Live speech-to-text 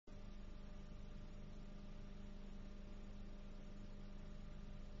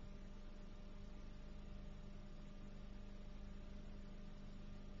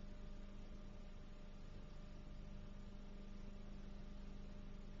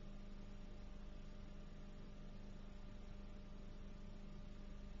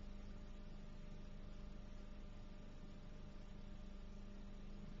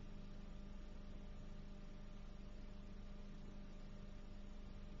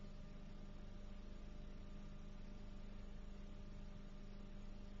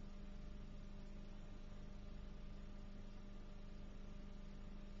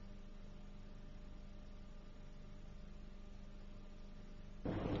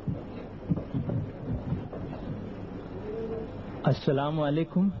Assalamu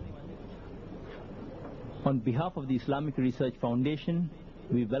alaikum. On behalf of the Islamic Research Foundation,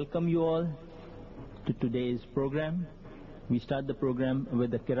 we welcome you all to today's program. We start the program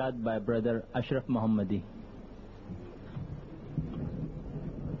with a qiraat by Brother Ashraf Muhammadi.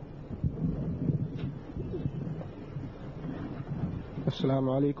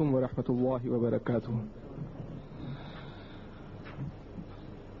 Assalamu alaikum wa rahmatullahi wa barakatuh.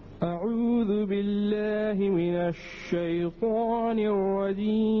 أعوذ بالله من الشيطان الرجيم.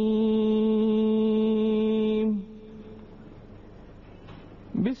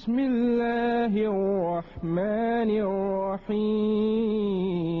 بسم الله الرحمن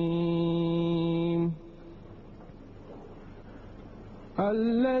الرحيم.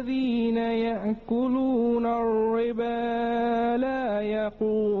 الذين يأكلون الربا لا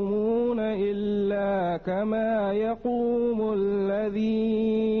يقومون إلا كما يقوم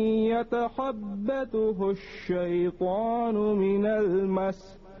الذي يتخبطه الشيطان من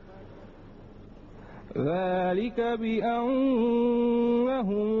المس. ذلك بأنهم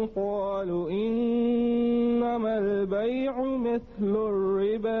قالوا إنما البيع مثل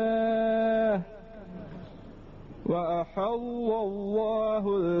الربا وأحل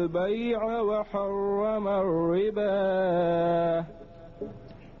الله البيع وحرم الربا.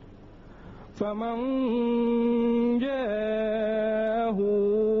 فمن جاءه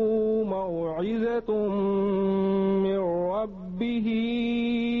موعظة من ربه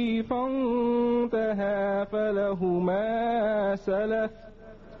فانتهى فله ما سلف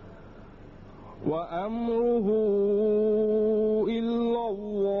وأمره إلا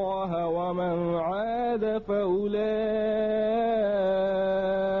الله ومن عاد فأولئك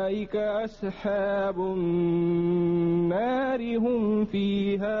أصحاب النار هم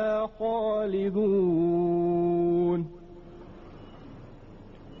فيها خالدون.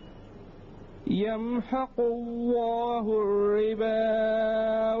 يمحق الله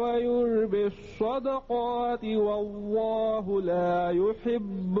الربا ويربي الصدقات والله لا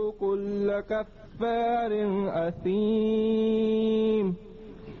يحب كل كفار أثيم.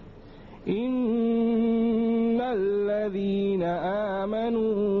 إن الذين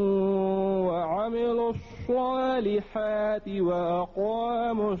آمنوا وعملوا الصالحات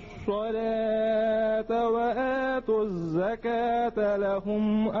وأقاموا الصلاة وآتوا الزكاة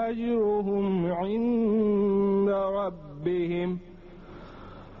لهم أجرهم عند ربهم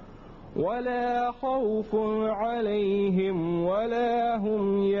ولا خوف عليهم ولا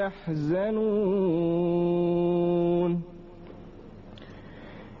هم يحزنون.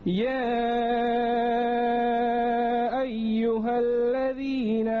 يا أيها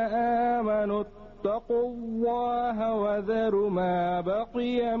الذين آمنوا اتقوا الله وذروا ما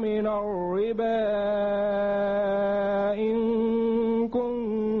بقي من الربا إن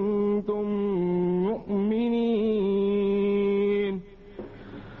كنتم مؤمنين.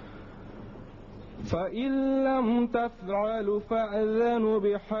 فإن لم تفعلوا فأذنوا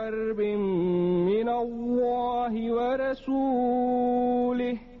بحرب من الله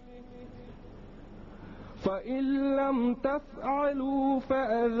ورسوله. فإن لم تفعلوا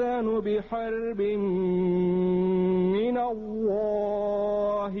فأذنوا بحرب من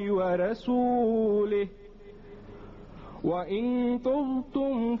الله ورسوله. وإن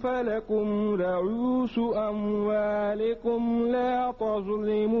تبتم فلكم رؤوس أموالكم لا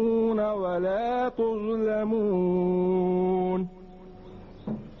تظلمون ولا تظلمون.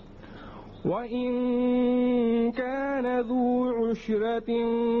 وإن كان ذو عسرة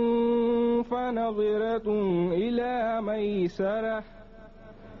فنظرة إلى ميسرة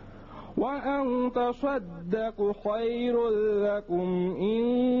وأن تصدقوا خير لكم إن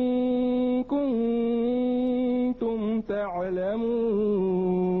كنتم تعلمون.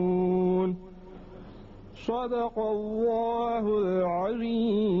 صدق الله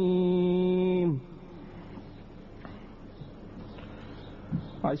العظيم.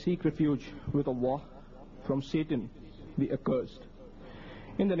 I seek refuge with Allah from Satan, the accursed.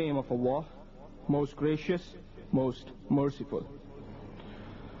 In the name of Allah, most gracious, most merciful.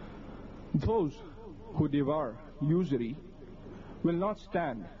 Those who devour usury will not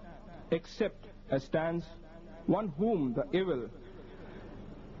stand except as stands one whom the evil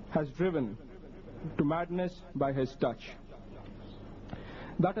has driven to madness by his touch.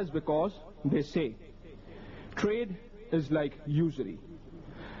 That is because they say, trade is like usury.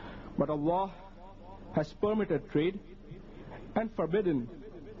 But Allah has permitted trade and forbidden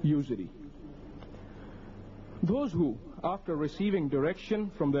usury. Those who, after receiving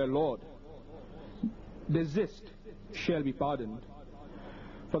direction from their Lord, desist shall be pardoned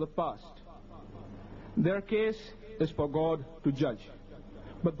for the past. Their case is for God to judge.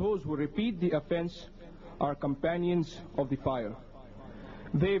 But those who repeat the offense are companions of the fire.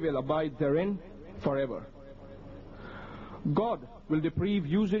 They will abide therein forever. God will deprive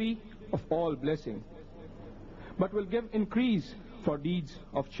usury of all blessing, but will give increase for deeds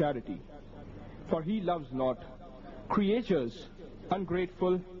of charity. For he loves not creatures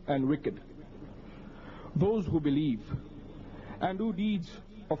ungrateful and wicked. Those who believe and do deeds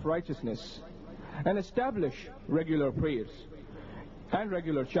of righteousness and establish regular prayers and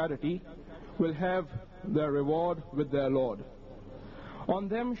regular charity will have their reward with their Lord. On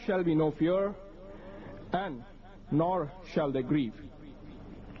them shall be no fear, and nor shall they grieve.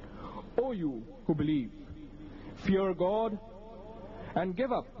 O you who believe, fear God and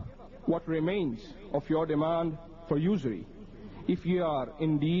give up what remains of your demand for usury, if ye are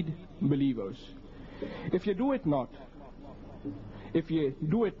indeed believers. If ye do it not,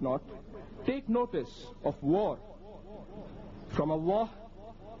 take notice of war from Allah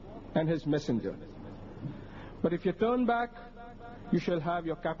and His Messenger. But if ye turn back, you shall have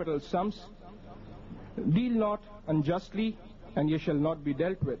your capital sums. Deal not unjustly, and ye shall not be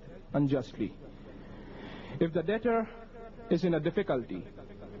dealt with unjustly. If the debtor is in a difficulty,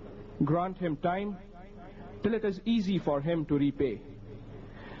 grant him time till it is easy for him to repay.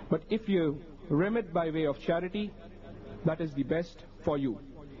 But if you remit by way of charity, that is the best for you,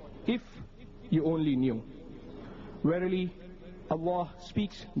 if you only knew. Verily, Allah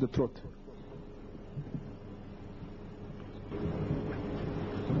speaks the truth.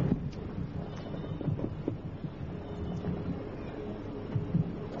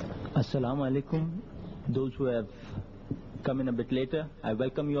 Assalamu alaikum. Those who have come in a bit later, I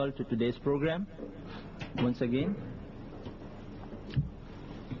welcome you all to today's program once again.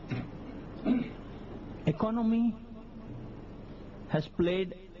 Economy has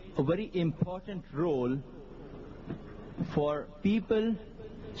played a very important role for people,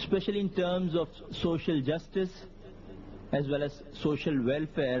 especially in terms of social justice as well as social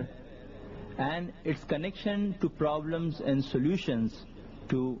welfare and its connection to problems and solutions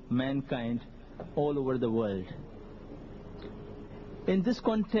to mankind all over the world. In this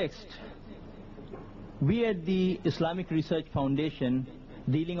context, we at the Islamic Research Foundation,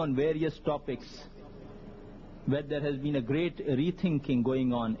 dealing on various topics where there has been a great rethinking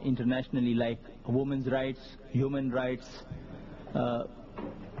going on internationally, like women's rights, human rights,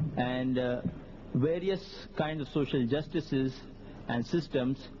 and various kinds of social justices and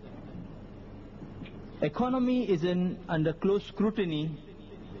systems. Economy is under close scrutiny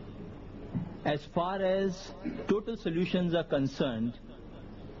as far as total solutions are concerned,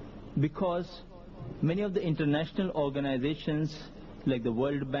 because many of the international organizations like the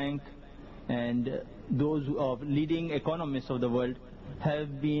World Bank and those of leading economists of the world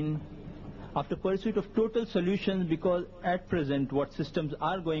have been after pursuit of total solutions, because at present what systems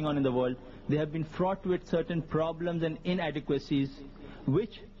are going on in the world, they have been fraught with certain problems and inadequacies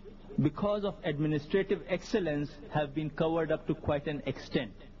which, because of administrative excellence, have been covered up to quite an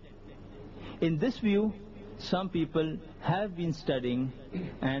extent. In this view, some people have been studying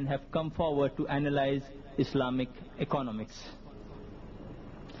and have come forward to analyze Islamic economics.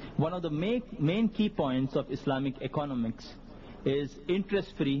 One of the main key points of Islamic economics is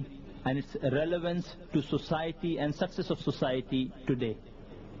interest-free and its relevance to society and success of society today.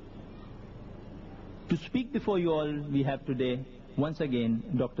 To speak before you all, we have today, once again,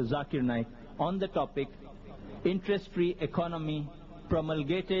 Dr. Zakir Naik on the topic, interest-free economy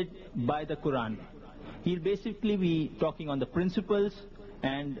promulgated by the Quran. He'll basically be talking on the principles,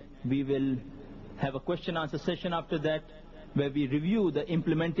 and we will have a question-answer session after that, where we review the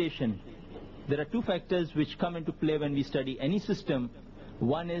implementation. There are two factors which come into play when we study any system.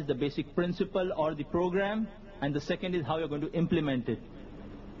 One is the basic principle or the program, and the second is how you're going to implement it.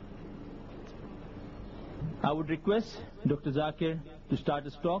 I would request Dr. Zakir to start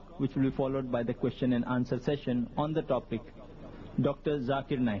his talk, which will be followed by the question and answer session on the topic. Dr.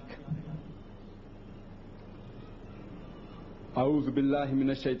 Zakir Naik. أعوذ بالله من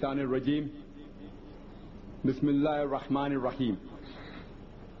الشيطان الرجيم بسم الله الرحمن الرحيم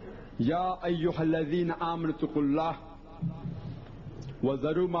يا أيها الذين آمنوا اتقوا الله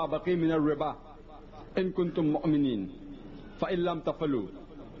وذروا ما بقي من الربا إن كنتم مؤمنين فإن لم تفعلوا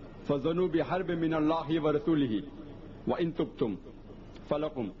فزنوا بحرب من الله ورسوله وإن تبتم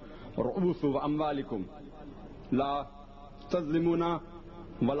فلكم رؤوس أموالكم لا تظلمون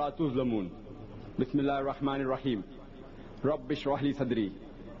ولا تظلمون بسم الله الرحمن الرحيم رب اشرح لي صدري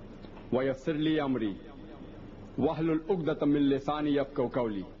ويسر لي أمري واحلل عقدة من لساني يفقهوا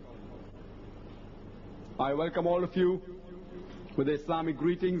قولي. I welcome all of you with the Islamic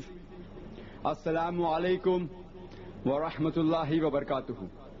greetings. Assalamu alaikum wa rahmatullahi wa barakatuhu.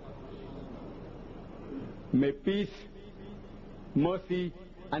 May peace, mercy,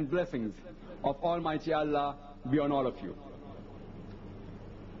 and blessings of Almighty Allah be on all of you.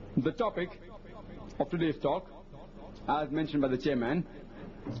 The topic of today's talk, as mentioned by the chairman,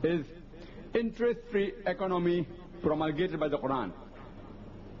 is interest-free economy promulgated by the Quran.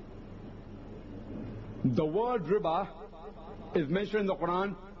 The word riba is mentioned in the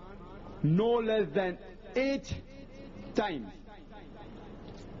Quran no less than 8 times.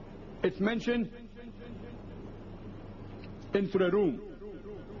 It's mentioned in Surah Rum,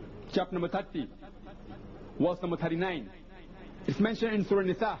 chapter number 30, verse number 39. It's mentioned in Surah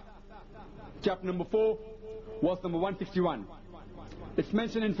Nisa, chapter number 4, verse number 161. It's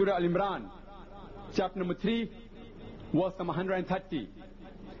mentioned in Surah Al-Imran, chapter number 3, verse number 130.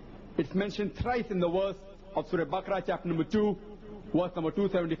 It's mentioned thrice in the verse of Surah Baqarah, chapter number 2, verse number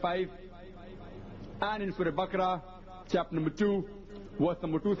 275, and in Surah Baqarah, chapter number 2, verse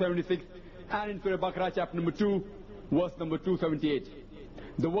number 276, and in Surah Baqarah, chapter number 2, verse number 278.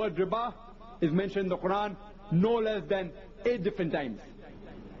 The word riba is mentioned in the Quran no less than 8 different times.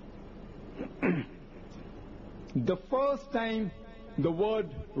 The first time the word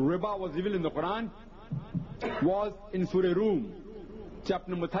riba was revealed in the Quran was in Surah Rum,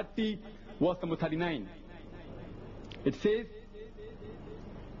 chapter number 30, verse number 39. It says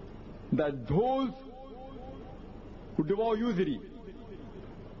that those who devour usury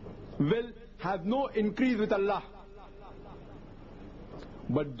will have no increase with Allah,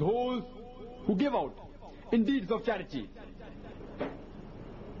 but those who give out in deeds of charity,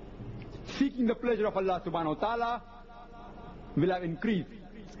 seeking the pleasure of Allah subhanahu wa ta'ala, will have increase,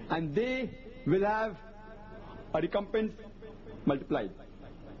 and they will have a recompense multiplied.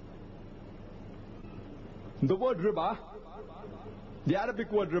 The word riba, the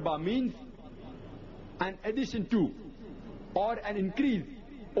Arabic word riba, means an addition to or an increase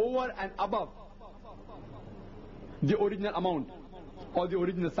over and above the original amount or the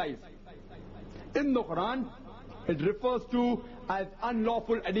original size. In the Quran, it refers to as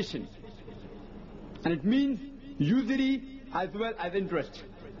unlawful addition, and it means usury as well as interest.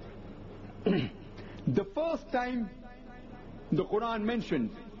 The first time the Quran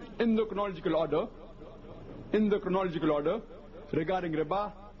mentions in the chronological order regarding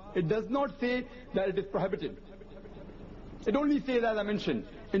riba, it does not say that it is prohibited. It only says, as I mentioned,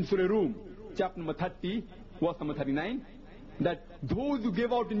 in Surah Rum, chapter number 30, verse number 39, that those who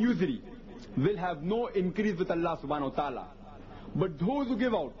give out in usury will have no increase with Allah subhanahu wa ta'ala, but those who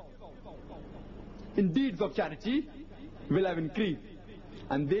give out in deeds of charity will have increase,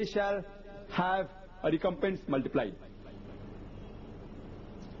 and they shall have a recompense multiplied.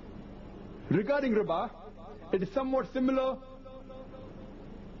 Regarding riba, it is somewhat similar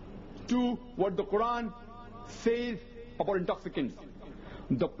to what the Quran says about intoxicants.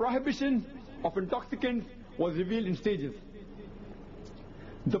 The prohibition of intoxicants was revealed in stages.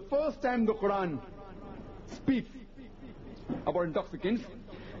 The first time the Quran speaks about intoxicants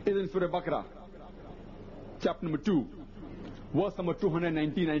is in Surah Baqarah, chapter number 2, verse number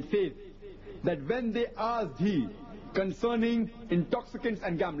 219, and it says that when they asked thee concerning intoxicants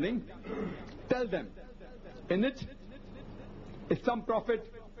and gambling, tell them, in it is some profit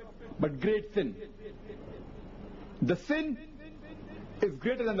but great sin. The sin is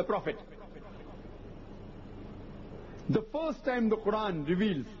greater than the profit. The first time the Quran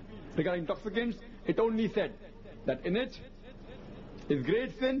reveals regarding intoxicants, it only said that in it is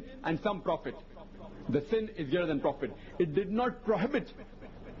great sin and some profit. The sin is greater than profit. It did not prohibit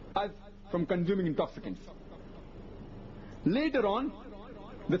us from consuming intoxicants. Later on,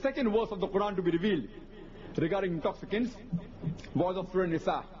 the second verse of the Quran to be revealed regarding intoxicants was of Surah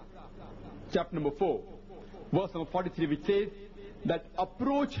Nisa, chapter number 4, verse number 43, which says that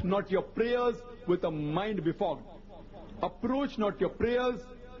approach not your prayers with a mind befogged. Approach not your prayers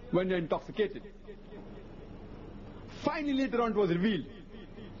when you're intoxicated. Finally, later on it was revealed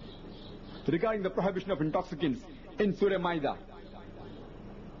regarding the prohibition of intoxicants in Surah Maida,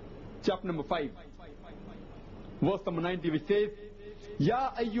 chapter number 5, verse number 90, which says, Ya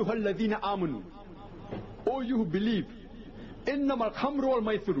ayyuhal ladhina amanu, O you who believe, innamal khamru wal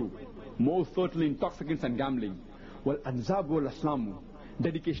maisuru, most certainly intoxicants and gambling, wal anzab wal aslamu,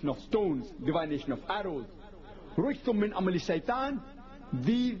 dedication of stones, divination of arrows, rujsum min amali shaitan,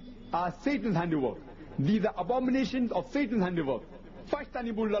 these are Satan's handiwork. These are abominations of Satan's handiwork.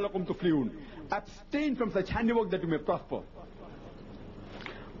 Fashtanibul lalakum tuflihun, abstain from such handiwork that you may prosper.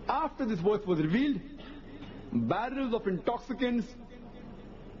 After this verse was revealed, barrels of intoxicants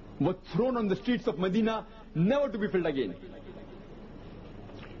were thrown on the streets of Medina, never to be filled again.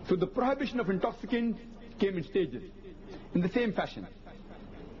 So the prohibition of intoxicants came in stages, in the same fashion.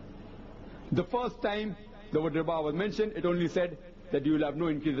 The first time the word riba was mentioned, it only said that you will have no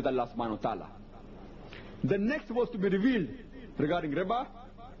increase with Allah subhanahu wa ta'ala. The next verse to be revealed regarding riba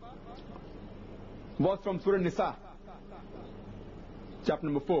was from Surah Nisa, chapter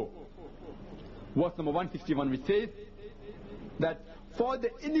number 4, verse number 161, which says that for the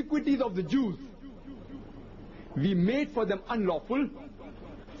iniquities of the Jews, we made for them unlawful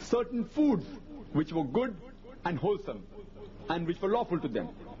certain foods which were good and wholesome and which were lawful to them,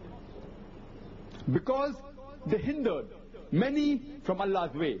 because they hindered many from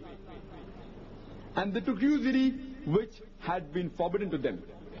Allah's way, and they took usury which had been forbidden to them,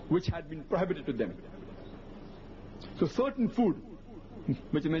 which had been prohibited to them. So certain food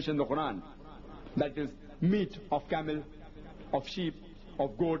which is mentioned in the Quran, that is meat of camel, of sheep,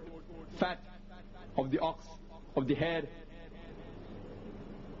 of goat, fat of the ox, of the hare,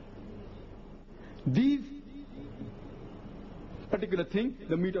 these particular things,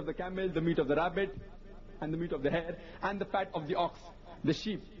 the meat of the camel, the meat of the rabbit, and the meat of the hare, and the fat of the ox, the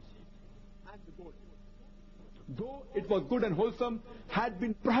sheep, and the goat, though it was good and wholesome, had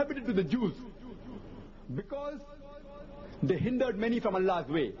been prohibited to the Jews, because they hindered many from Allah's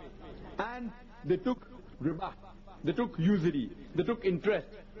way, and they took riba, they took usury, they took interest,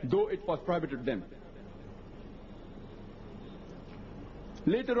 though it was prohibited to them.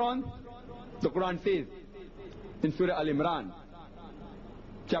 Later on, the Quran says in Surah Al-Imran,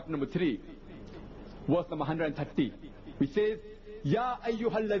 chapter number 3, verse number 130, which says, Ya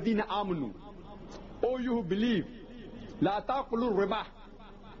ayyuhal ladhina amanu, O you who believe, la taqulu riba,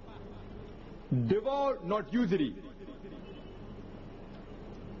 devour not usury,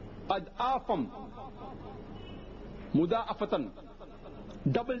 ad'afam, muda'afatan,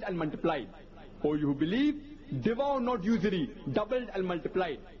 doubled and multiplied. O you who believe, devour not usury, doubled and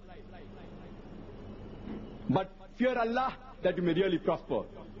multiplied, but fear Allah that you may really prosper.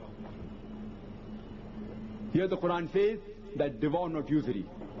 Here the Quran says that devour not usury,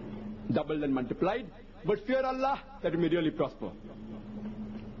 doubled and multiplied, but fear Allah that you may really prosper.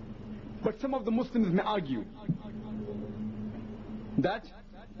 But some of the Muslims may argue that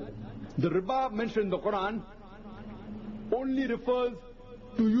the riba mentioned in the Quran only refers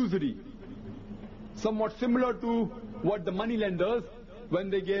to usury, somewhat similar to what the money lenders, when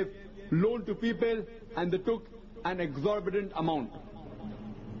they gave loan to people and they took an exorbitant amount.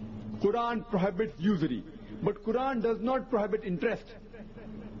 Quran prohibits usury, but Quran does not prohibit interest,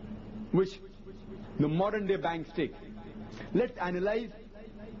 which the modern day banks take. Let's analyze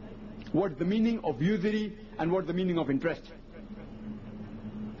what's the meaning of usury and what's the meaning of interest.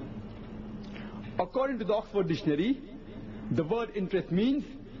 According to the Oxford Dictionary, the word interest means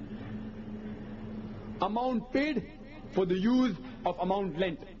amount paid for the use of amount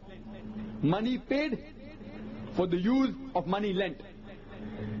lent, money paid for the use of money lent.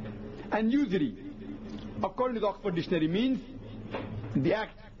 And usury, according to the Oxford Dictionary, means the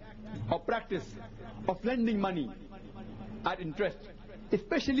act or practice of lending money at interest,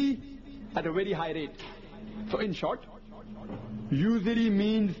 especially at a very high rate. So in short, usury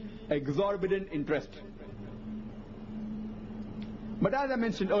means exorbitant interest. But as I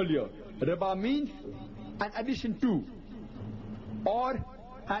mentioned earlier, riba means an addition to or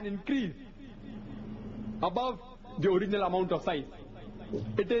an increase above the original amount of size.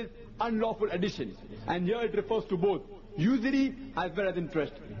 It is unlawful addition, and here it refers to both usury as well as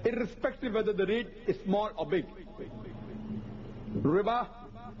interest, irrespective whether the rate is small or big. Riba,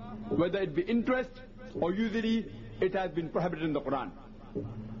 whether it be interest or usury, it has been prohibited in the Quran.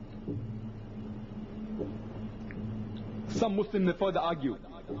 Some Muslims may further argue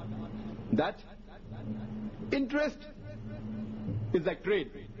that interest is like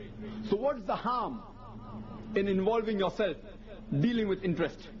trade. So what's the harm in involving yourself dealing with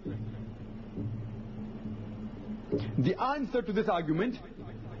interest? The answer to this argument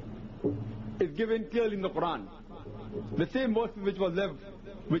is given clearly in the Quran. The same verse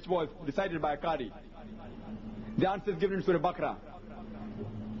which was decided by a Qari. The answer is given in Surah Baqarah,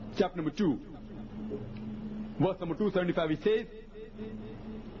 chapter number 2, verse number 275. It says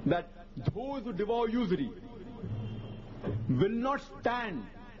that those who devour usury will not stand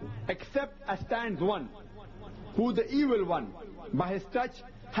except as stands one who the evil one by his touch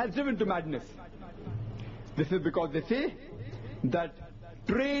has driven to madness. This is because they say that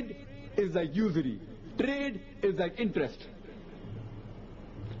trade is like usury, trade is like interest.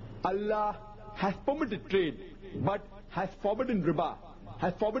 Allah has permitted trade, but has forbidden riba,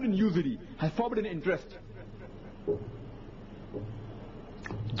 has forbidden usury, has forbidden interest.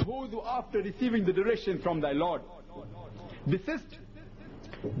 Those who after receiving the direction from thy Lord desist,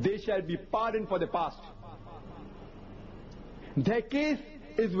 they shall be pardoned for the past. Their case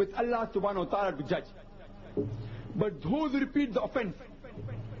is with Allah subhanahu wa ta'ala to judge. But those who repeat the offense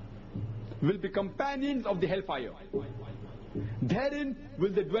will be companions of the hellfire. Therein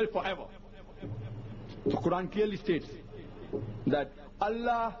will they dwell forever. The Quran clearly states that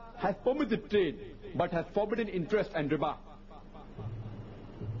Allah has permitted trade but has forbidden interest and riba.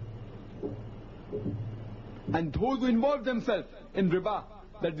 And those who involve themselves in riba,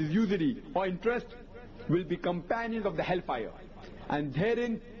 that is usury or interest, will be companions of the hellfire, and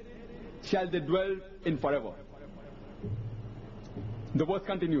therein shall they dwell in forever. The verse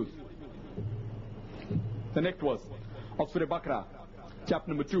continues. The next verse of Surah Baqarah, chapter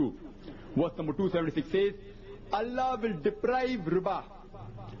number 2, verse number 276 says, Allah will deprive riba,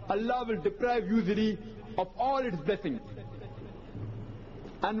 Allah will deprive usury of all its blessings,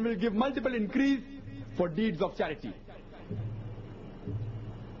 and will give multiple increase for deeds of charity.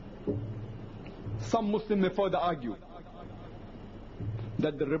 Some Muslims may further argue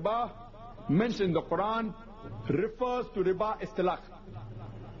that the riba mentioned in the Quran refers to riba istilaq.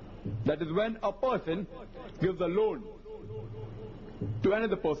 That is when a person gives a loan to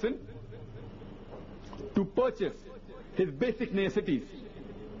another person to purchase his basic necessities,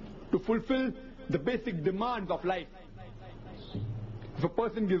 to fulfill the basic demands of life. If a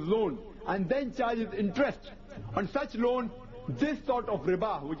person gives loan and then charges interest on such loan, this sort of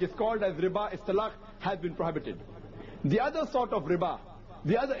riba, which is called as riba istilaq, has been prohibited. The other sort of riba,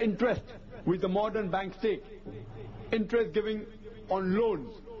 the other interest which the modern banks take, interest giving on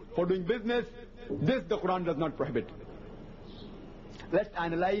loans for doing business, this the Quran does not prohibit. Let's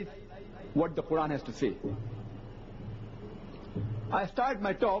analyze what the Quran has to say. I start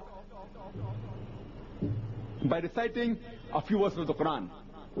my talk by reciting a few verses of the Quran.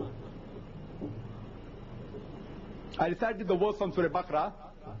 I recited the verse from Surah Baqarah,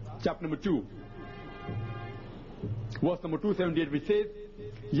 chapter number 2, verse number 278, which says,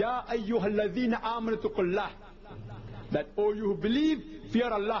 Ya ayyuhalladhina amanu tuqullah, that O you who believe, fear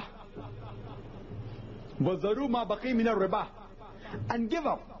Allah. Wazaru ma baqi min ar-riba, and give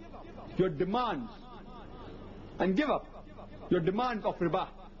up your demands, and give up your demands of riba,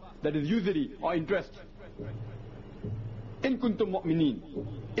 that is usury or interest. In kuntum mu'minin,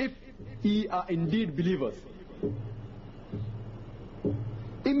 if ye are indeed believers.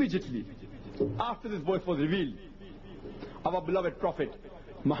 Immediately after this verse was revealed, our beloved Prophet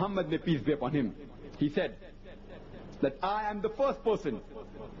Muhammad, may peace be upon him, he said that I am the first person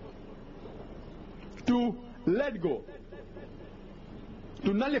to let go,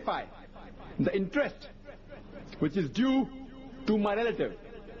 to nullify the interest which is due to my relative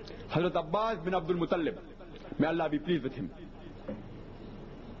Hazrat Abbas bin Abdul Muttalib, may Allah be pleased with him.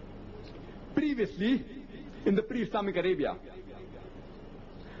 Previously, in the pre-Islamic Arabia,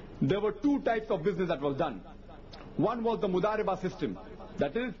 there were two types of business that was done. One was the Mudariba system,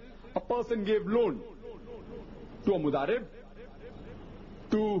 that is, a person gave loan to a Mudarib,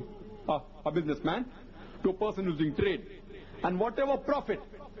 to a businessman, to a person who's doing trade, and whatever profit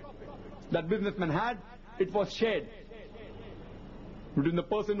that businessman had, it was shared between the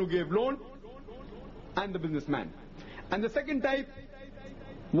person who gave loan and the businessman. And the second type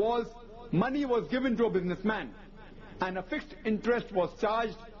was money was given to a businessman and a fixed interest was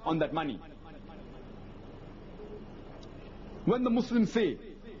charged on that money. When the Muslims say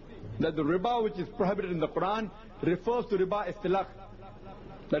that the riba which is prohibited in the Quran refers to riba istilaq,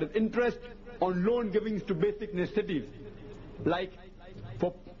 that is interest on loan givings to basic necessities, like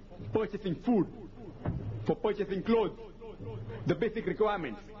for purchasing food, for purchasing clothes, the basic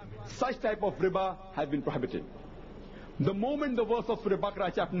requirements, such type of riba has been prohibited. The moment the verse of Surah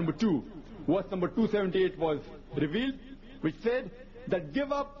Baqarah chapter number 2, verse number 278 was revealed, which said that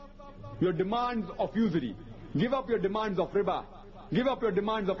give up your demands of usury, give up your demands of riba, give up your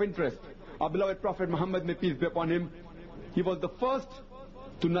demands of interest. Our beloved Prophet Muhammad, may peace be upon him, he was the first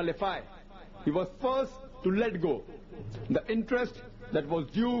to nullify, he was first to let go the interest that was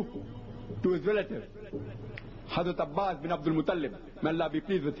due to his relative Hazrat Abbas bin Abdul Muttalib, may Allah be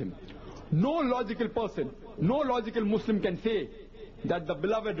pleased with him. No logical person, no logical Muslim can say that the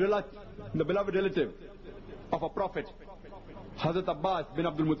beloved relative of a prophet, Hazrat Abbas bin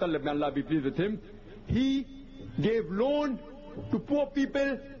Abdul Muttalib, may Allah be pleased with him, he gave loan to poor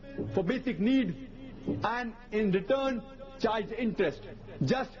people for basic needs and in return charged interest,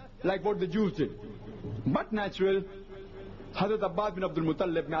 just like what the Jews did. But natural, Hazrat Abbas bin Abdul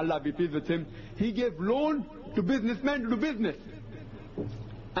Muttalib, may Allah be pleased with him, he gave loan to businessmen to do business,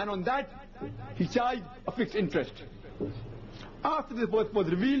 and on that he charged a fixed interest. After this verse was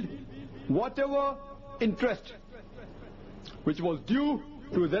revealed, whatever interest which was due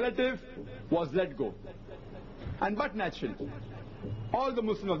to his relative was let go. And but natural, all the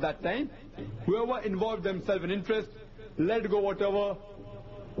Muslims of that time, whoever involved themselves in interest, let go whatever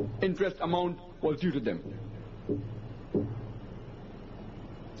interest amount was due to them.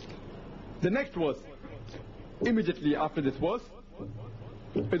 The next verse, immediately after this verse,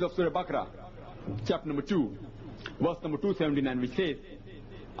 is of Surah Baqarah, chapter number 2, verse number 279, which says,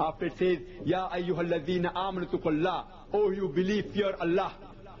 after it says, Ya ayyuhalladhina amanu tuqullah, oh you believe, fear Allah.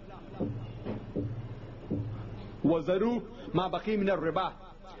 Wazaru ma baqi min ar-riba,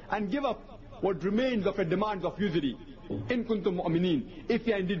 and give up what remains of a demand of usury. In kuntum mu'minin, if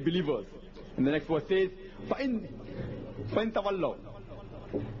you are indeed believers. And the next verse says, فَإِن تَوَلَّوْا,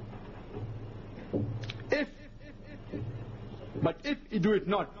 but if you do it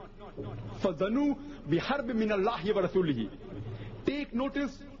not, فَذَنُوا بِحَرْبٍ مِّنَ اللَّهِ وَرَسُولِهِ, take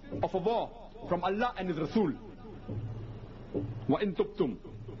notice of a war from Allah and His Rasul. وَإِن تُبْتُمْ,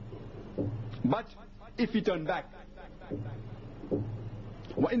 but if you turn back.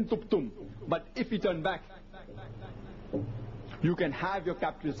 وَإِن تُبْتُمْ, but if you turn back, you can have your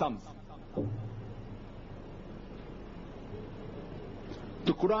capital sums.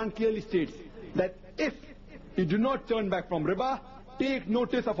 The Quran clearly states that if you do not turn back from riba, take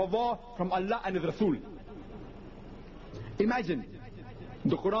notice of a war from Allah and His Rasul. Imagine,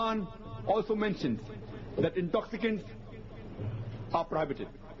 the Quran also mentions that intoxicants are prohibited.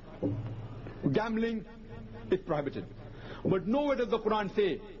 Gambling is prohibited. But nowhere does the Quran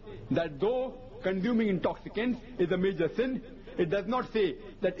say that though consuming intoxicants is a major sin, it does not say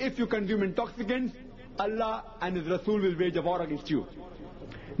that if you consume intoxicants, Allah and His Rasul will wage a war against you.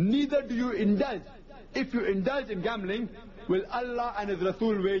 Neither do you indulge. If you indulge in gambling, will Allah and His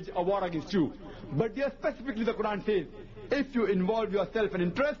Rasul wage a war against you. But here specifically the Quran says, if you involve yourself in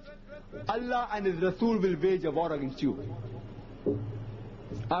interest, Allah and His Rasul will wage a war against you.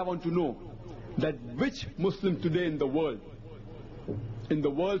 I want to know that which Muslim today in the world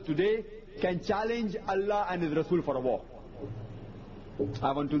today, can challenge Allah and His Rasul for a war.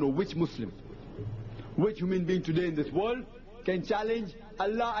 I want to know which Muslim, which human being today in this world can challenge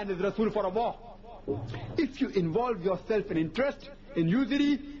Allah and His Rasul for a war. If you involve yourself in interest, in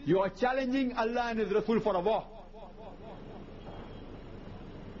usury, you are challenging Allah and His Rasul for a war.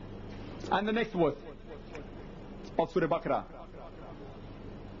 And the next verse of Surah Baqarah,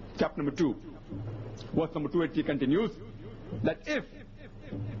 chapter number 2, verse number 280 continues, that if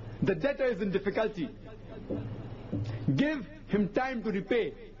the debtor is in difficulty, give him time to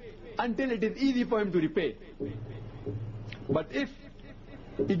repay until it is easy for him to repay. But if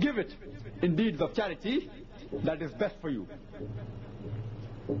you give it in deeds of charity, that is best for you.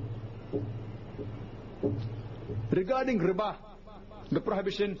 Regarding riba, the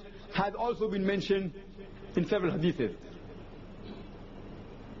prohibition has also been mentioned in several hadiths.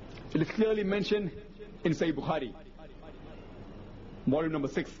 It is clearly mentioned in Sahih Bukhari, volume number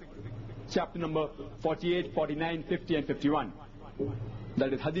 6, chapter number 48, 49, 50 and 51.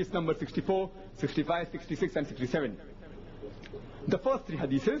 That is hadith number 64, 65, 66 and 67. The first three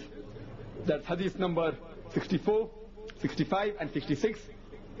hadiths, that's hadith number 64, 65 and 66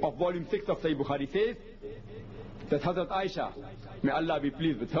 of volume 6 of Sahih Bukhari, says that Hazrat Aisha, may Allah be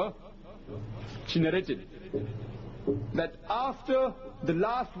pleased with her, she narrated that after the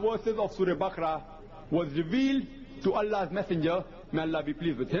last verses of Surah Baqarah was revealed to Allah's Messenger, may Allah be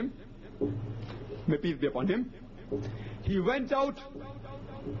pleased with him, may peace be upon him, he went out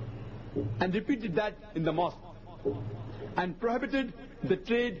and repeated that in the mosque and prohibited the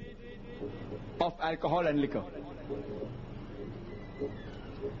trade of alcohol and liquor.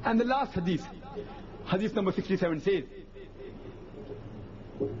 And the last hadith, hadith number 67, says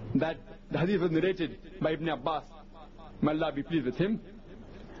that the hadith was narrated by Ibn Abbas, may Allah be pleased with him,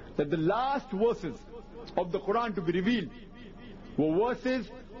 that the last verses of the Quran to be revealed were verses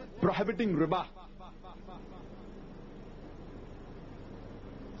prohibiting riba.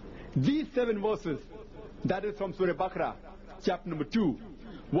 These 7 verses, that is from Surah Baqarah, chapter number 2,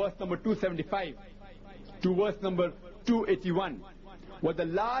 verse number 275 to verse number 281, were the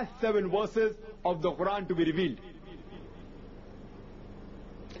last 7 verses of the Quran to be revealed.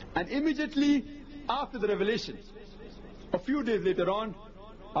 And immediately after the revelation, a few days later on,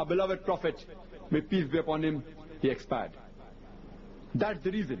 our beloved Prophet, may peace be upon him, he expired. That's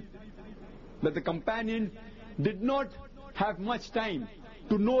the reason that the companions did not have much time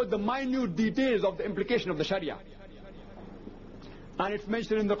to know the minute details of the implication of the Sharia. And it's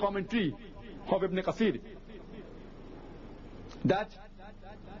mentioned in the commentary of Ibn Qasir that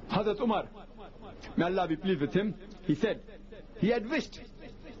Hazrat Umar, may Allah be pleased with him, he said he had wished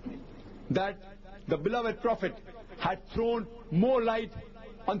that the beloved Prophet had thrown more light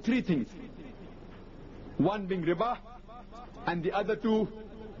on 3 things. One being riba, and the other two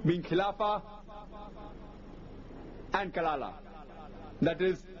being Khilafah and Kalala. That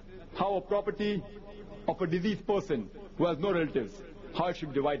is, how a property of a deceased person who has no relatives, how it should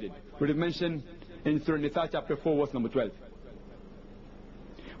be divided, which is mentioned in Surah Nisa chapter 4 verse number 12.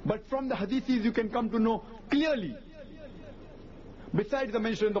 But from the hadiths you can come to know clearly, besides the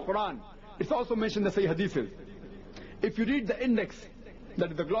mention in the Quran, it's also mentioned in the Sahih hadiths. If you read the index,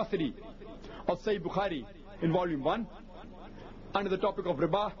 that is the glossary of Sahih Bukhari in volume 1, under the topic of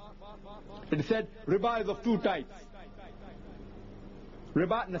riba, it is said riba is of two types.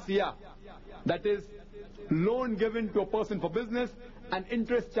 Riba nasiya, that is loan given to a person for business and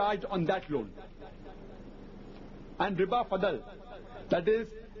interest charged on that loan. And riba fadal, that is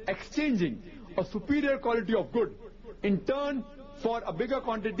exchanging a superior quality of good in turn for a bigger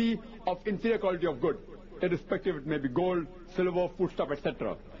quantity of inferior quality of good, irrespective it may be gold, silver, foodstuff,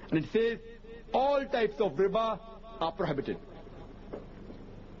 etc. And it says all types of riba are prohibited.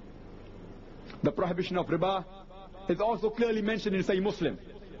 The prohibition of riba is also clearly mentioned in Sahih Muslim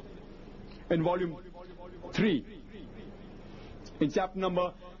in volume 3, in chapter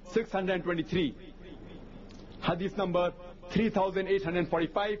number 623, hadith number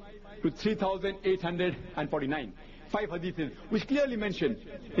 3845 to 3849. 5 hadiths which clearly mention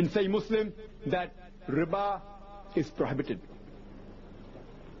in Sahih Muslim that riba is prohibited.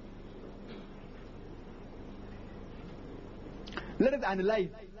 Let us analyze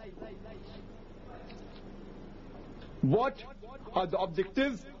what are the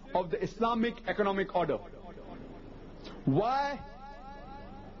objectives of the Islamic economic order. Why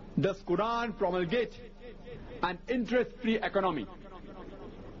does Quran promulgate an interest-free economy?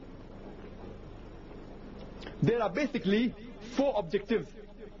 There are basically 4 objectives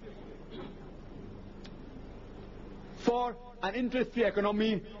for an interest-free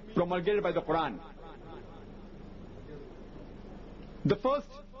economy promulgated by the Quran. The first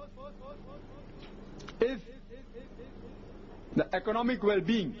is the economic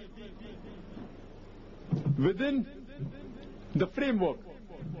well-being within the framework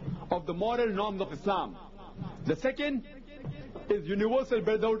of the moral norms of Islam. The second is universal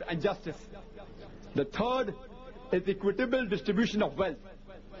brotherhood and justice. The third is equitable distribution of wealth.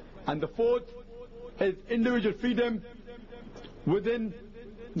 And the fourth is individual freedom within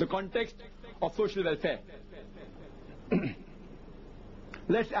the context of social welfare.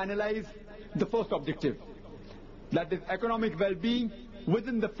 Let's analyze the first objective, that is economic well-being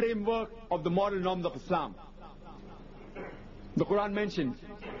within the framework of the moral norms of Islam. The Quran mentions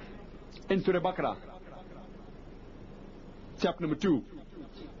in Surah Baqarah, chapter number 2,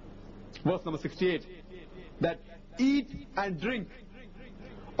 verse number 68, that eat and drink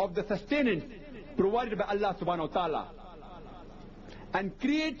of the sustenance provided by Allah subhanahu wa ta'ala and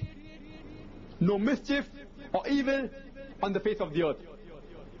create no mischief or evil on the face of the earth.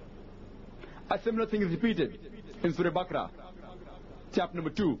 A similar thing is repeated in Surah Baqarah, chapter number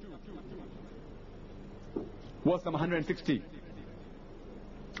 2, verse number 160,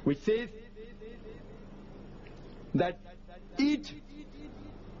 which says that eat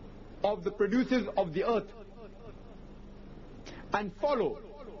of the produces of the earth and follow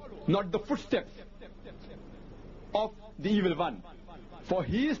not the footsteps of the evil one, for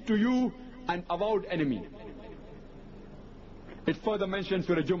he is to you an avowed enemy. It further mentions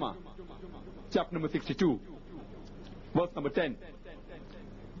Surah Jummah, chapter number 62, verse number 10,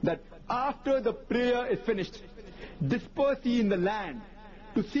 that after the prayer is finished, disperse ye in the land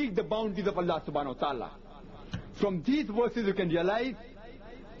to seek the bounties of Allah subhanahu wa ta'ala. From these verses you can realize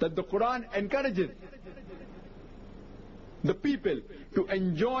that the Quran encourages the people to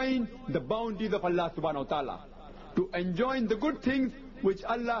enjoy the bounties of Allah subhanahu wa ta'ala, to enjoy the good things which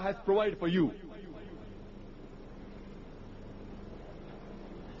Allah has provided for you.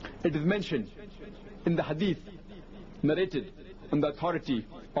 It is mentioned in the hadith narrated on the authority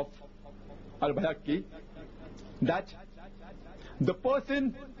of Al-Bayhaqi that the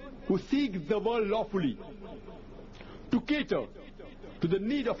person who seeks the world lawfully to cater to the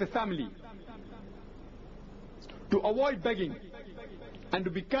need of his family, to avoid begging and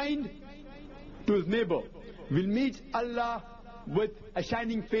to be kind to his neighbor, will meet Allah with a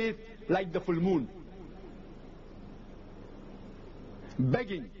shining face like the full moon.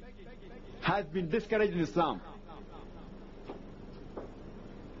 Begging has been discouraged in Islam.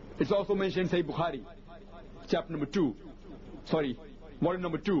 It's also mentioned in Sahih Bukhari, chapter number 2, volume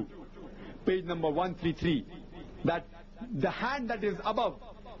number 2, page number 133, that the hand that is above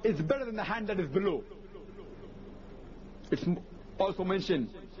is better than the hand that is below. It's also mentioned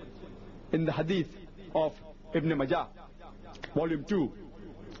in the hadith of Ibn Majah, volume 2,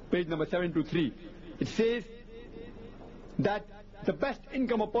 page number 723. It says that the best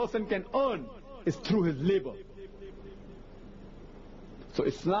income a person can earn is through his labor. So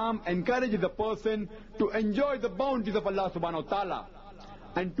Islam encourages a person to enjoy the bounties of Allah subhanahu wa ta'ala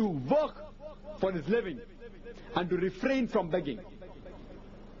and to work for his living and to refrain from begging.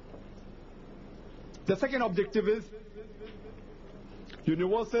 The second objective is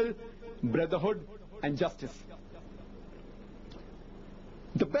universal brotherhood and justice.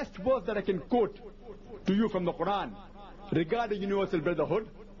 The best verse that I can quote to you from the Quran regarding universal brotherhood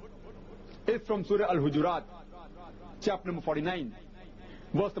is from Surah Al-Hujurat, chapter number 49,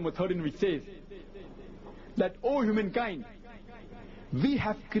 verse number 13, which says that, O humankind, we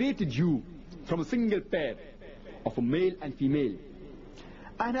have created you from a single pair of a male and female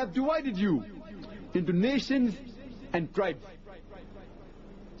and have divided you into nations and tribes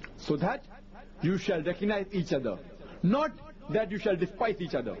so that you shall recognize each other, not that you shall despise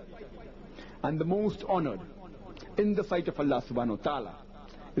each other. And the most honored in the sight of Allah subhanahu wa ta'ala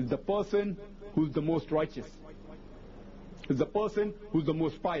is the person who's the most righteous, is the person who's the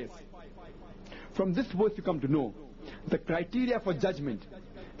most pious. From this verse you come to know the criteria for judgment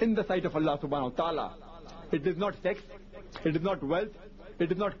in the sight of Allah subhanahu wa ta'ala. It is not sex, it is not wealth,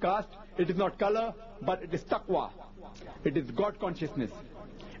 it is not caste, it is not color, but it is taqwa, it is God consciousness,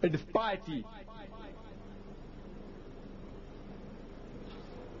 it is piety.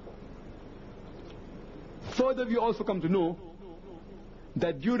 Further, we also come to know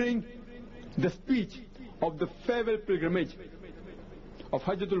that during the speech of the farewell pilgrimage of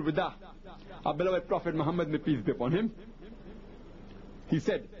Hajjatul Wida, our beloved Prophet Muhammad, may peace be upon him, he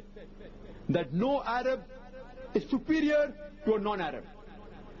said that no Arab is superior to a non-Arab.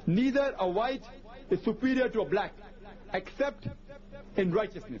 Neither a white is superior to a black, except in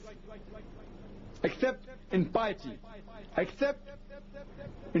righteousness, except in piety, except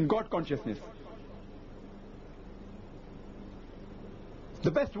in God consciousness.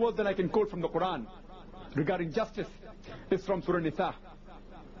 The best word that I can quote from the Quran regarding justice is from Surah Nisa,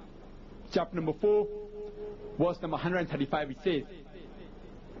 chapter number 4, verse number 135, which says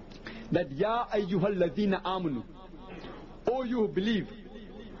that, Ya ayyuhal ladhina amanu, O you who believe,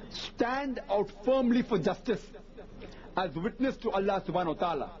 stand out firmly for justice as witness to Allah subhanahu wa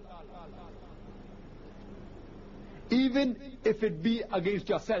ta'ala, even if it be against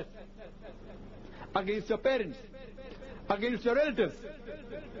yourself, against your parents, against your relatives,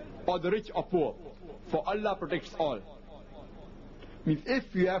 or the rich or poor, for Allah protects all. Means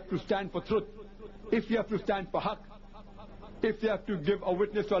if you have to stand for truth, if you have to stand for haqq, if you have to give a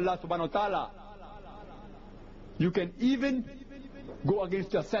witness to Allah subhanahu wa ta'ala, you can even go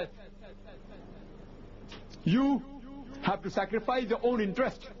against yourself. You have to sacrifice your own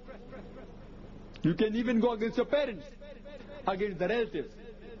interest. You can even go against your parents, against the relatives,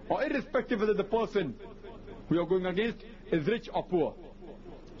 or irrespective whether the person who you are going against is rich or poor.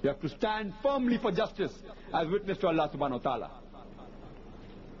 You have to stand firmly for justice as witness to Allah subhanahu wa ta'ala.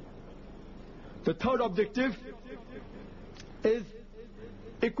 The third objective is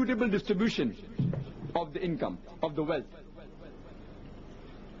equitable distribution of the income, of the wealth.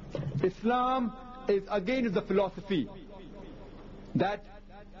 Islam is against the philosophy that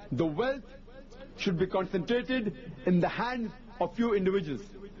the wealth should be concentrated in the hands of few individuals,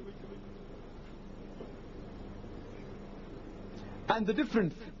 and the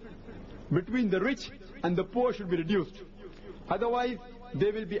difference between the rich and the poor should be reduced. Otherwise,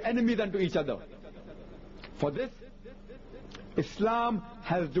 they will be enemies unto each other. For this, Islam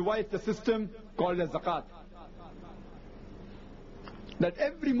has devised a system called as zakat. That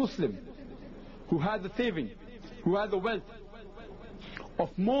every Muslim who has a saving, who has a wealth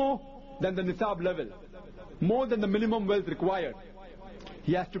of more than the nisab level, more than the minimum wealth required,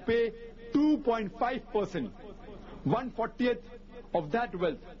 he has to pay 2.5%, 1/40th of that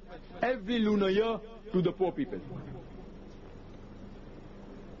wealth every lunar year to the poor people.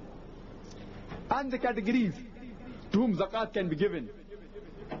 And the categories to whom zakat can be given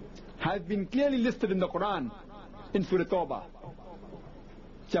has been clearly listed in the Quran in Surah Tawbah,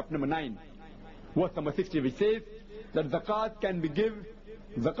 chapter number 9, verse number 60, which says that zakat can be given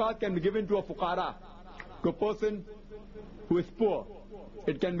to a fuqara, to a person who is poor.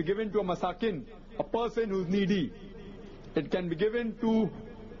 It can be given to a masakin, a person who is needy. It can be given to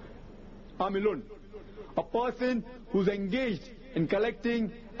amilun, a person who is engaged in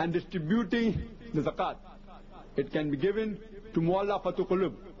collecting and distributing the zakat. It can be given to mu'allafatu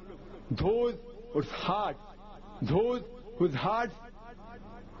qulub, those whose hearts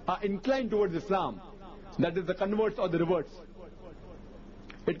are inclined towards Islam, that is the converts or the reverts.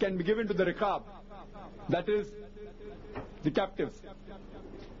 It can be given to the riqab, that is the captives.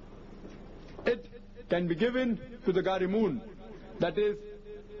 It can be given to the Gharimun, that is,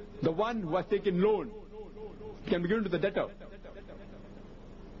 the one who has taken loan, can be given to the debtor.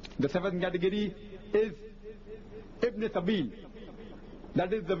 The seventh category is Ibn Sabil,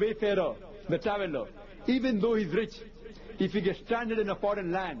 that is the wayfarer, the traveler. Even though he is rich, if he gets stranded in a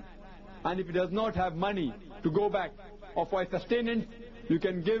foreign land, and if he does not have money to go back or for his sustenance, you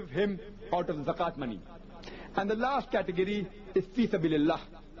can give him out of the zakat money. And the last category is Fi Sabilillah,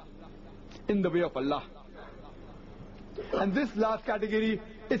 in the way of Allah. And this last category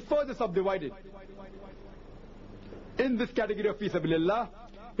is further subdivided. In this category of Fi Sabilillah,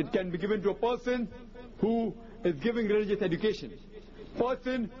 it can be given to a person who is giving religious education,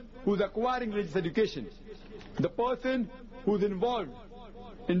 person who is acquiring religious education, the person who is involved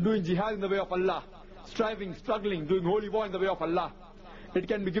in doing jihad in the way of Allah, striving, struggling, doing holy war in the way of Allah. It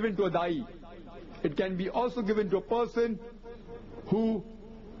can be given to a da'i. It can be also given to a person who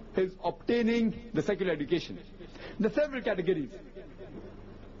is obtaining the secular education. The several categories.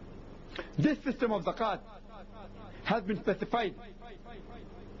 This system of zakat has been specified.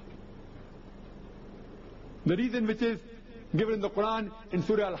 The reason which is given in the Quran in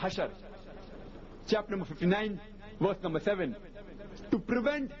Surah Al-Hashr, chapter number 59, verse number 7, to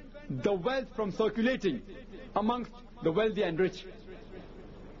prevent the wealth from circulating amongst the wealthy and rich.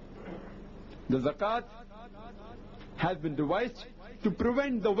 The zakat has been devised to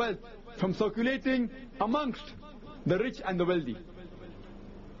prevent the wealth from circulating amongst the rich and the wealthy.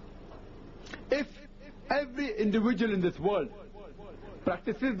 If every individual in this world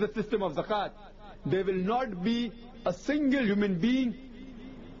practices the system of zakat, there will not be a single human being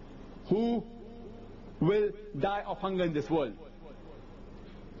who will die of hunger in this world.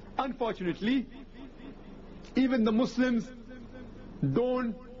 Unfortunately, even the Muslims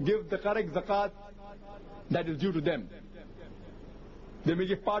don't give the correct zakat that is due to them. They may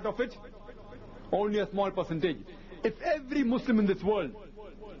give part of it, only a small percentage. If every Muslim in this world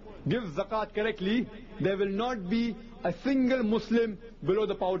gives zakat correctly, there will not be a single Muslim below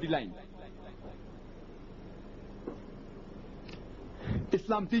the poverty line.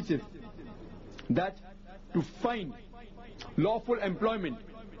 Islam teaches that to find lawful employment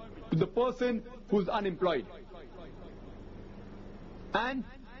to the person who is unemployed and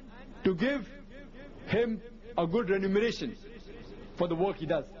to give him a good remuneration for the work he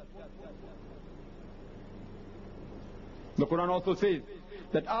does. The Quran also says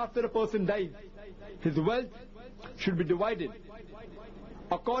that after a person dies, his wealth should be divided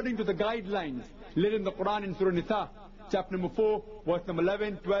according to the guidelines laid in the Quran in Surah Nisa, chapter number 4, verse number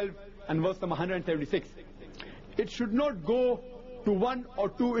 11, 12 and verse number 176. It should not go to one or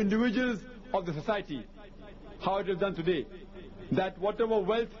two individuals of the society, how it is done today, that whatever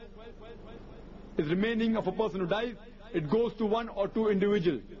wealth is remaining of a person who dies, it goes to one or two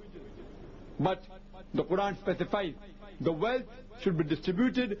individuals. But the Quran specifies the wealth should be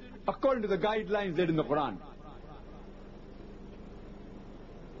distributed according to the guidelines laid in the Quran.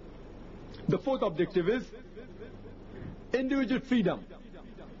 The fourth objective is individual freedom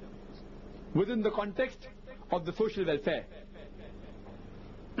within the context of the social welfare.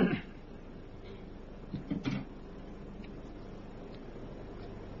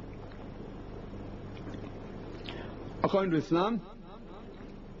 According to Islam,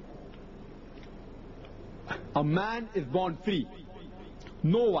 a man is born free.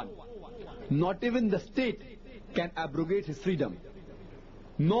 No one, not even the state, can abrogate his freedom,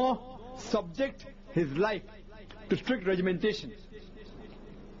 nor subject his life to strict regimentation.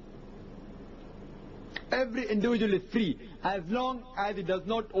 Every individual is free as long as he does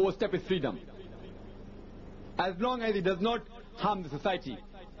not overstep his freedom, as long as he does not harm the society.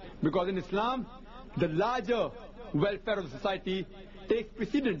 Because in Islam, the larger welfare of the society takes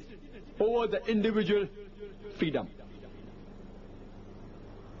precedence over the individual freedom.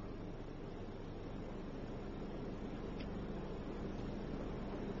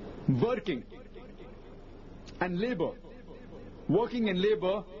 Working and labor, working and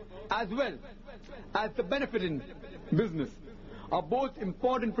labor as well as the benefit in business are both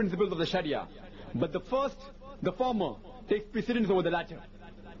important principles of the Sharia, but the former takes precedence over the latter.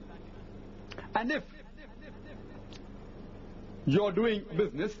 And if you're doing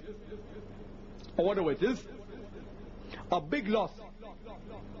business or whatever it is, a big loss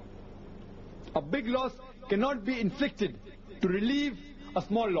cannot be inflicted to relieve a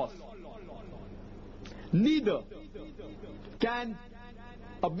small loss. Neither can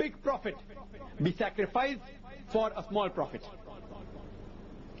a big profit be sacrificed for a small profit.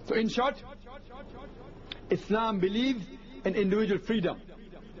 So in short, Islam believes in individual freedom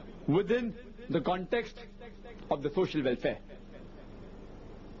within the context of the social welfare.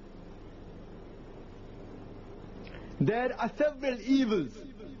 There are several evils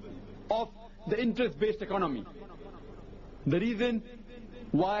of the interest-based economy. The reason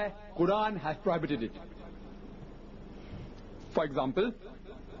why Quran has prohibited it. For example,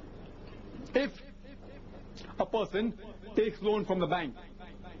 if a person takes loan from the bank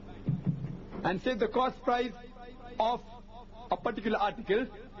and says the cost price of a particular article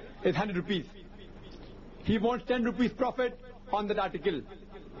is 100 rupees. He wants 10 rupees profit on that article.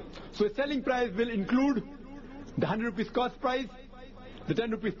 So his selling price will include the 100 rupees cost price, the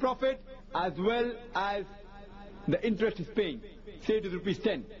 10 rupees profit, as well as the interest he's paying. Say it is rupees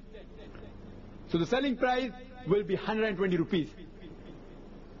 10. So the selling price will be 120 rupees.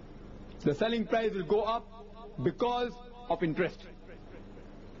 The selling price will go up because of interest.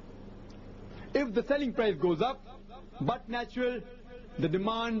 If the selling price goes up, but natural, the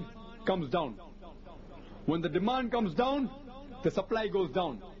demand comes down. When the demand comes down, the supply goes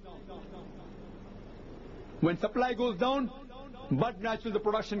down. When supply goes down, but natural, the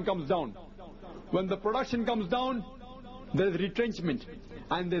production comes down. When the production comes down, there is retrenchment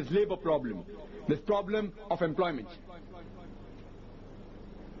and there is labor problem. There's problem of employment.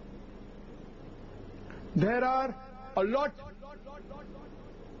 There are a lot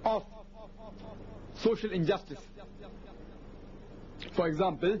of social injustice. For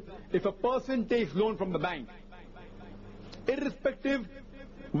example, if a person takes loan from the bank, irrespective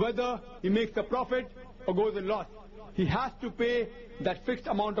whether he makes a profit or goes in loss, he has to pay that fixed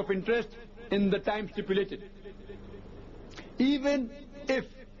amount of interest in the time stipulated. Even if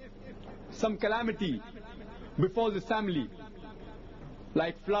some calamity befalls his family,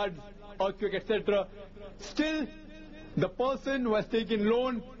 like floods, earthquake, etc., still the person who has taken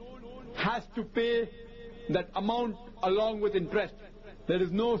loan has to pay that amount along with interest. There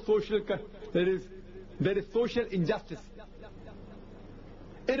is no social, there is social injustice.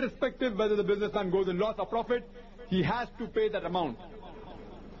 Irrespective whether the businessman goes in loss or profit, he has to pay that amount.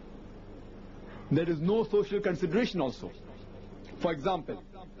 There is no social consideration also. For example,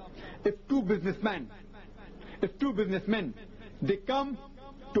 if two businessmen, they come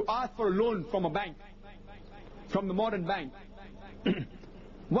to ask for a loan from a bank, from the modern bank.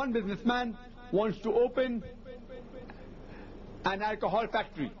 One businessman wants to open an alcohol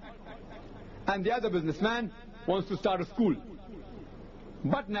factory, and the other businessman wants to start a school.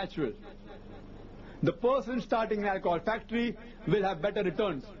 But natural, the person starting an alcohol factory will have better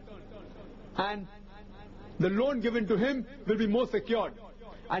returns, and the loan given to him will be more secured,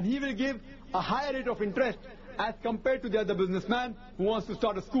 and he will give a higher rate of interest as compared to the other businessman who wants to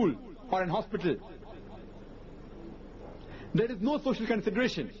start a school or an hospital. There is no social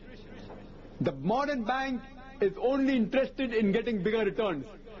consideration. The modern bank is only interested in getting bigger returns.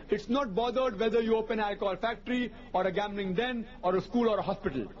 It's not bothered whether you open an alcohol factory or a gambling den or a school or a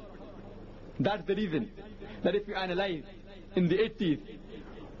hospital. That's the reason that if you analyze in the 80s,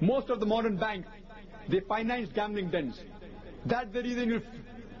 most of the modern banks, they financed gambling dens. That's the reason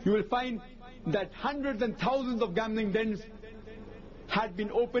you will find that hundreds and thousands of gambling dens had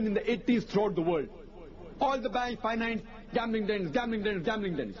been opened in the 80s throughout the world. All the banks financed gambling dens, gambling dens,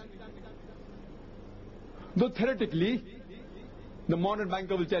 gambling dens. Though theoretically, the modern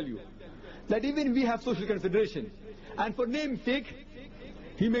banker will tell you that even we have social consideration, and for name's sake,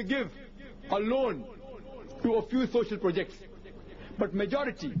 he may give a loan to a few social projects. But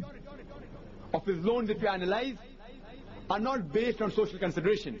majority of his loans, if you analyze, are not based on social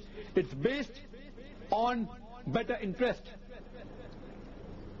consideration. It's based on better interest.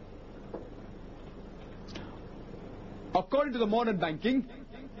 According to the modern banking,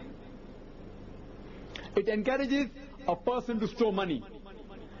 it encourages a person to store money.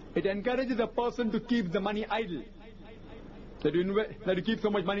 It encourages a person to keep the money idle. That you keep so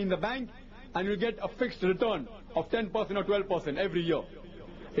much money in the bank and you get a fixed return of 10% or 12% every year.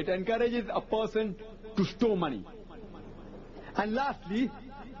 It encourages a person to store money. And lastly,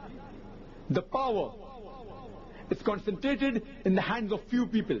 the power is concentrated in the hands of few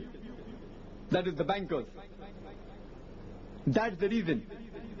people. That is the bankers. That's the reason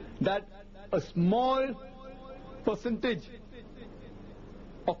that a small percentage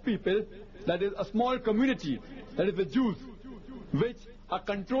of people, that is a small community, that is the Jews, which are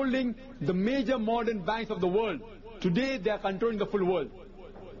controlling the major modern banks of the world. Today they are controlling the full world.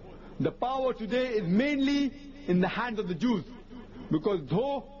 The power today is mainly in the hands of the Jews, because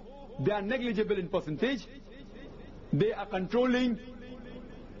though they are negligible in percentage, they are controlling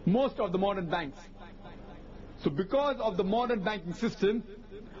most of the modern banks. So because of the modern banking system,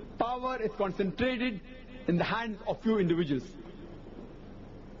 power is concentrated in the hands of few individuals.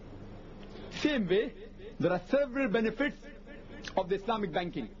 Same way, there are several benefits of the Islamic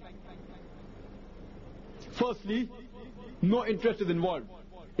banking. Firstly, no interest is involved.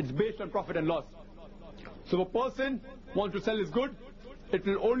 It's based on profit and loss. So if a person wants to sell his good, it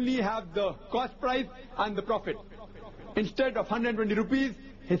will only have the cost price and the profit. Instead of 120 rupees,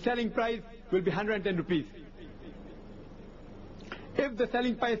 his selling price will be 110 rupees. If the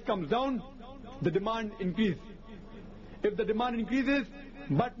selling price comes down, the demand increases. If the demand increases,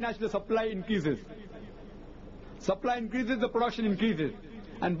 but natural supply increases. Supply increases, the production increases.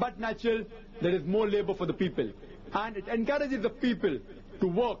 And but natural, there is more labor for the people. And it encourages the people to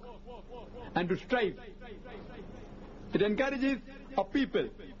work and to strive. It encourages a people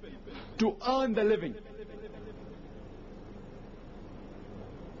to earn the living.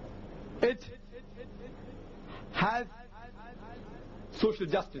 It has social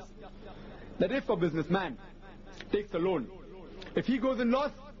justice. That if a businessman takes a loan, if he goes in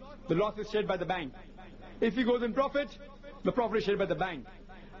loss, the loss is shared by the bank. If he goes in profit, the profit is shared by the bank.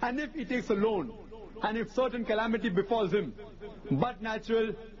 And if he takes a loan, and if certain calamity befalls him, but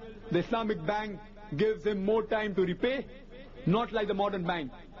natural, the Islamic bank gives him more time to repay, not like the modern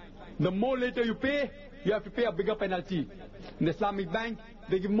bank. The more later you pay, you have to pay a bigger penalty. In the Islamic bank,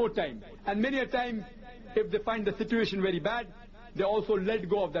 they give more time. And many a time, if they find the situation very bad, they also let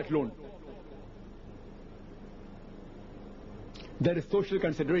go of that loan. There is social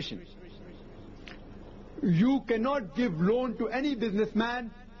consideration. You cannot give loan to any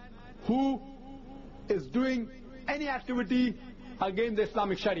businessman who is doing any activity against the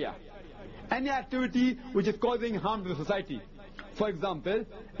Islamic Sharia. Any activity which is causing harm to the society. For example,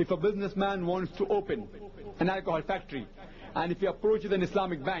 if a businessman wants to open an alcohol factory, and if he approaches an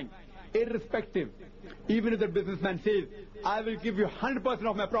Islamic bank, irrespective, even if the businessman says, I will give you 100%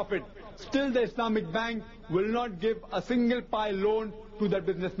 of my profit, still the Islamic bank will not give a single pi loan to that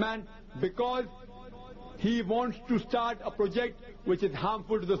businessman because he wants to start a project which is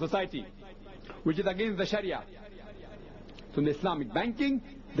harmful to the society, which is against the Sharia. So in the Islamic banking,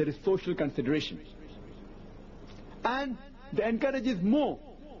 there is social consideration. And they encourages more.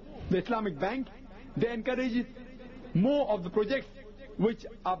 The Islamic bank, they encourage more of the projects which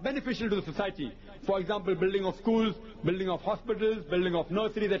are beneficial to the society. For example, building of schools, building of hospitals, building of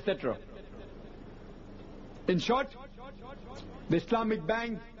nurseries, etc. In short, the Islamic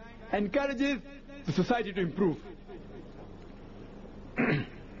bank encourages the society to improve. In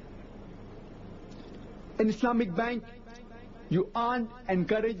Islamic bank, you aren't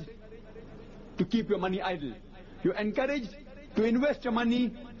encouraged to keep your money idle. You're encouraged to invest your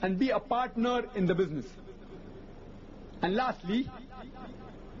money and be a partner in the business. And lastly,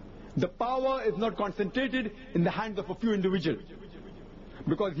 the power is not concentrated in the hands of a few individuals.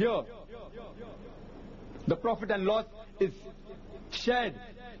 Because here, the profit and loss is shared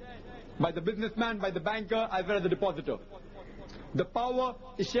by the businessman, by the banker, as well as the depositor. The power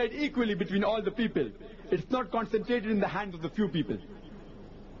is shared equally between all the people. It's not concentrated in the hands of the few people.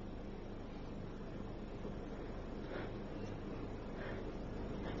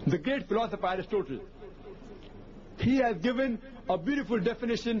 The great philosopher Aristotle, he has given a beautiful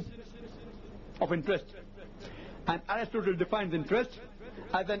definition of interest. And Aristotle defines interest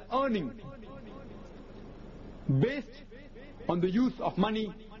as an earning based on the use of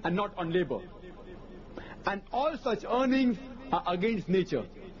money and not on labor. And all such earnings are against nature.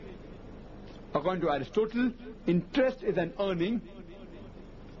 According to Aristotle, interest is an earning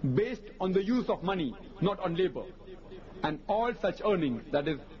based on the use of money, not on labor. And all such earnings, that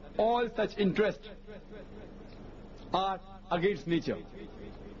is, all such interest, are against nature.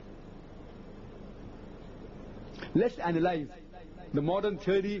 Let's analyze the modern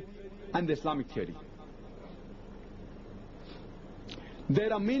theory and the Islamic theory.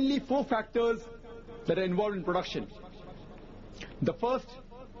 There are mainly 4 factors that are involved in production. The first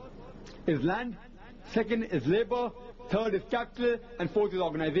is land, second is labor, third is capital, and fourth is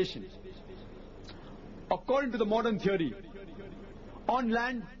organization. According to the modern theory, on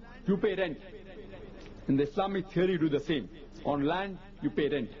land you pay rent. In the Islamic theory you do the same. On land you pay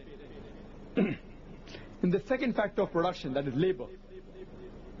rent. In the second factor of production, that is labor,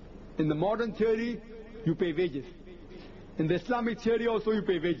 in the modern theory you pay wages. In the Islamic theory also you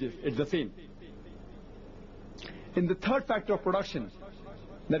pay wages. It's the same. In the third factor of production,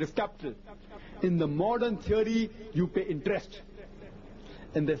 that is capital, in the modern theory you pay interest.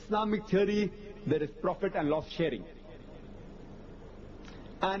 In the Islamic theory there is profit and loss sharing.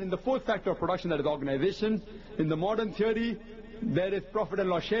 And in the fourth factor of production, that is organization, in the modern theory there is profit and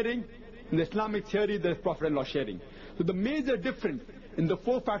loss sharing. In the Islamic theory there is profit and loss sharing. So the major difference in the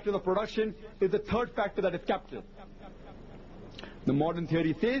 4 factors of production is the third factor, that is capital. The modern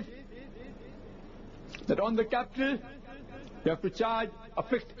theory says that on the capital you have to charge a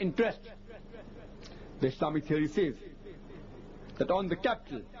fixed interest. The Islamic theory says that on the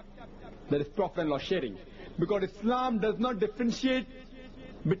capital there is profit and loss sharing. Because Islam does not differentiate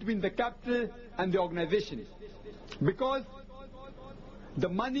between the capital and the organization. Because the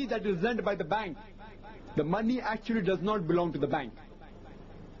money that is lent by the bank, the money actually does not belong to the bank.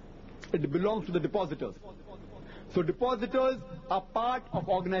 It belongs to the depositors. So depositors are part of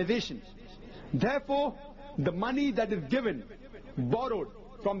organizations. Therefore, the money that is given, borrowed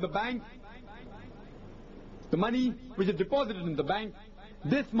from the bank, the money which is deposited in the bank,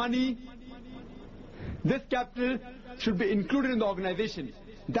 this money, this capital should be included in the organization.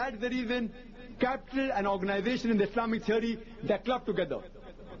 That is the reason capital and organization in the Islamic theory, they are clubbed together.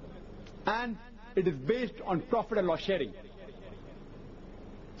 And it is based on profit and loss sharing.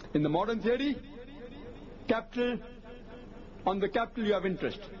 In the modern theory, capital, on the capital you have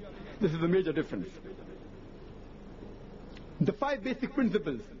interest. This is a major difference. The 5 basic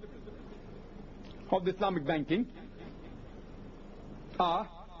principles of the Islamic banking are,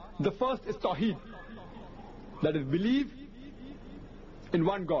 the first is Tawheed, that is believe in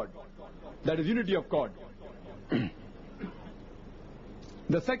one God, that is unity of God.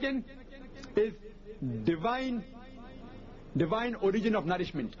 The second is divine origin of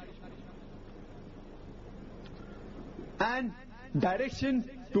nourishment and direction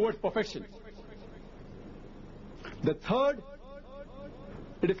towards perfection. The third,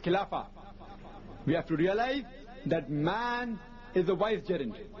 it is Khilafah. We have to realize that man is the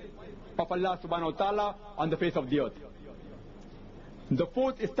vicegerent of Allah subhanahu wa ta'ala on the face of the earth. The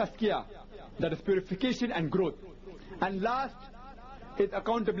fourth is Tazkiyah, that is purification and growth. And last is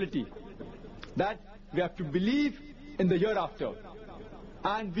accountability, that we have to believe in the hereafter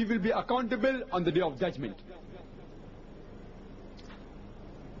and we will be accountable on the day of judgment.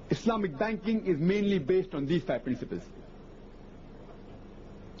 Islamic banking is mainly based on these 5 principles.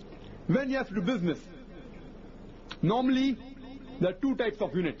 When you have to do business, normally there are 2 types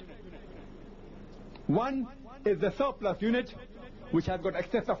of unit. One is the surplus unit, which has got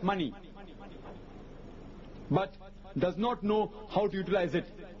excess of money but does not know how to utilize it.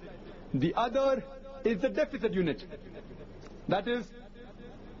 The other is the deficit unit. That is,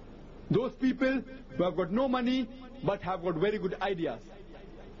 those people who have got no money but have got very good ideas.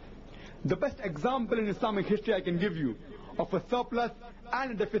 The best example in Islamic history I can give you of a surplus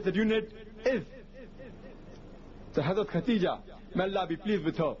and a deficit unit is the Hazrat Khatija, may Allah be pleased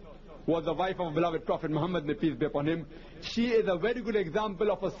with her, was the wife of beloved Prophet Muhammad, may peace be upon him. She is a very good example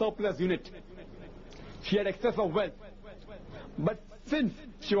of a surplus unit. She had excess of wealth. But since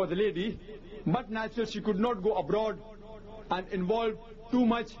she was a lady, but natural, she could not go abroad and involve too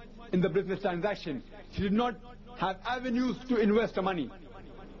much in the business transaction. She did not have avenues to invest her money.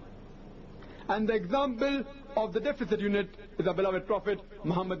 And the example of the deficit unit is the beloved Prophet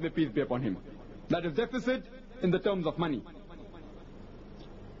Muhammad, may peace be upon him. That is deficit in the terms of money.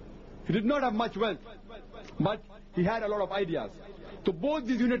 He did not have much wealth, but he had a lot of ideas. So both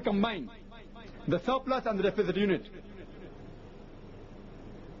these units combined, the surplus and the deficit unit.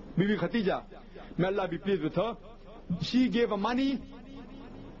 Bibi Khatija, may Allah be pleased with her, she gave her money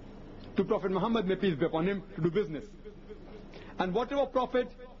to Prophet Muhammad, may peace be upon him, to do business. And whatever profit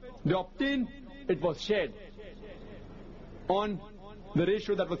they obtained, it was shared on the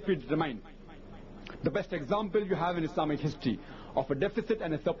ratio that was predetermined. The best example you have in Islamic history of a deficit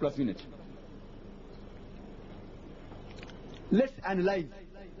and a surplus unit. Let's analyze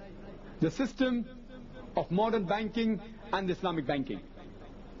the system of modern banking and Islamic banking.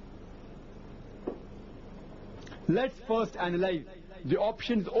 Let's first analyze the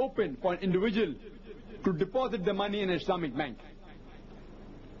options open for an individual to deposit the money in an Islamic bank.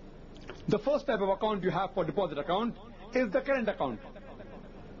 The first type of account you have for deposit account is the current account.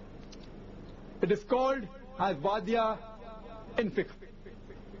 It is called as Wadiya in fiqh.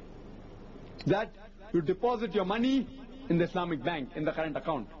 That you deposit your money in the Islamic bank, in the current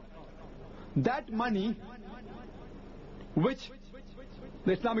account. That money which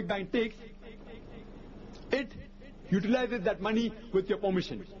the Islamic bank takes, it utilizes that money with your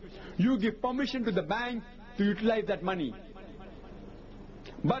permission. You give permission to the bank to utilize that money.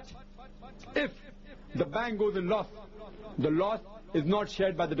 But if the bank goes in loss, the loss is not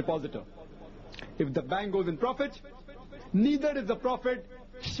shared by the depositor. If the bank goes in profit, neither is the profit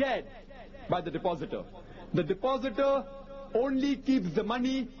shared by the depositor. The depositor only keeps the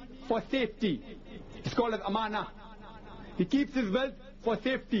money for safety. It's called as amana. He keeps his wealth for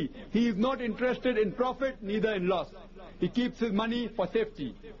safety. He is not interested in profit, neither in loss. He keeps his money for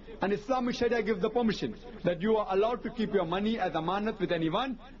safety. And Islamic Sharia gives the permission that you are allowed to keep your money as amanat with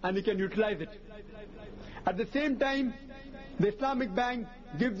anyone and you can utilize it. At the same time, the Islamic bank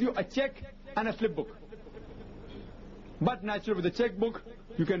gives you a check and a slip book. But naturally, with the checkbook,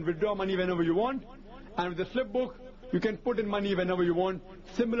 you can withdraw money whenever you want, and with the slip book, you can put in money whenever you want,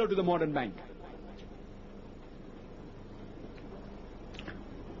 similar to the modern bank.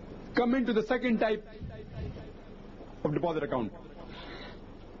 Coming to the second type of deposit account.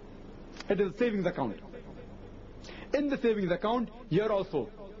 It is a savings account. In the savings account, here also,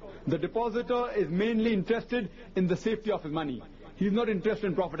 the depositor is mainly interested in the safety of his money. He is not interested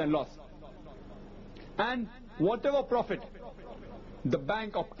in profit and loss. And whatever profit the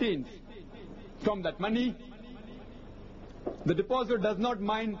bank obtains from that money, the depositor does not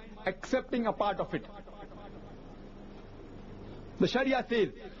mind accepting a part of it. The Sharia says,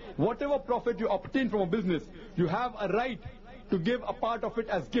 whatever profit you obtain from a business, you have a right to give a part of it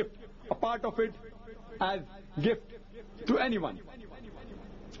as gift, a part of it as gift to anyone.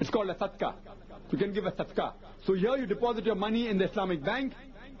 It's called a sadaqah. You can give a sadaqah. So here you deposit your money in the Islamic bank,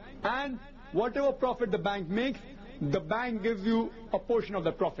 and whatever profit the bank makes, the bank gives you a portion of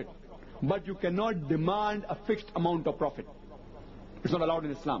the profit. But you cannot demand a fixed amount of profit. It's not allowed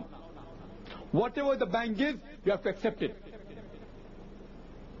in Islam. Whatever the bank gives, you have to accept it.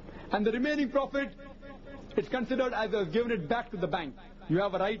 And the remaining profit, it's considered as given it back to the bank. You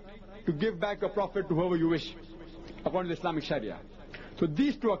have a right to give back your profit to whoever you wish, according to the Islamic Sharia. So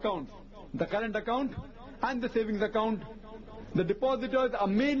these two accounts, the current account and the savings account, the depositors are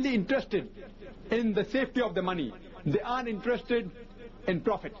mainly interested in the safety of the money. They aren't interested in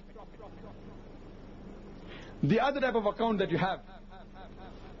profit. The other type of account that you have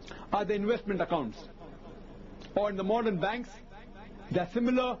are the investment accounts. Or in the modern banks, they are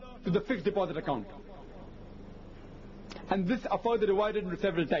similar to the fixed deposit account. And this are further divided into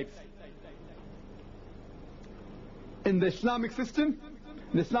several types. In the Islamic system,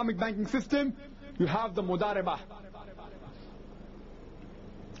 the Islamic banking system, you have the mudaribah,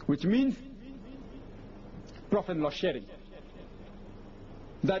 which means profit and loss sharing.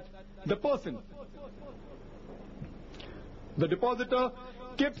 That the person, the depositor,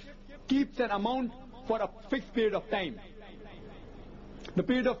 keeps an amount for a fixed period of time. The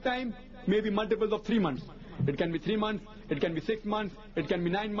period of time may be multiples of 3 months. It can be 3 months, it can be 6 months, it can be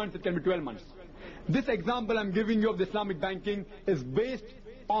 9 months, it can be 12 months. This example I'm giving you of the Islamic banking is based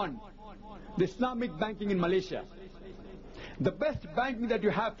on the Islamic banking in Malaysia. The best banking that you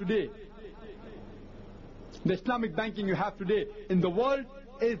have today, the Islamic banking you have today in the world,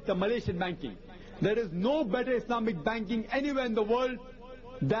 is the Malaysian banking. There is no better Islamic banking anywhere in the world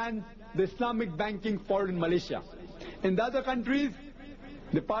than the Islamic banking followed in Malaysia. In the other countries,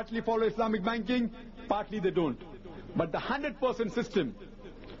 they partly follow Islamic banking, partly they don't. But the 100% system,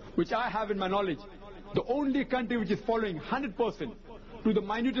 which I have in my knowledge, the only country which is following 100% to the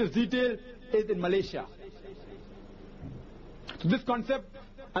minutest detail is in Malaysia. So this concept,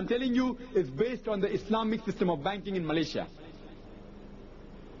 I'm telling you, is based on the Islamic system of banking in Malaysia.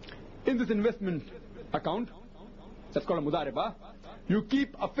 In this investment account, that's called a mudaribah, you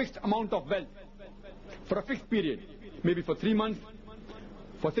keep a fixed amount of wealth for a fixed period, maybe for 3 months,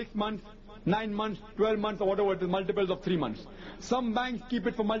 for 6 months, 9 months, 12 months, or whatever it is, multiples of 3 months. Some banks keep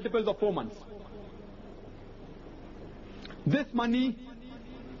it for multiples of 4 months. This money,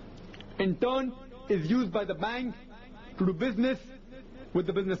 in turn, is used by the bank to do business with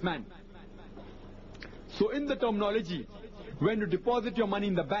the businessman. So in the terminology, when you deposit your money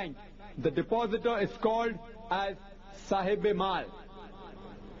in the bank, the depositor is called as Sahib-e-Mal,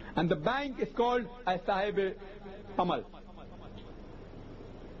 and the bank is called as Sahib-e-Amal.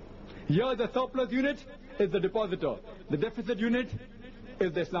 Here the surplus unit is the depositor. The deficit unit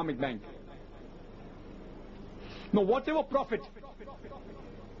is the Islamic bank. Now whatever profit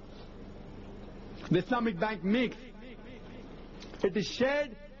the Islamic bank makes, it is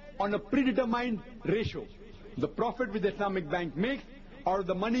shared on a predetermined ratio. The profit which the Islamic bank makes, or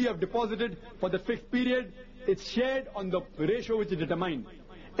the money you have deposited for the fixed period, it's shared on the ratio which is determined.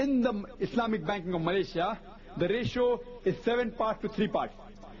 In the Islamic banking of Malaysia, the ratio is 7 parts to 3 parts.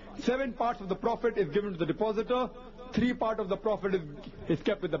 7 parts of the profit is given to the depositor, 3 parts of the profit is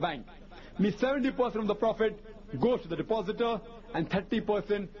kept with the bank. Means 70% of the profit goes to the depositor and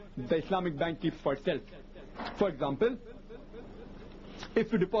 30% the Islamic bank keeps for itself. For example,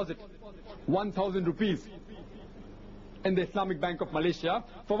 if you deposit 1,000 rupees in the Islamic Bank of Malaysia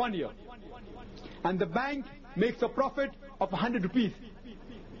for 1 year, and the bank makes a profit of 100 rupees,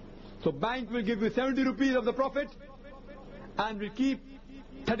 so bank will give you 70 rupees of the profit and will keep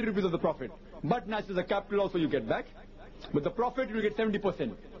 30 rupees of the profit. But naturally the capital also you get back, but the profit you will get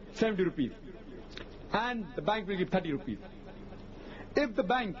 70%, 70 rupees, and the bank will give 30 rupees. If the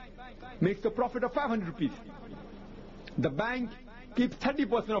bank makes a profit of 500 rupees, the bank keeps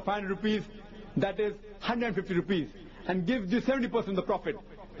 30% of 500 rupees, that is 150 rupees, and gives you 70% of the profit.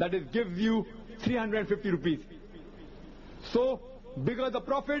 That is, gives you 350 rupees. So, bigger the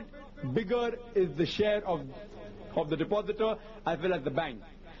profit, bigger is the share of the depositor as well as the bank.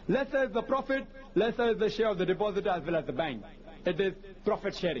 Lesser is the profit, lesser is the share of the depositor as well as the bank. It is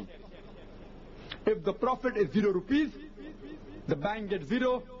profit sharing. If the profit is 0 rupees, the bank gets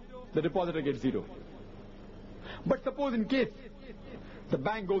 0, the depositor gets 0. But suppose in case the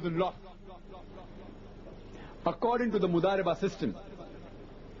bank goes in loss, according to the Mudareba system,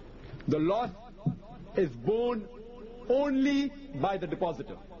 the loss is borne only by the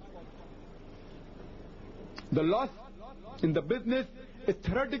depositor. The loss in the business is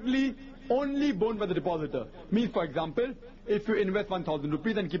theoretically only borne by the depositor. Means, for example, if you invest 1,000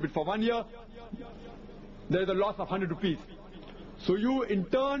 rupees and keep it for 1 year, there is a loss of 100 rupees. So you, in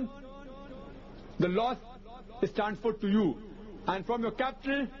turn, the loss is transferred to you. And from your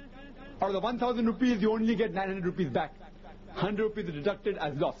capital, out of the 1,000 rupees, you only get 900 rupees back. 100 rupees is deducted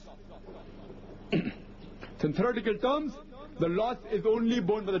as loss. So in theoretical terms, the loss is only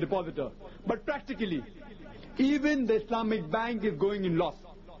borne by the depositor. But practically, even the Islamic bank is going in loss.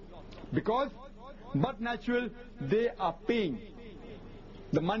 Because, but natural, they are paying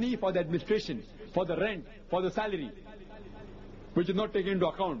the money for the administration, for the rent, for the salary, which is not taken into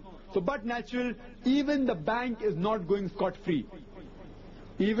account. So, but natural, even the bank is not going scot-free.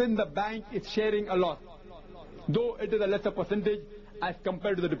 Even the bank is sharing a loss, though it is a lesser percentage as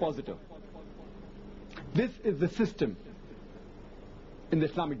compared to the depositor. This is the system in the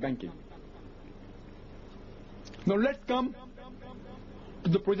Islamic banking. Now let's come to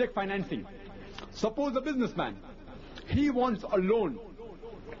the project financing. Suppose a businessman, he wants a loan.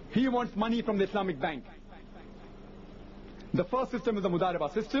 He wants money from the Islamic bank. The first system is the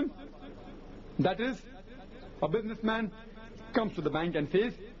Mudareba system. That is, a businessman comes to the bank and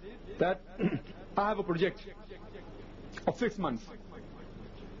says that I have a project of 6 months.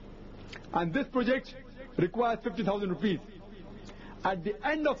 And this project requires 50,000 rupees. At the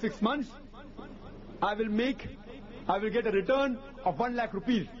end of 6 months, I will get a return of 1 lakh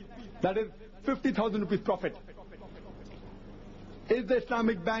rupees. That is 50,000 rupees profit. Is the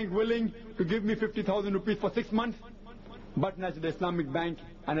Islamic bank willing to give me 50,000 rupees for 6 months? But naturally, the Islamic bank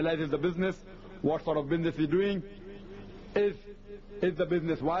analyzes the business, what sort of business is doing, is the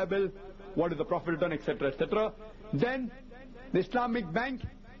business viable, what is the profit return, etc., etc. Then the Islamic bank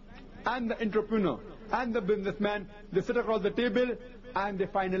and the entrepreneur and the businessman, they sit across the table and they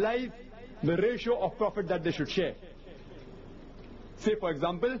finalize the ratio of profit that they should share. Say, for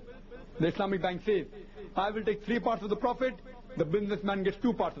example, the Islamic bank says, I will take 3 parts of the profit, the businessman gets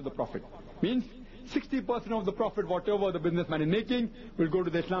 2 parts of the profit. Means 60% of the profit, whatever the businessman is making, will go to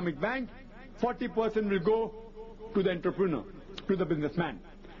the Islamic bank, 40% will go to the entrepreneur, to the businessman.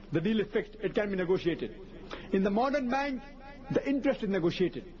 The deal is fixed, it can be negotiated. In the modern bank, the interest is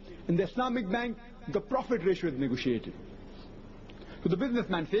negotiated. In the Islamic bank, the profit ratio is negotiated. So the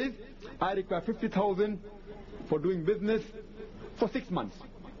businessman says, I require 50,000 for doing business for 6 months.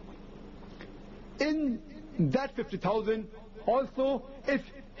 In that 50,000, also, if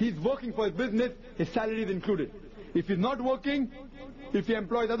he's working for his business, his salary is included. If he's not working, if he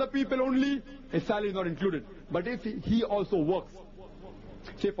employs other people only, his salary is not included. But if he also works,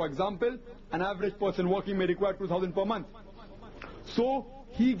 say for example, an average person working may require 2,000 per month. So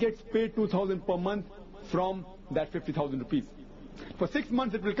he gets paid 2,000 per month from that 50,000 rupees. For 6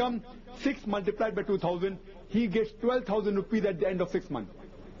 months it will come, 6 multiplied by 2,000, he gets 12,000 rupees at the end of 6 months.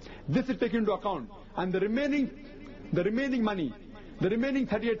 This is taken into account, and the remaining money, the remaining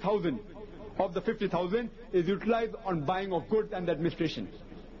 38,000 of the 50,000 is utilized on buying of goods and the administration.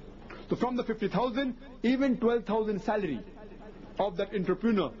 So from the 50,000, even 12,000 salary of that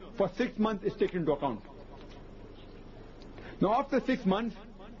entrepreneur for 6 months is taken into account. Now after 6 months,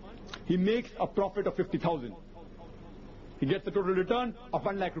 he makes a profit of 50,000. He gets the total return of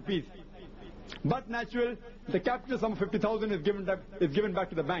 1 lakh rupees. But natural, the capital sum of 50,000 is given back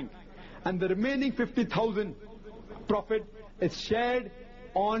to the bank. And the remaining 50,000 profit is shared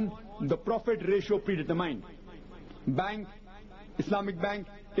on the profit ratio predetermined. Bank, Islamic bank,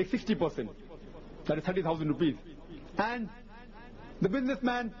 takes 60%. That is 30,000 rupees. And the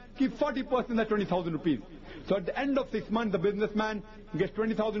businessman keeps 40%, that's 20,000 rupees. So at the end of 6 months, the businessman gets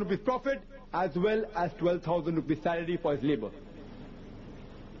 20,000 rupees profit as well as 12,000 rupees salary for his labor.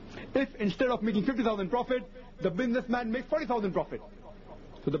 If instead of making 50,000 profit, the businessman makes 40,000 profit,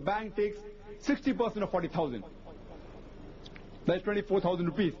 so the bank takes 60% of 40,000. That is 24,000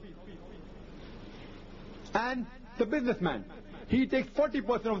 rupees. And the businessman, he takes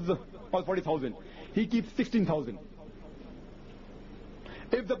 40% of the 40,000. He keeps 16,000.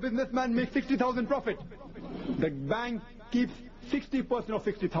 If the businessman makes 60,000 profit, The bank keeps 60% of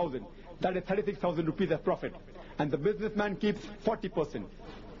 60,000. That is 36,000 rupees as profit. And the businessman keeps 40%.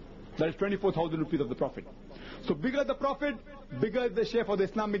 That is 24,000 rupees of the profit. So bigger the profit, bigger is the share for the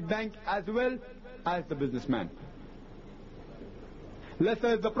Islamic bank as well as the businessman.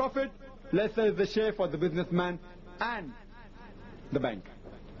 Lesser is the profit, lesser is the share for the businessman and the bank.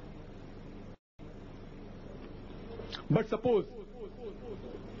 But suppose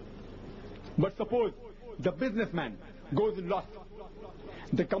the businessman goes in loss.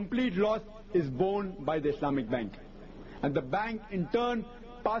 The complete loss is borne by the Islamic bank. And the bank in turn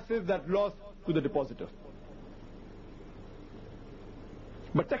passes that loss to the depositor.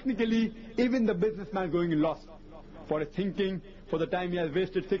 But technically, even the businessman going in loss for his thinking, for the time he has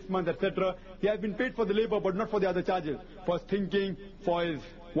wasted 6 months, etc., he has been paid for the labor but not for the other charges, for his thinking, for his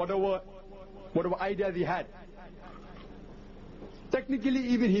whatever ideas he had. Technically,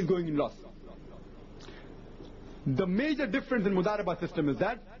 even he is going in loss. The major difference in Mudaraba system is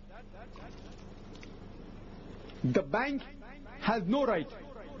that the bank has no right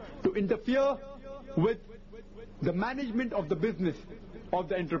to interfere with the management of the business of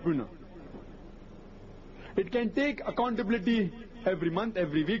the entrepreneur. It can take accountability every month,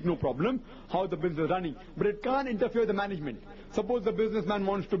 every week, no problem, how the business is running. But it can't interfere with the management. Suppose the businessman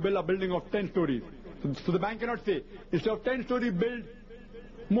wants to build a building of 10 stories. So the bank cannot say, instead of 10 stories, build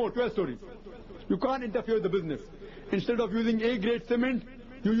more, 12 stories. You can't interfere with the business. Instead of using A-grade cement,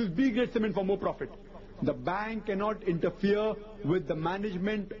 you use B-grade cement for more profit. The bank cannot interfere with the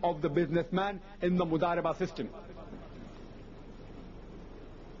management of the businessman in the Mudaraba system.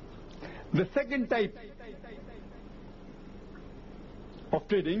 The second type of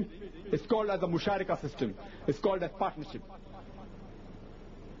trading is called as a Musharika system. It's called as partnership.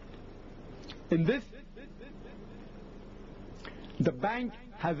 In this, the bank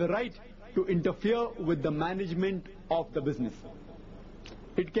has a right to interfere with the management of the business.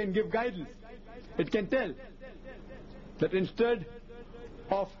 It can give guidance. It can tell that instead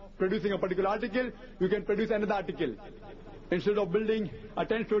of producing a particular article, you can produce another article. Instead of building a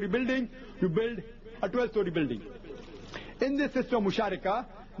 10-story building, you build a 12-story building. In this system of Musharika,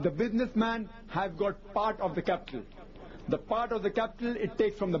 the businessman has got part of the capital. The part of the capital it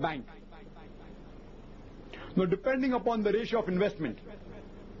takes from the bank. Now, depending upon the ratio of investment,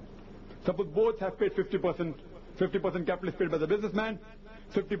 suppose both have paid 50%. 50% capital is paid by the businessman,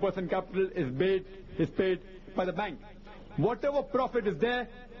 50% capital is paid by the bank. Whatever profit is there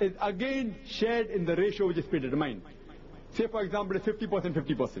is again shared in the ratio which is predetermined. Say for example, it's 50%,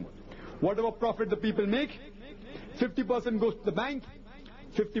 50%. Whatever profit the people make, 50% goes to the bank,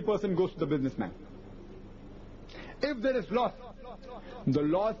 50% goes to the businessman. If there is loss, the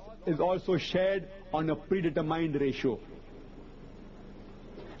loss is also shared on a predetermined ratio.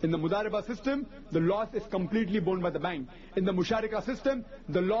 In the Mudaraba system, the loss is completely borne by the bank. In the Musharika system,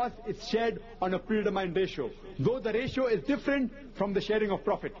 the loss is shared on a predetermined ratio, though the ratio is different from the sharing of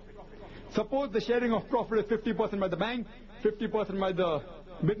profit. Suppose the sharing of profit is 50% by the bank, 50% by the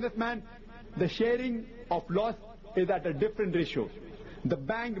businessman. The sharing of loss is at a different ratio. The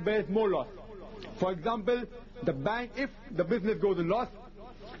bank bears more loss. For example, the bank, if the business goes in loss,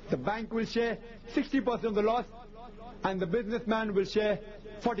 the bank will share 60% of the loss and the businessman will share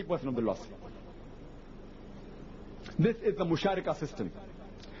 40% of the loss. This is the Musharika system.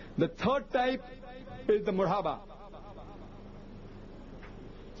 The third type is the Murhaba.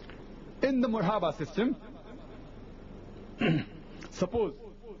 In the Murhaba system, suppose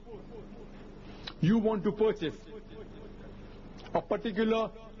you want to purchase a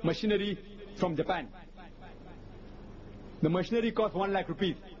particular machinery from Japan. The machinery costs 1 lakh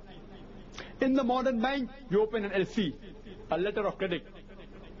rupees. In the modern bank, you open an LC, a letter of credit,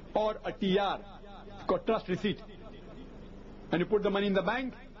 or a TR, called trust receipt. And you put the money in the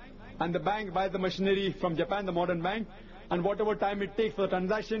bank, and the bank buys the machinery from Japan, the modern bank, and whatever time it takes for the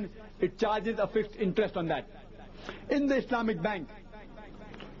transaction, it charges a fixed interest on that. In the Islamic bank,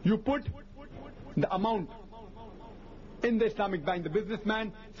 you put the amount in the Islamic bank. The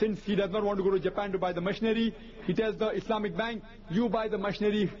businessman, since he does not want to go to Japan to buy the machinery, he tells the Islamic bank, you buy the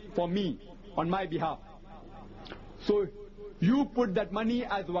machinery for me, on my behalf. So you put that money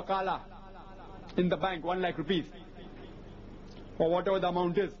as wakala in the bank, 1 lakh rupees, or whatever the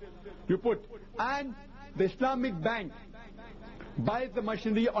amount is. You put, and the Islamic bank buys the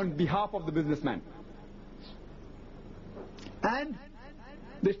machinery on behalf of the businessman. And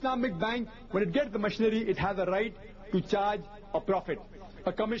the Islamic bank, when it gets the machinery, it has a right to charge a profit,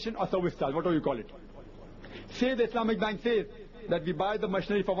 a commission or service charge, whatever you call it. Say the Islamic bank says that we buy the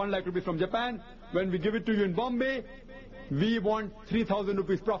machinery for 1 lakh rupees from Japan. When we give it to you in Bombay, we want 3,000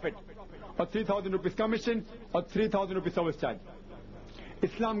 rupees profit. or 3,000 rupees commission, or 3,000 rupees service charge.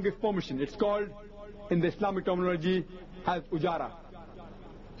 Islam gives permission. It's called, in the Islamic terminology, as ujara.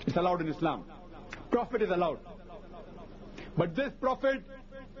 It's allowed in Islam. Profit is allowed. But this profit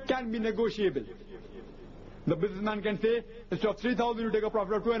can be negotiable. The businessman can say, instead of 3,000, you take a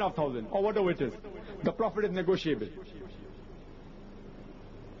profit of 2,500, or whatever it is. The profit is negotiable.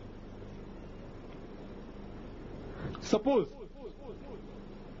 Suppose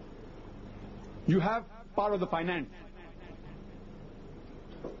you have part of the finance,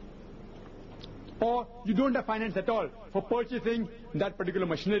 or you don't have finance at all for purchasing that particular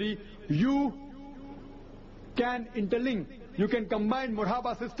machinery. You can interlink, you can combine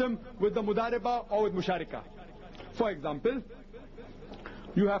murhaba system with the mudareba or with musharika. For example,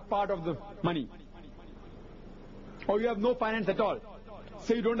 you have part of the money, or you have no finance at all.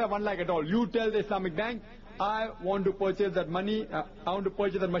 Say you don't have 1 lakh at all. You tell the Islamic bank, I want to purchase that money, I want to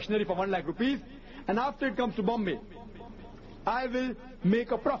purchase that machinery for 1 lakh rupees, and after it comes to Bombay, I will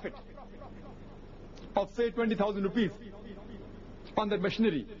make a profit of say 20,000 rupees on that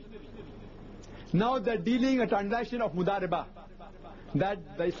machinery. Now they're dealing a transaction of mudareba,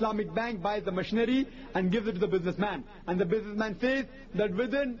 that the Islamic bank buys the machinery and gives it to the businessman, and the businessman says that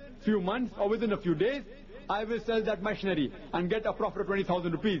within few months or within a few days I will sell that machinery and get a profit of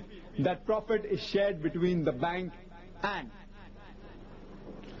 20,000 rupees. That profit is shared between the bank and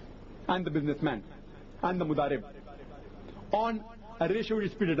the businessman and the mudarib on a ratio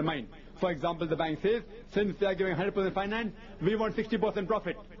which is predetermined. For example, the bank says, since they are giving 100% finance, we want 60%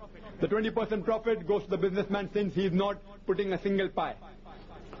 profit. The 20% profit goes to the businessman since he is not putting a single pie.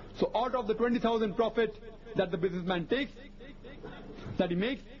 So out of the 20,000 profit that the businessman takes, that he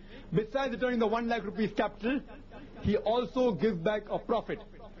makes, besides returning the 1 lakh rupees capital, he also gives back a profit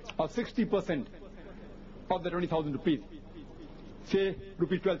of 60% of the 20,000 rupees, say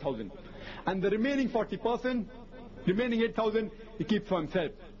rupees 12,000. And the remaining 40%, remaining 8,000, he keeps for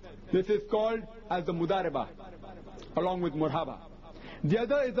himself. This is called as the mudareba, along with murhaba. The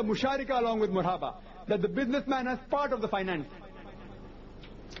other is the musharika along with murhaba, that the businessman has part of the finance.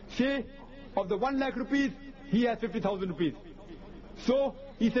 Say, of the 1 lakh rupees, he has 50,000 rupees. So,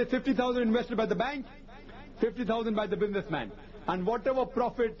 he says 50,000 invested by the bank, 50,000 by the businessman. And whatever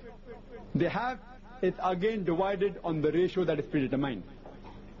profit they have is again divided on the ratio that is predetermined.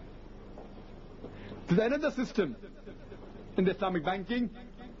 There's another system in the Islamic banking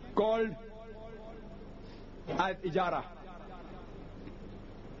called as ijara.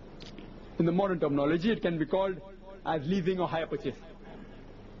 In the modern terminology, it can be called as leasing or hire purchase.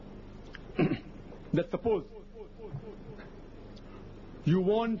 That suppose you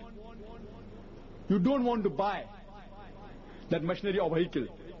don't want to buy that machinery or vehicle.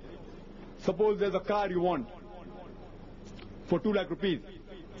 Suppose there's a car you want for 2 lakh rupees.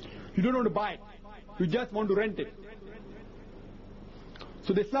 You don't want to buy it. You just want to rent it.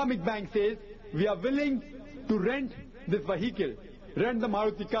 So the Islamic bank says, we are willing to rent this vehicle, rent the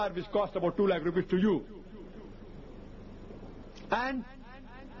Maruti car which cost about 2 lakh rupees to you. And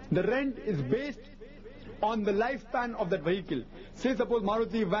the rent is based on the lifespan of that vehicle. Say suppose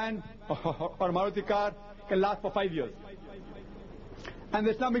Maruti van or Maruti car can last for 5 years. And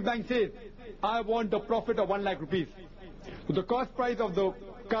the Islamic bank says, I want a profit of 1 lakh rupees. So the cost price of the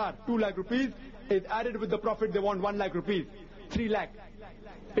car, 2 lakh rupees, is added with the profit they want 1 lakh rupees, 3 lakh.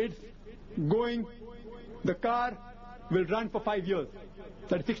 It's going, the car will run for 5 years,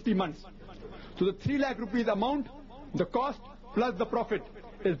 that's 60 months. So the 3 lakh rupees amount, the cost plus the profit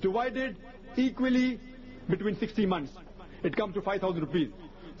is divided equally between 60 months. It comes to 5,000 rupees.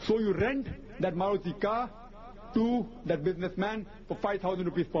 So you rent that Maruti car to that businessman for 5,000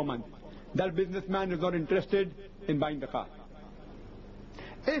 rupees per month. That businessman is not interested in buying the car.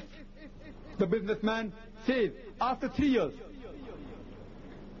 If the businessman says, after 3 years,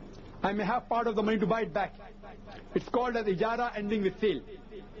 I may have part of the money to buy it back. It's called as ijara ending with sale.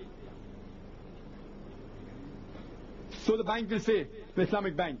 So the bank will say, the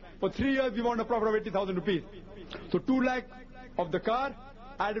Islamic bank, for 3 years we want a profit of 80,000 rupees. So 2 lakh of the car,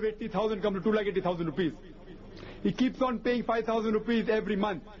 added 80,000 comes to 2 lakh 80,000 rupees. He keeps on paying 5,000 rupees every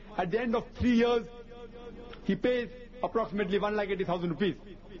month. At the end of 3 years, he pays approximately 1 lakh 80,000 rupees.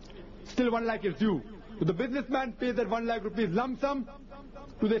 Still 1 lakh is due. So the businessman pays that 1 lakh rupees lump sum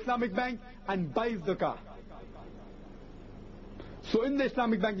to the Islamic bank and buys the car. So in the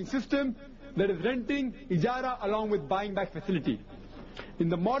Islamic banking system, there is renting, ijara along with buying back facility. In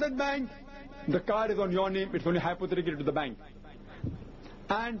the modern bank, the car is on your name, it's only hypothetically to the bank.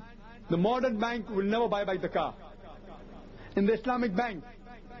 And the modern bank will never buy back the car. In the Islamic bank,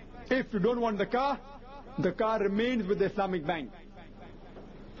 if you don't want the car remains with the Islamic bank.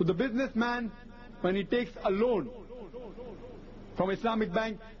 So the businessman, when he takes a loan from Islamic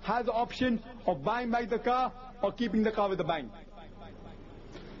bank, has the option of buying back the car or keeping the car with the bank.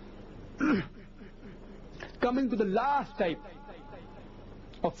 Coming to the last type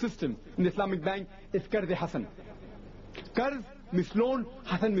of system in the Islamic bank is Qarz Hasan. Qarz means loan,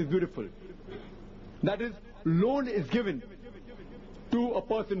 Hasan means beautiful. That is, loan is given to a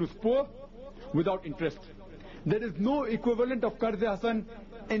person who's poor without interest. There is no equivalent of Qarz Hasan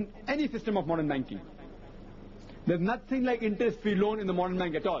in any system of modern banking. There's nothing like interest-free loan in the modern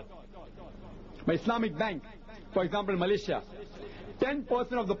bank at all. By Islamic bank, for example, Malaysia,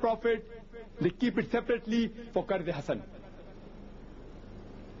 10% of the profit, they keep it separately for Qarz Hasan.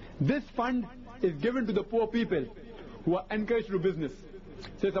 This fund is given to the poor people who are encouraged to do business.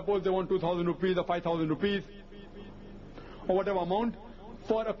 Say suppose they want 2,000 rupees or 5,000 rupees or whatever amount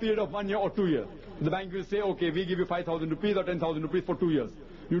for a period of 1 year or 2 years. The bank will say, okay, we give you 5,000 rupees or 10,000 rupees for 2 years.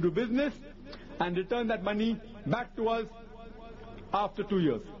 You do business and return that money back to us after 2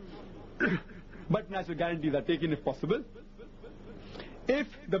 years. But natural guarantees are taken if possible. If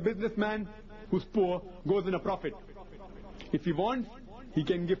the businessman who's poor goes in a profit, if he wants, he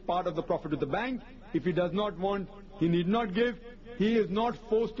can give part of the profit to the bank. If he does not want, he need not give. He is not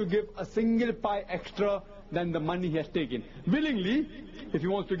forced to give a single pie extra than the money he has taken. Willingly, if he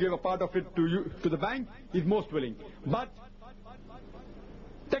wants to give a part of it to you, to the bank, he's most willing. But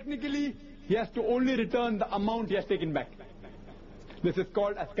technically, he has to only return the amount he has taken back. This is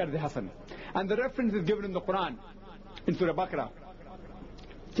called as Qarz Hasan. And the reference is given in the Quran, in Surah Baqarah,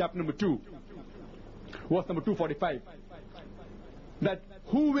 chapter number 2, verse number 245. That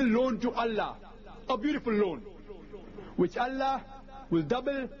who will loan to Allah a beautiful loan, which Allah will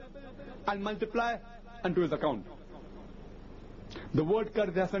double and multiply unto his account. The word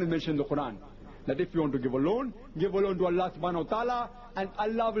Qarz Hasan is mentioned in the Quran. That if you want to give a loan to Allah subhanahu wa ta'ala, and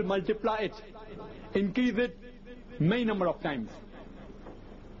Allah will multiply it, increase it many number of times.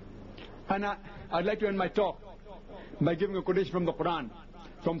 And I'd like to end my talk by giving a quotation from the Quran,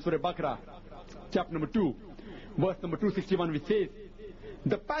 from Surah Baqarah, chapter number 2, verse number 261, which says,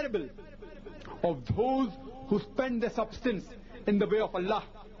 the parable of those who spend their substance in the way of Allah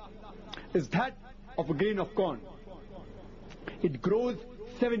is that of a grain of corn. It grows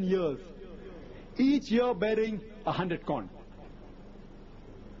 7 years, each year bearing 100 corn.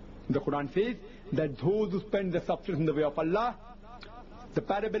 The Quran says that those who spend their substance in the way of Allah, the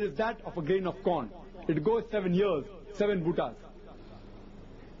parable is that of a grain of corn. It goes 7 years, 7 buttas.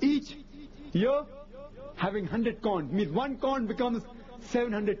 Each year having 100 corn means one corn becomes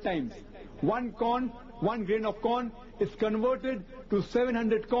 700 times. One corn, one grain of corn is converted to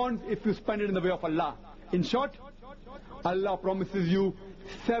 700 corns if you spend it in the way of Allah. In short, Allah promises you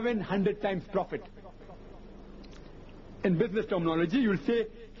 700 times profit. In business terminology, you will say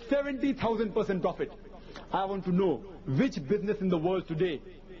 70,000% profit. I want to know which business in the world today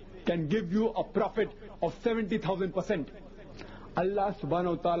can give you a profit of 70,000%. Allah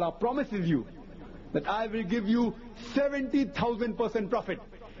subhanahu wa ta'ala promises you that I will give you 70,000% profit,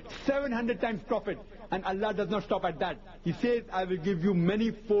 700 times profit. And Allah does not stop at that. He says, I will give you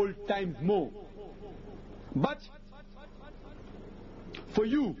many fold times more. But for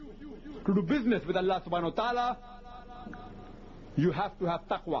you to do business with Allah subhanahu wa ta'ala, you have to have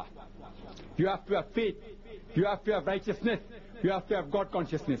taqwa. You have to have faith. You have to have righteousness. You have to have God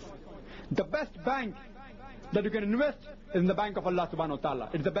consciousness. The best bank that you can invest is in the bank of Allah subhanahu wa ta'ala.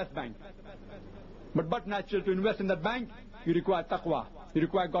 It's the best bank. But natural to invest in that bank, you require taqwa. You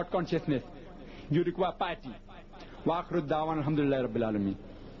require God consciousness. You require piety. Wa akhiru da'wan alhamdulillahi rabbil alameen.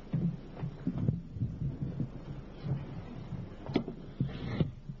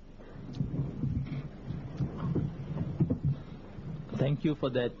 Thank you for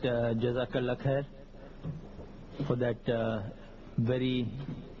that, Jazakallah khair, for that very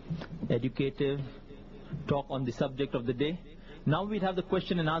educative talk on the subject of the day. Now we have the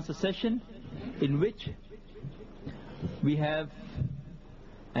question and answer session, in which we have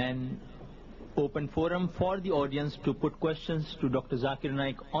an open forum for the audience to put questions to Dr. Zakir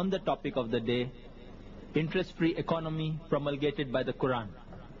Naik on the topic of the day, interest-free economy promulgated by the Quran.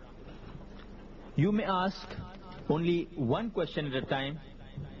 You may ask only one question at a time.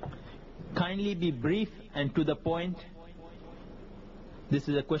 Kindly be brief and to the point. This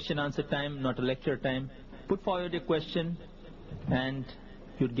is a question answer time, not a lecture time. Put forward a question and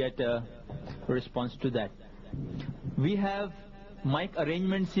you'll get a response to that. We have mic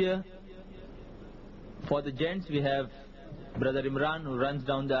arrangements here. For the gents, we have Brother Imran who runs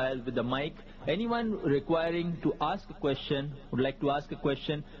down the aisle with the mic. Anyone requiring to ask a question, would like to ask a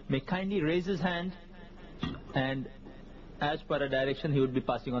question, may kindly raise his hand, and as per a direction he would be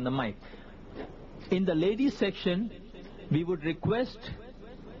passing on the mic. In the ladies section, we would request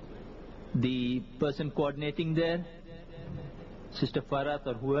the person coordinating there, Sister Farhat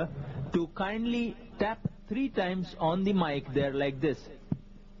or whoever, to kindly tap 3 times on the mic there like this.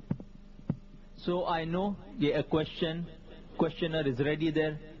 So I know a questioner is ready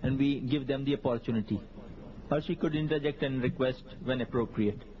there and we give them the opportunity. Or she could interject and request when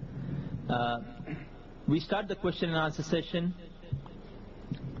appropriate. We start the question and answer session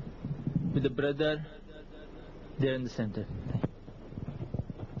with the brother there in the center.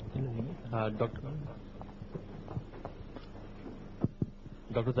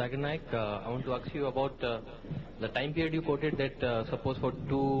 Dr. Zakir Naik, I want to ask you about the time period you quoted that suppose for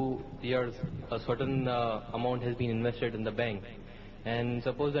 2 years a certain amount has been invested in the bank, and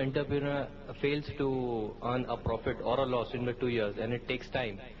suppose the entrepreneur fails to earn a profit or a loss in the 2 years and it takes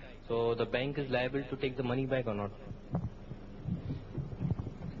time, so the bank is liable to take the money back or not?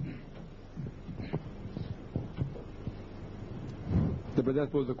 The brother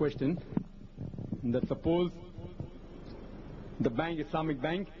posed the question that suppose the bank, Islamic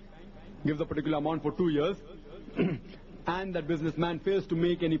bank, gives a particular amount for 2 years and that businessman fails to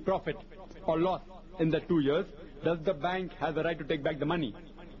make any profit or loss in that 2 years, does the bank have the right to take back the money?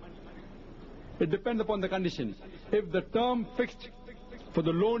 It depends upon the condition. If the term fixed for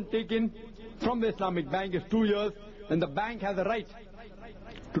the loan taken from the Islamic bank is 2 years, then the bank has a right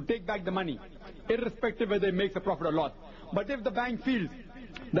to take back the money, irrespective whether it makes a profit or loss. But if the bank feels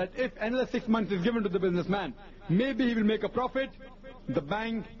that if another 6 months is given to the businessman, maybe he will make a profit, the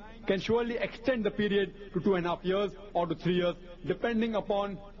bank can surely extend the period to 2.5 years or to 3 years, depending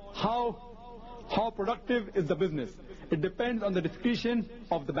upon how productive is the business. It depends on the discretion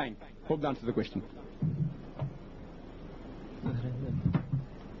of the bank. Hope that answers the question.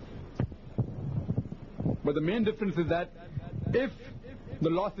 But the main difference is that if the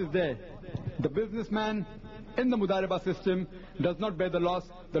loss is there, the businessman in the Mudareba system does not bear the loss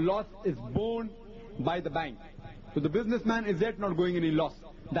is borne by the bank. So the businessman is yet not going any loss,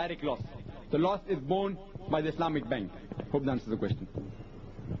 direct loss. The loss is borne by the Islamic bank. Hope that answers the question.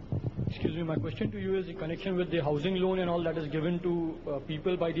 Excuse me, my question to you is in connection with the housing loan and all that is given to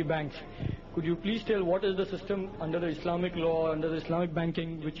people by the banks. Could you please tell what is the system under the Islamic law, under the Islamic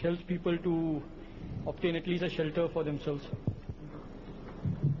banking, which helps people to obtain at least a shelter for themselves?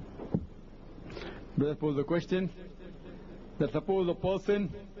 Brother posed the question that suppose a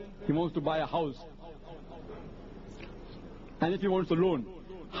person, he wants to buy a house, and if he wants a loan,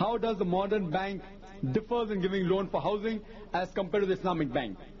 how does the modern bank differs in giving loan for housing as compared to the Islamic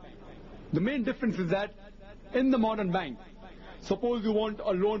bank? The main difference is that in the modern bank, suppose you want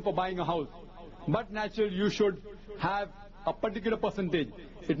a loan for buying a house, but naturally you should have a particular percentage.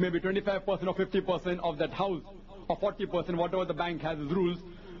 It may be 25% or 50% of that house, or 40%, whatever the bank has as rules,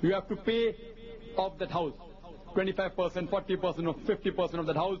 you have to pay of that house. 25%, 40% or 50% of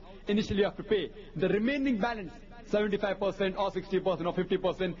that house, initially you have to pay. The remaining balance, 75% or 60% or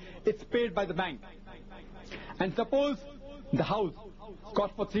 50%, it's paid by the bank. And suppose the house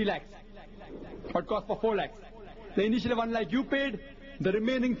cost for 3 lakhs, or it cost for 4 lakhs. The initial 1 lakh you paid, the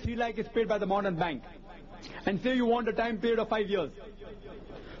remaining 3 lakh is paid by the modern bank. And say you want a time period of 5 years.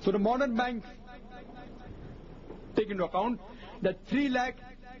 So the modern bank take into account that 3 lakh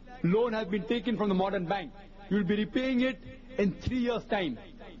loan has been taken from the modern bank. You will be repaying it in 3 years' time.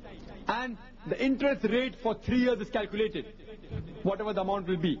 And the interest rate for 3 years is calculated, whatever the amount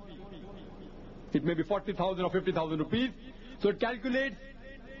will be. It may be 40,000 or 50,000 rupees. So it calculates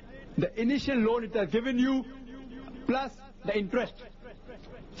the initial loan it has given you plus the interest.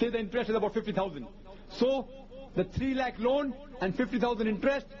 Say the interest is about 50,000. So the 3 lakh loan and 50,000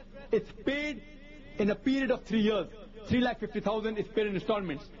 interest is paid in a period of 3 years. 3,50,000 is paid in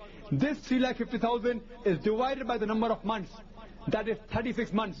installments. This 3,50,000 is divided by the number of months. That is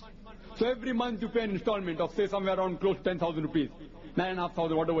 36 months. So every month you pay an installment of say somewhere around close to 10,000 rupees,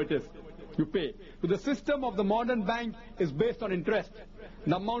 9,500, whatever it is, you pay. So the system of the modern bank is based on interest.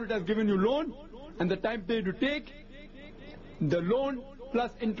 The amount it has given you loan and the time period you take, the loan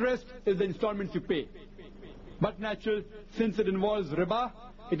plus interest is the installments you pay. But natural, since it involves riba,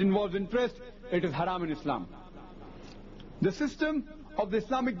 it involves interest, it is haram in Islam. The system of the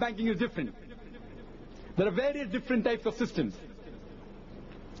Islamic banking is different. There are various different types of systems.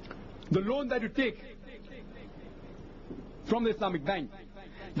 The loan that you take from the Islamic bank,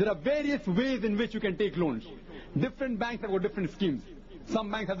 there are various ways in which you can take loans. Different banks have got different schemes.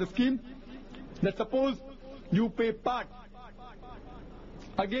 Some banks have the scheme that suppose you pay part.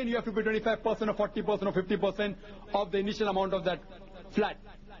 Again, you have to pay 25% or 40% or 50% of the initial amount of that flat.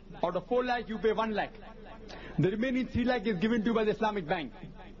 Out of 4 lakh, you pay 1 lakh. The remaining 3 lakh is given to you by the Islamic bank.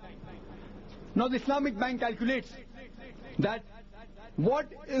 Now the Islamic bank calculates that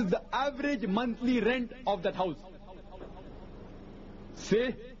what is the average monthly rent of that house.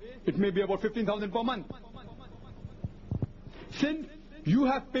 Say it may be about 15,000 per month. Since you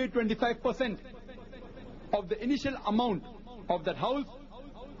have paid 25% of the initial amount of that house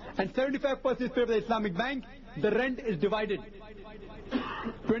and 75% is paid by the Islamic bank, the rent is divided.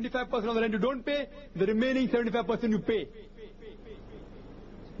 25% of the rent you don't pay, the remaining 75% you pay.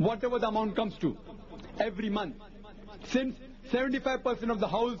 Whatever the amount comes to every month. Since 75% of the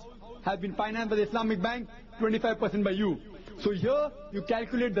house has been financed by the Islamic bank, 25% by you. So here you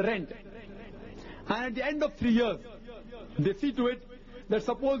calculate the rent. And at the end of 3 years, they see to it that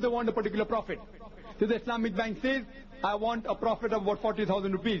suppose they want a particular profit. So the Islamic bank says, I want a profit of about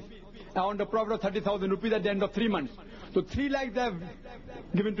 40,000 rupees. I want a profit of 30,000 rupees at the end of 3 months. So 3 lakhs they have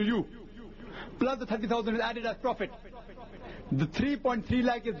given to you. Plus the 30,000 is added as profit. The 3.3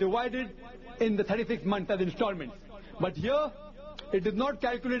 lakh is divided in the 36 months as installments. But here, it is not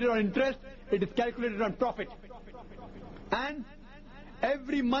calculated on interest, it is calculated on profit. And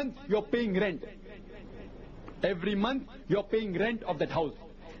every month you're paying rent. Every month you're paying rent of that house.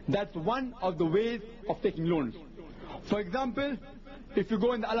 That's one of the ways of taking loans. For example, if you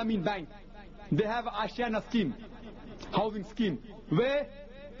go in the Al-Amin Bank, they have an Ashiana scheme, housing scheme, where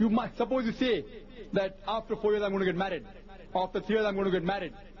you must, suppose you say that after 4 years I'm going to get married, after 3 years I'm going to get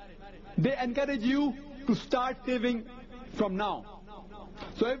married. They encourage you to start saving from now.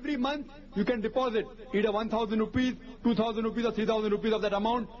 So every month you can deposit either 1,000 rupees, 2,000 rupees or 3,000 rupees of that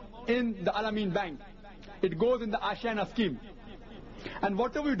amount in the Al-Amin Bank. It goes in the Ashiana scheme. And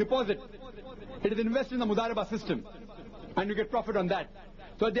whatever you deposit, it is invested in the Mudaraba system. And you get profit on that.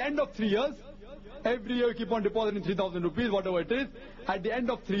 So at the end of 3 years, every year you keep on depositing 3,000 rupees, whatever it is. At the end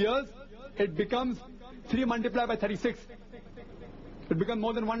of 3 years, it becomes 3 multiplied by 36. It becomes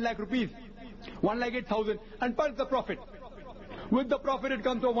more than 1 lakh rupees. 1,08,000 and plus the profit. With the profit it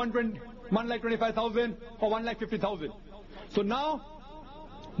comes to 1,25,000 or 1,50,000. So now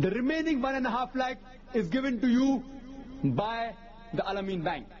the remaining 1.5 lakh is given to you by the Al-Amin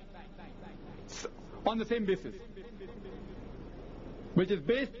Bank on the same basis, which is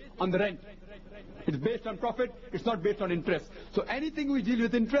based on the rent. It's based on profit, it's not based on interest. So anything we deal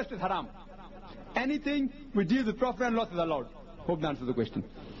with interest is haram. Anything we deal with profit and loss is allowed. Hope that answers the question.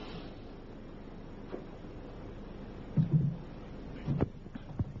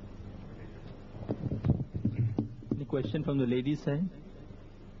 Any question from the ladies' side?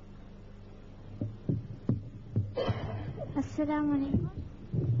 Assalamu alaikum.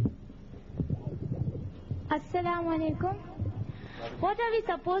 Assalamu alaikum. What are we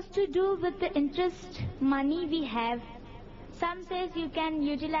supposed to do with the interest money we have? Some says you can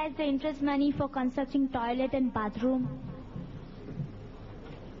utilize the interest money for constructing toilet and bathroom.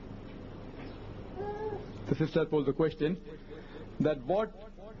 The sister posed the question that what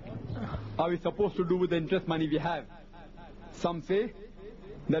are we supposed to do with the interest money we have? Some say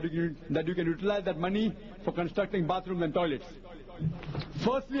that you can utilize that money for constructing bathrooms and toilets.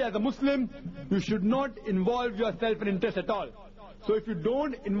 Firstly, as a Muslim, you should not involve yourself in interest at all. So if you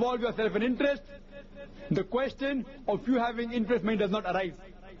don't involve yourself in interest, the question of you having interest money does not arise.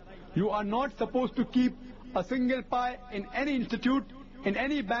 You are not supposed to keep a single pie in any institute, in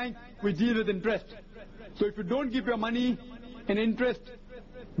any bank which deals with interest. So if you don't keep your money in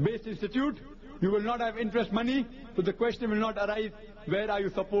interest-based institute, you will not have interest money, so the question will not arise, where are you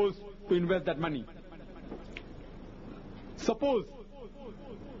supposed to invest that money? Suppose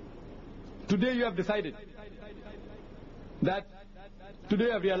today you have decided that today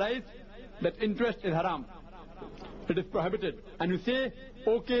you have realized that interest is haram. It is prohibited. And you say,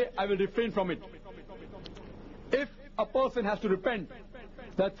 okay, I will refrain from it. If a person has to repent,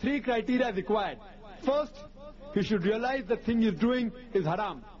 there are 3 criteria required. First, he should realize the thing he is doing is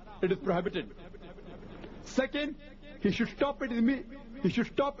haram. It is prohibited. Second, he should stop it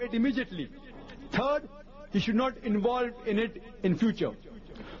immediately. Third, he should not involve in it in future.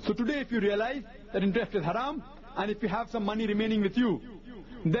 So today if you realize that interest is haram, and if you have some money remaining with you,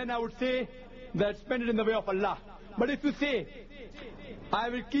 then I would say that spend it in the way of Allah. But if you say, I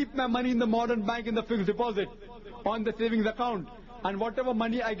will keep my money in the modern bank in the fixed deposit, on the savings account, and whatever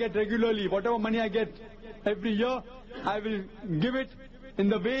money I get regularly, whatever money I get every year, I will give it in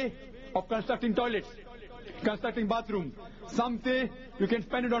the way of constructing toilets, constructing bathrooms. Some say you can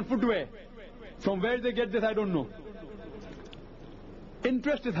spend it on footwear. From where they get this, I don't know.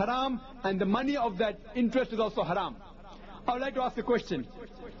 Interest is haram, and the money of that interest is also haram. I would like to ask a question.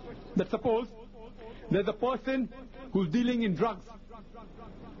 That suppose there's a person who's dealing in drugs,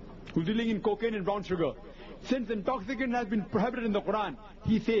 who's dealing in cocaine and brown sugar. since intoxicant has been prohibited in the Quran,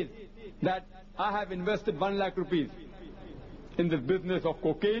 he says that I have invested 1 lakh rupees in this business of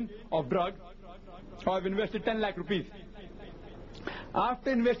cocaine, of drug, or I've invested 10 lakh rupees.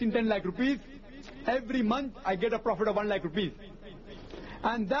 After investing 10 lakh rupees, every month I get a profit of 1 lakh rupees.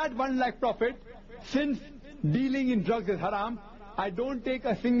 And that 1 lakh profit, since dealing in drugs is haram, I don't take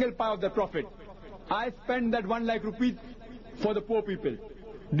a single pie of the profit. I spend that 1 lakh rupees for the poor people.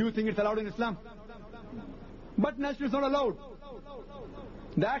 Do you think it's allowed in Islam? But naturally it's not allowed.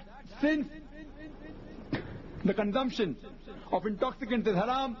 That since the consumption of intoxicants is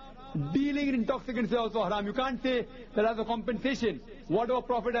haram, dealing in intoxicants is also haram. You can't say that as a compensation, whatever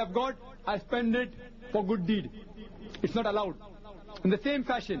profit I've got, I spend it for good deed. It's not allowed. In the same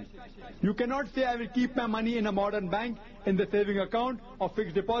fashion, you cannot say I will keep my money in a modern bank, in the saving account or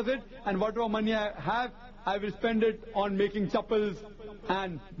fixed deposit, and whatever money I have, I will spend it on making chappals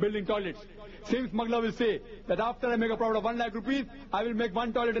and building toilets. Same smuggler will say that after I make a profit of 1 lakh rupees, I will make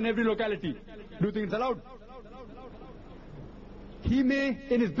 1 toilet in every locality. Do you think it's allowed? He may,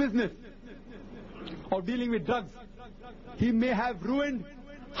 in his business of dealing with drugs, he may have ruined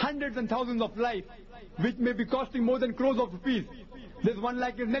hundreds and thousands of lives, which may be costing more than crores of rupees. This 1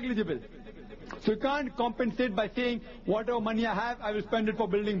 lakh is negligible. So you can't compensate by saying, whatever money I have, I will spend it for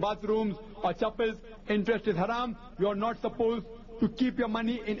building bathrooms or chapels. Interest is haram. You are not supposed to keep your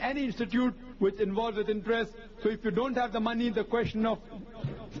money in any institute which involves with interest. So if you don't have the money, the question of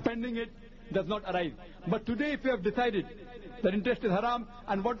spending it does not arise. But today, if you have decided that interest is haram,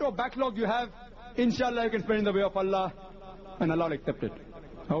 and whatever backlog you have, inshallah you can spend in the way of Allah, and Allah will accept it.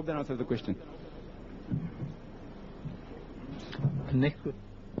 I hope that answers the question. Next.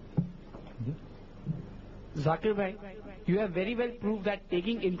 Zakir Naik, you have very well proved that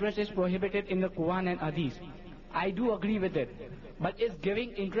taking interest is prohibited in the Quran and Hadith. I do agree with it. But is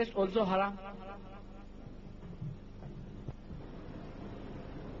giving interest also haram?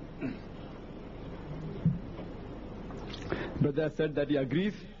 Brother said that he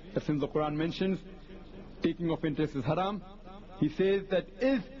agrees that since the Quran mentions taking of interest is haram, he says that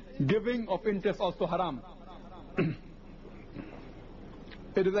is giving of interest also haram?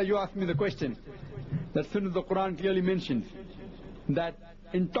 It is that you asked me the question, that since the Quran clearly mentions that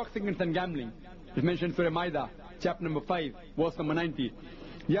intoxicants and gambling is mentioned in Surah Maida, chapter number 5, verse number 90.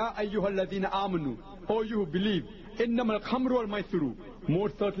 Ya ayyuhalladhina amanu, O you who believe, innamal khamru wal maisuru, more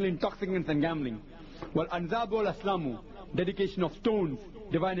certainly intoxicants and gambling, wal anzabu wal aslamu, dedication of stones,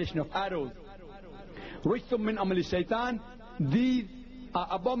 divination of arrows, rijsum min amali shaitan, these are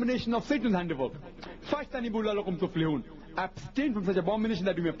abomination of Satan's handiwork. Fashtanibu lalakum tuflihun, abstain from such abomination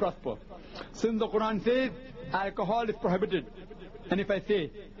that you may prosper. Since the Quran says alcohol is prohibited, and if I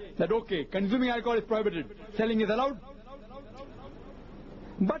say that okay, consuming alcohol is prohibited, selling is allowed,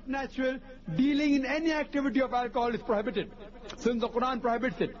 but natural, dealing in any activity of alcohol is prohibited, since the Quran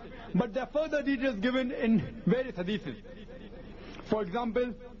prohibits it. But there are further details given in various hadiths. For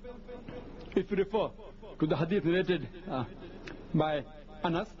example, if you refer to the hadith related by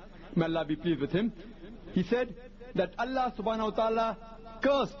Anas, may Allah be pleased with him, he said that Allah subhanahu wa ta'ala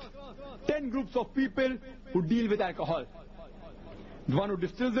cursed 10 groups of people who deal with alcohol. The one who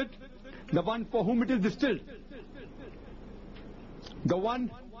distills it, the one for whom it is distilled, the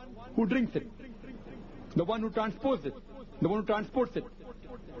one who drinks it, the one who transports it, the one who transports it,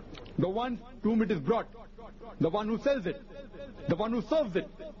 the one to whom it is brought, the one who sells it, the one who serves it,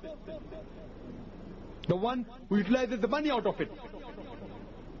 the one who utilizes the money out of it,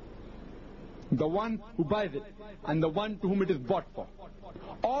 the one who buys it, and the one to whom it is bought for.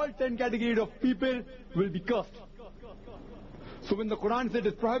 All 10 categories of people will be cursed. So when the Quran says it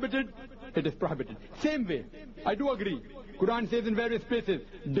is prohibited, it is prohibited. Same way, I do agree. Quran says in various places,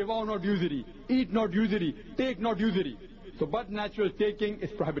 devour not usury, eat not usury, take not usury. So but natural taking is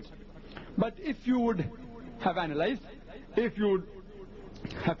prohibited. But if you would have analyzed, if you would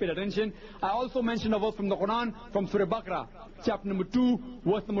have paid attention, I also mentioned a verse from the Quran, from Surah Baqarah, chapter number 2,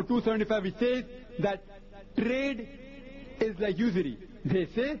 verse number 275, which says that trade is like usury. They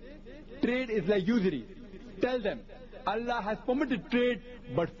say, trade is like usury. Tell them, Allah has permitted trade,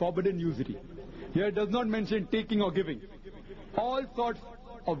 but forbidden usury. Here it does not mention taking or giving. All sorts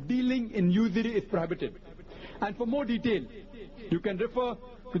of dealing in usury is prohibited. And for more detail, you can refer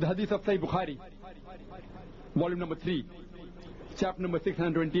to the hadith of Sahih Bukhari, volume number 3, chapter number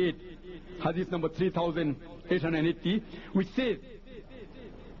 628, hadith number 3880, which says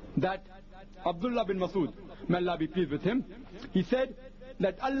that Abdullah bin Masud, may Allah be pleased with him, he said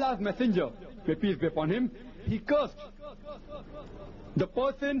that Allah's messenger, may peace be upon him, he cursed the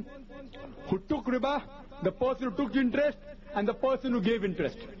person who took riba, the person who took interest, and the person who gave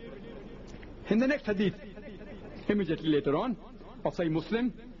interest. In the next hadith, immediately later on of Sahih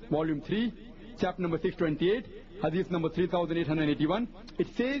Muslim, volume 3, chapter number 628, hadith number 3881. It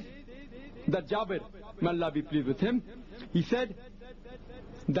says that Jabir, may Allah be pleased with him, he said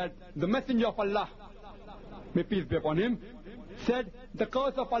that the Messenger of Allah, may peace be upon him, said the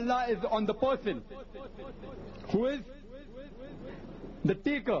curse of Allah is on the person who is the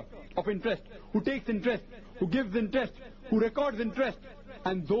taker of interest, who takes interest, who gives interest, who records interest,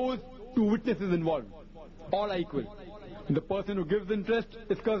 and those two witnesses involved. All are equal. The person who gives interest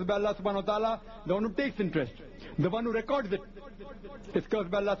is cursed by Allah subhanahu wa ta'ala. The one who takes interest, the one who records it, is cursed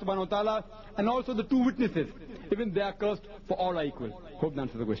by Allah subhanahu wa ta'ala. And also the two witnesses, even they are cursed, for all are equal. Hope that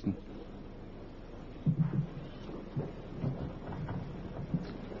answers the question.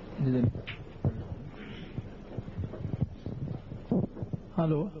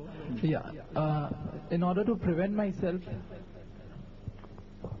 Hello. Yeah. In order to prevent myself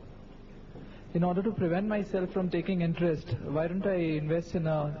from taking interest, why don't I invest in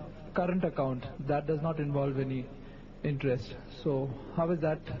a current account that does not involve any interest? So how is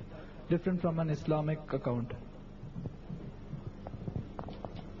that different from an Islamic account?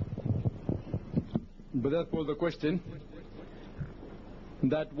 But that was the question,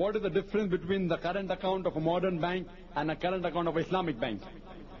 that what is the difference between the current account of a modern bank and a current account of an Islamic bank?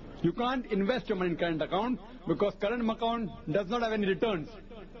 You can't invest your money in current account because current account does not have any returns.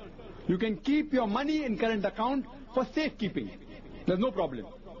 You can keep your money in current account for safekeeping. There's no problem.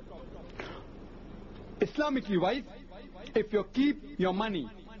 Islamically wise, if you keep your money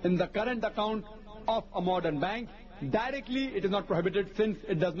in the current account of a modern bank, directly it is not prohibited since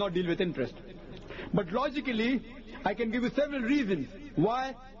it does not deal with interest. But logically, I can give you several reasons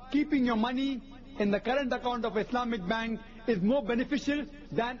why keeping your money in the current account of Islamic bank is more beneficial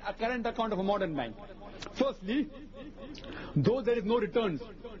than a current account of a modern bank. Firstly, though there is no returns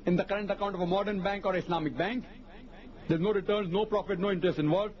in the current account of a modern bank or Islamic bank, there's no returns, no profit, no interest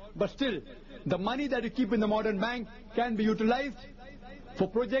involved, but still, the money that you keep in the modern bank can be utilized for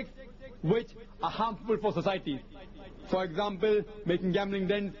projects which are harmful for society. For example, making gambling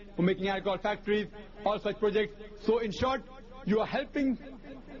dens, or making alcohol factories, all such projects. So in short, you are helping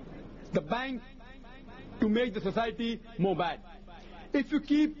the bank to make the society more bad. If you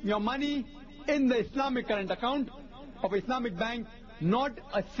keep your money in the Islamic current account of Islamic bank, not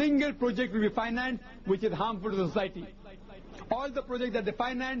a single project will be financed which is harmful to the society. All the projects that they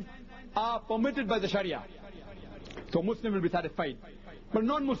finance are permitted by the Sharia. So Muslim will be satisfied. But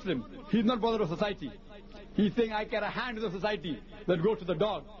non-Muslim, he's not bothered with society. He's saying, I care a hand to the society that goes to the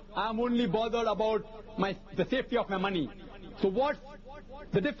dog. I'm only bothered about the safety of my money. So what's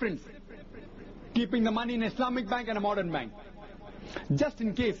the difference? Keeping the money in an Islamic bank and a modern bank. Just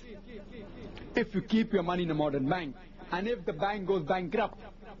in case, if you keep your money in a modern bank, and if the bank goes bankrupt,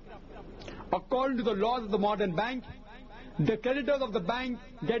 according to the laws of the modern bank, the creditors of the bank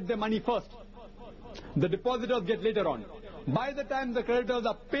get their money first. The depositors get later on. By the time the creditors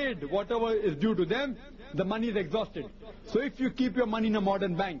are paid whatever is due to them, the money is exhausted. So if you keep your money in a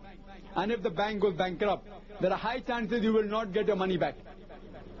modern bank, and if the bank goes bankrupt, there are high chances you will not get your money back.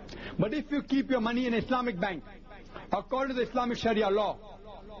 But if you keep your money in an Islamic bank, according to the Islamic Sharia law,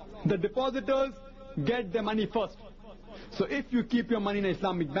 the depositors get their money first. So if you keep your money in an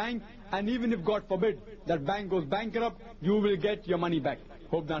Islamic bank, and even if God forbid that bank goes bankrupt, you will get your money back.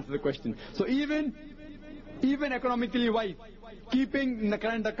 Hope that answers the question. So even economically wise, keeping in the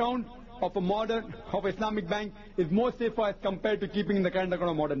current account of a Islamic bank is more safer as compared to keeping in the current account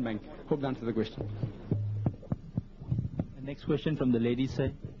of a modern bank. Hope that answers the question. The next question from the ladies'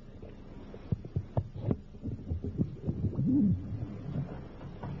 side.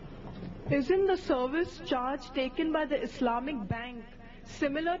 Isn't the service charge taken by the Islamic bank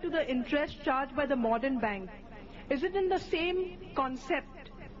similar to the interest charged by the modern bank? Is it in the same concept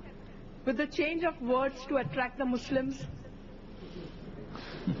with the change of words to attract the Muslims?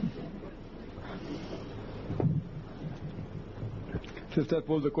 Sister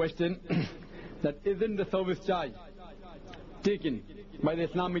posed the question that isn't the service charge taken by the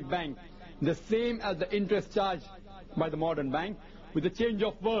Islamic bank the same as the interest charged by the modern bank, with the change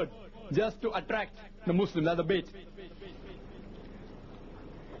of word just to attract the Muslims as a bait?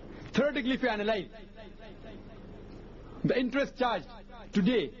 Theoretically, if you analyze the interest charged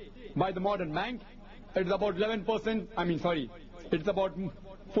today by the modern bank, it is about 11%, it's about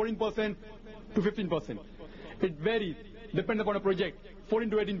 14% to 15%. It varies, depends upon a project, 14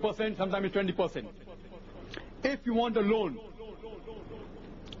 to 18%, sometimes it's 20%. If you want a loan,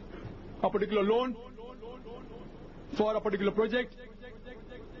 a particular loan for a particular project,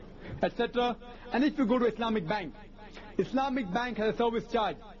 etc., and if you go to Islamic bank has a service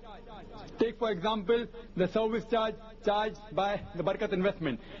charge. Take for example the service charge charged by the Barakat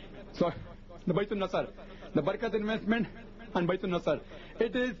investment. So the Baitul Nasar, the Barakat investment and Baitul Nasar.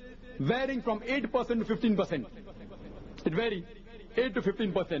 It is varying from 8% to 15%. It varies 8 to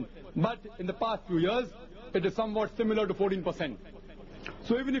 15%. But in the past few years, it is somewhat similar to 14%.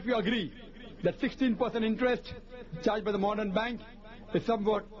 So even if you agree that 16% interest charged by the modern bank is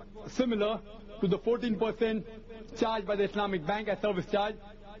somewhat similar to the 14% charged by the Islamic bank as service charge,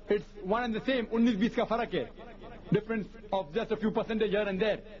 it's one and the same. 19-20 ka farak hai. Difference of just a few percentage here and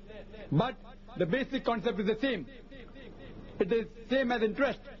there. But the basic concept is the same. It is same as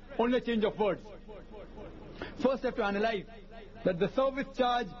interest, only a change of words. First, you have to analyze that the service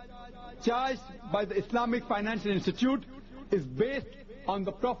charge charged by the Islamic Financial Institute is based on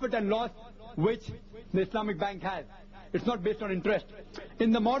the profit and loss which the Islamic bank has. It's not based on interest.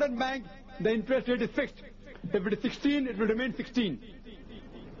 In the modern bank, the interest rate is fixed. If it is 16, it will remain 16.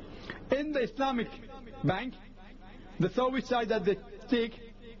 In the Islamic bank, the service charge that they take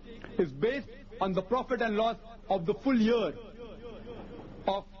is based on the profit and loss of the full year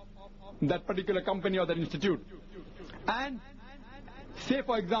of that particular company or that institute. And say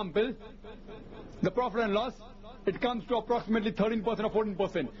for example, the profit and loss, it comes to approximately 13% or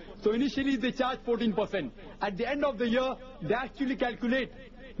 14%. So initially they charge 14%. At the end of the year, they actually calculate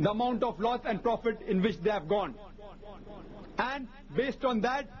the amount of loss and profit in which they have gone. And based on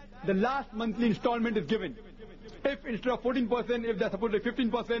that, the last monthly installment is given. If instead of 14%, if they're supposed to be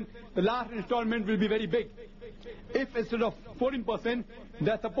 15%, the last installment will be very big. If instead of 14%,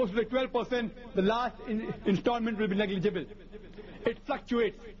 they're supposed to be 12%, the last installment will be negligible. It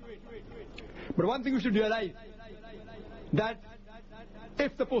fluctuates. But one thing we should realize, that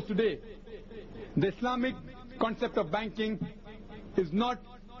if suppose today, the Islamic concept of banking is not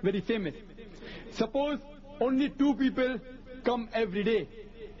very famous. Suppose only 2 people come every day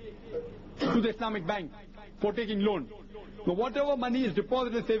to the Islamic bank for taking loan. So whatever money is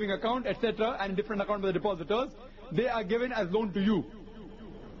deposited in saving account, etc., and different account by the depositors, they are given as loan to you.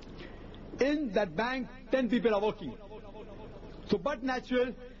 In that bank, 10 people are working. So but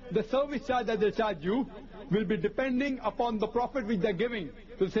natural, the service charge that they charge you will be depending upon the profit which they are giving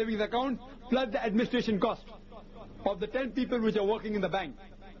to the savings account plus the administration cost of the 10 people which are working in the bank.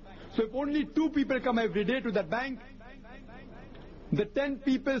 So if only 2 people come every day to that bank, the 10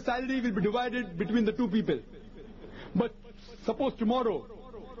 people's salary will be divided between the 2 people. But suppose tomorrow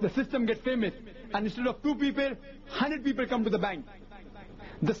the system gets famous and instead of 2 people, 100 people come to the bank.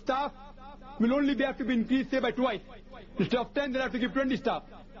 The staff will only have to be increased, say, by twice. Instead of 10, they'll have to give 20 staff.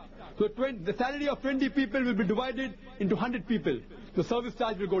 So the salary of 20 people will be divided into 100 people. The service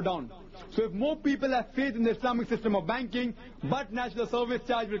charge will go down. So if more people have faith in the Islamic system of banking, but natural service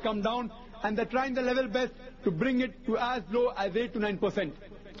charge will come down, and they're trying their level best to bring it to as low as 8 to 9%,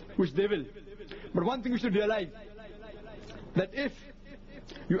 which they will. But one thing we should realize, that if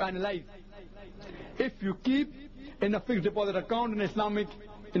you analyze, if you keep in a fixed deposit account in an Islamic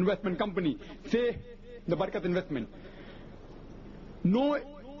investment company, say the Barakat investment,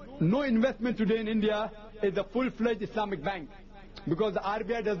 no investment today in India is a full-fledged Islamic bank, because the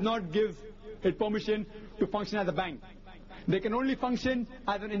RBI does not give it permission to function as a bank. They can only function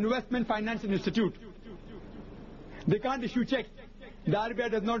as an investment financial institute. They can't issue checks. The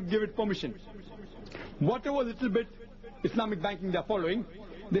RBI does not give it permission. Whatever little bit Islamic banking they are following,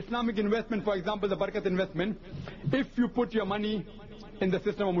 the Islamic investment, for example, the Barakat investment, if you put your money in the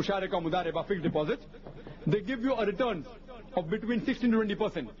system of Musharaka or Mudareba, fixed deposit, they give you a return of between 16 to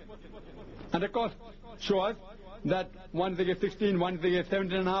 20%. And of course, show us that once they give 16, once they give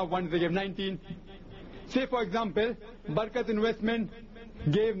 17.5, once they give 19. Say for example, Barakat investment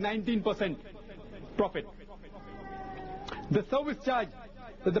gave 19% profit. The service charge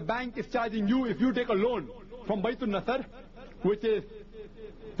that the bank is charging you if you take a loan from Baitul Nasar, which is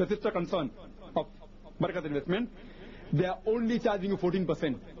the sister concern of Barakat investment, they are only charging you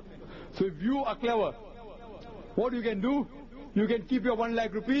 14%. So if you are clever, what you can do, you can keep your 1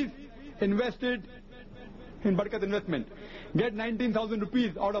 lakh rupees invested in Barakat investment. Get 19,000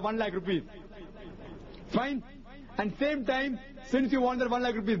 rupees out of 1 lakh rupees. Fine? And same time, since you want that 1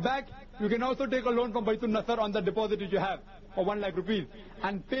 lakh rupees back, you can also take a loan from Baitul Nasar on the deposit which you have of 1 lakh rupees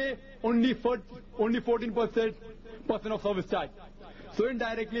and pay only 14% of service charge. So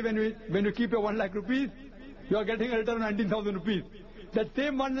indirectly, when you keep your 1 lakh rupees, you are getting a return of 19,000 rupees. That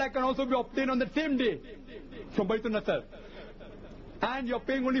same 1 lakh can also be obtained on the same day from Baitul Nasar. And you are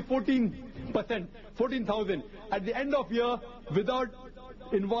paying only 14%, 14,000. At the end of year, without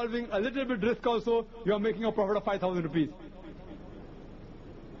involving a little bit risk also, you are making a profit of 5,000 rupees.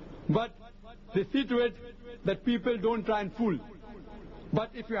 But they see to it that people don't try and fool.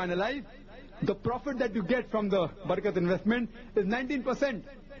 But if you analyze, the profit that you get from the barakat investment is 19%.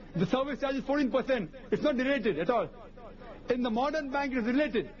 The service charge is 14%. It's not related at all. In the modern bank, it is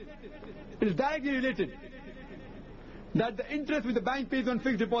related. It is directly related. That the interest which the bank pays on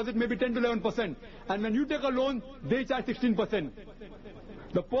fixed deposit may be 10 to 11%. And when you take a loan, they charge 16%.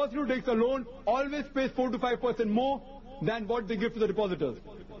 The person who takes a loan always pays 4 to 5% more than what they give to the depositors.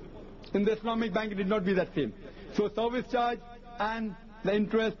 In the Islamic bank, it did not be that same. So service charge and the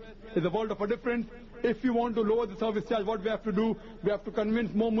interest is a world of a difference. If you want to lower the service charge, what we have to do, we have to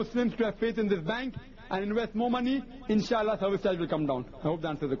convince more Muslims to have faith in this bank and invest more money. Inshallah, service charge will come down. I hope that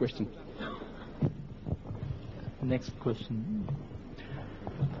answers the question. Next question.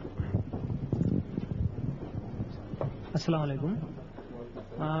 Assalamu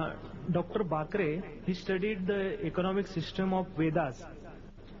alaikum. Dr. Bakre, he studied the economic system of Vedas.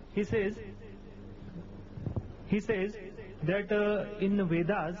 He says that in the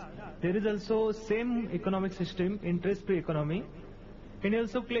Vedas there is also same economic system, interest-free economy, and he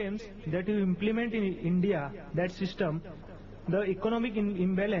also claims that if you implement in India that system, the economic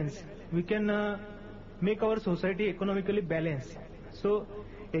imbalance, we can make our society economically balanced. So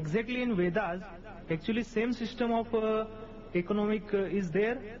exactly in Vedas, actually same system of economic is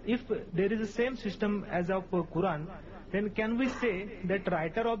there. If there is the same system as of Quran, then can we say that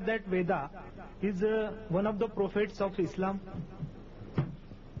writer of that Veda is one of the prophets of Islam?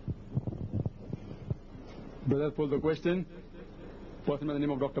 Brother, pose the question. Person by the name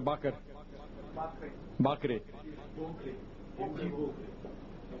of Dr. Bakre.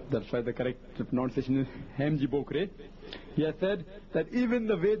 That's right, the correct pronunciation is Hemji Bokre. He has said that even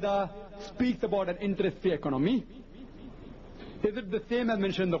the Veda speaks about an interest-free economy. Is it the same as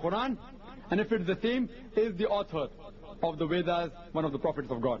mentioned in the Quran? And if it's the same, is the author of the Vedas one of the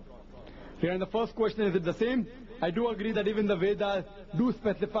prophets of God? Here in the first question, is it the same? I do agree that even the Vedas do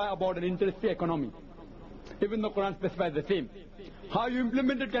specify about an interest-free economy. Even the Quran specifies the same. How you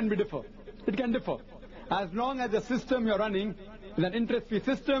implement it can be differ. It can differ. As long as the system you're running is an interest-free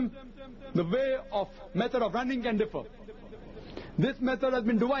system, the way of method of running can differ. This method has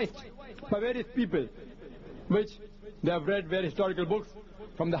been devised by various people, which they have read various historical books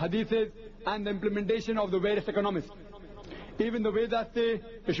from the hadiths and the implementation of the various economists. Even the Vedas say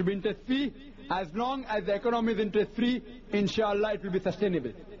it should be interest-free. As long as the economy is interest-free, inshallah it will be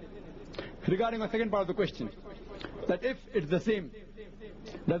sustainable. Regarding the second part of the question, that if it's the same,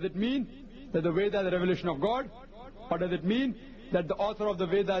 does it mean that the Veda is a revelation of God, or does it mean that the author of the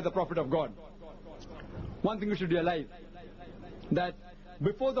Veda is the prophet of God? One thing we should realize, that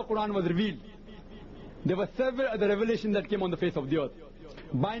before the Quran was revealed, there were several other revelations that came on the face of the earth.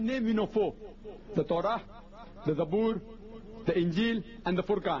 By name we know 4. The Torah, the Zabur, the Injil, and the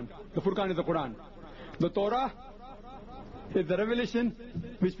Furqan. The Furqan is the Quran. The Torah is the revelation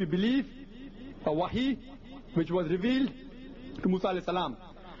which we believe, a wahi, which was revealed to Musa alayhi salam.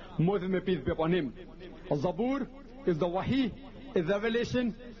 Moses, may peace be upon him. A Zabur is the wahi, is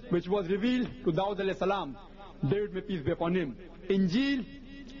revelation which was revealed to Dawud alayhi salam. David, may peace be upon him. Injil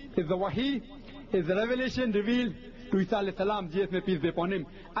is the wahi, is the revelation revealed to Isa alayhi salam. Jesus, may peace be upon him.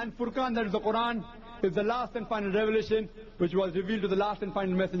 And Furqan, that is the Quran, is the last and final revelation which was revealed to the last and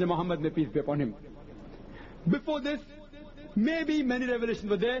final messenger Muhammad, may peace be upon him. Before this, maybe many revelations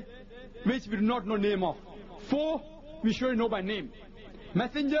were there which we do not know name of. 4 we surely know by name.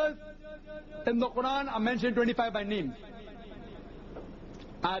 Messengers in the Quran are mentioned 25 by name.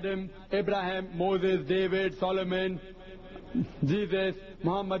 Adam, Abraham, Moses, David, Solomon, Jesus,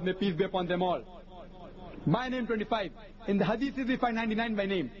 Muhammad, may peace be upon them all. By name 25. In the hadiths we find 99 by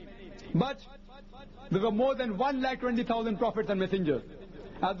name. But there were more than 120,000 prophets and messengers.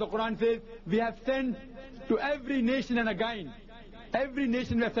 As the Quran says, we have sent to every nation and a guide. Every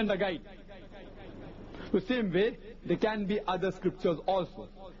nation we have sent a guide. The same way, there can be other scriptures also,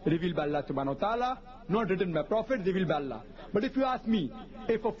 revealed by Allah subhanahu wa ta'ala, not written by prophets, revealed by Allah. But if you ask me,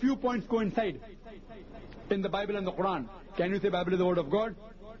 if a few points coincide in the Bible and the Quran, can you say Bible is the word of God?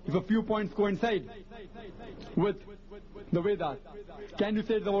 If a few points coincide with the Vedas, can you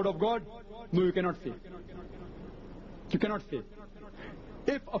say it's the word of God? No, you cannot say. You cannot say.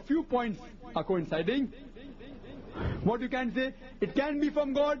 If a few points are coinciding, what you can say, it can be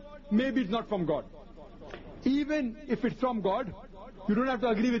from God, maybe it's not from God. Even if it's from God, you don't have to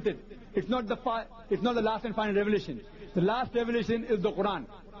agree with it. It's not the last and final revelation. The last revelation is the Quran.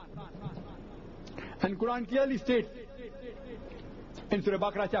 And Quran clearly states in Surah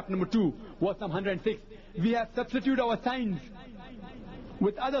Baqarah chapter number 2, verse number 106, we have substituted our signs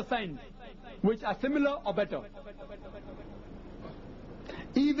with other signs which are similar or better.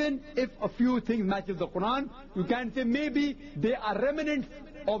 Even if a few things matches the Quran, you can say maybe they are remnants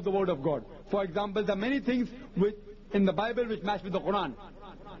of the word of God. For example, there are many things in the Bible which match with the Quran.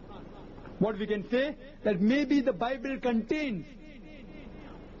 What we can say, that maybe the Bible contains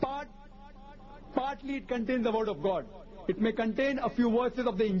partly it contains the word of God. It may contain a few verses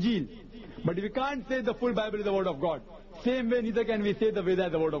of the Injil, but we can't say the full Bible is the word of God. Same way, neither can we say the Veda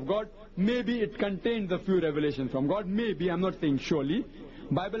is the word of God. Maybe it contains a few revelations from God. Maybe, I'm not saying surely.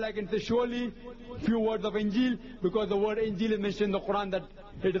 Bible I can say surely, few words of Injil, because the word Injil is mentioned in the Quran that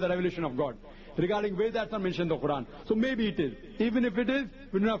it is a revelation of God. Regarding Veda, that's not mentioned in the Quran. So maybe it is. Even if it is,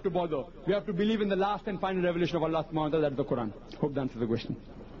 we don't have to bother. We have to believe in the last and final revelation of Allah subhanahu wa ta'ala, that's the Quran. Hope that answers the question.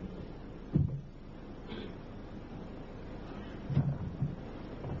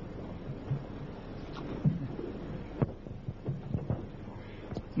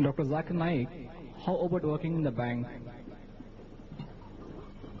 Dr. Zakir Naik, how about working in the bank?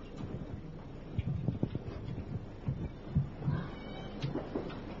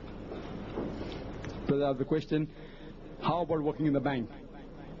 So that's the question, how about working in the bank?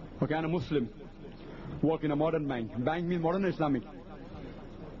 Okay, I'm a Muslim, work in a modern bank. Bank means modern or Islamic?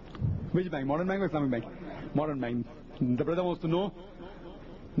 Which bank, modern bank or Islamic bank? Modern bank. The brother wants to know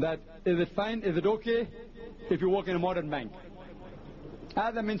that is it fine, is it okay if you work in a modern bank?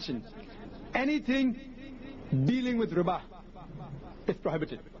 As I mentioned, anything dealing with riba is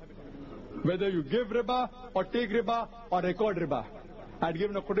prohibited. Whether you give riba or take riba or record riba. I had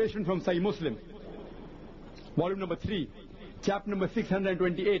given a quotation from Sahih Muslim, volume number 3, chapter number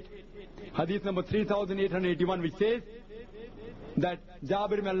 628, hadith number 3881, which says that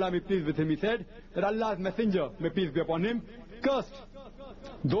Jabir, may Allah be pleased with him, he said that Allah's messenger, may peace be upon him, cursed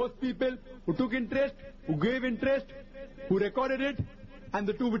those people who took interest, who gave interest, who recorded it, and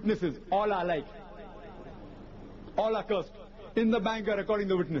the two witnesses, all are alike. All are cursed. In the bank are recording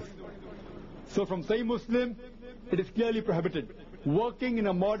the witness. So from Sahih Muslim, it is clearly prohibited. Working in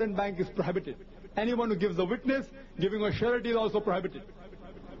a modern bank is prohibited. Anyone who gives a witness, giving a surety is also prohibited.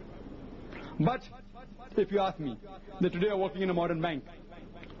 But if you ask me that today I'm working in a modern bank,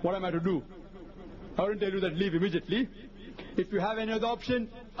 what am I to do? I wouldn't tell you that leave immediately. If you have any other option,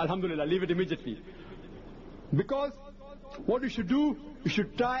 alhamdulillah, leave it immediately. Because what you should do, you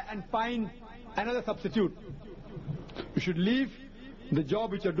should try and find another substitute. You should leave the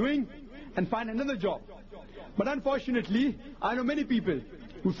job which you're doing and find another job. But unfortunately, I know many people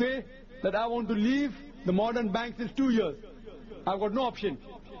who say that I want to leave the modern bank since 2 years. I've got no option.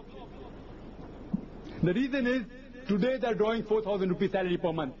 The reason is, today they're drawing 4,000 rupees salary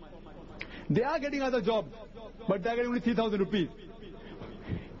per month. They are getting other jobs, but they're getting only 3,000 rupees.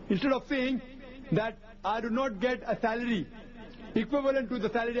 Instead of saying that I do not get a salary equivalent to the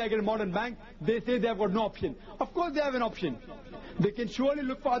salary I get in a modern bank, they say they have got no option. Of course they have an option. They can surely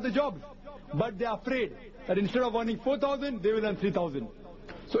look for other jobs, but they are afraid that instead of earning 4,000, they will earn 3,000.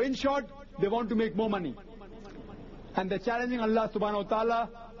 So in short, they want to make more money. And they're challenging Allah subhanahu wa ta'ala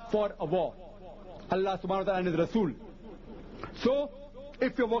for a war. Allah subhanahu wa ta'ala and His Rasul. So,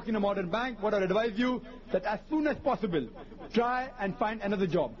 if you're working in a modern bank, what I advise you, that as soon as possible, try and find another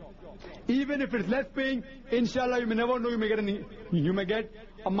job. Even if it's less paying, inshallah you may never know, you may get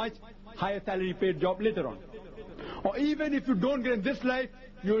a much higher salary paid job later on. Or even if you don't get in this life,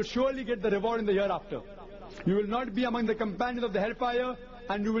 you will surely get the reward in the hereafter. You will not be among the companions of the hellfire,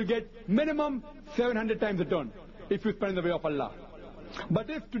 and you will get minimum 700 times return if you spend in the way of Allah. But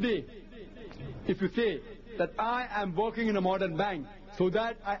if today, if you say that I am working in a modern bank so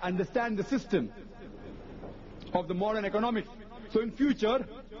that I understand the system of the modern economics, so in future,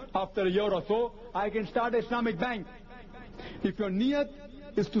 after a year or so, I can start an Islamic bank. If your niyat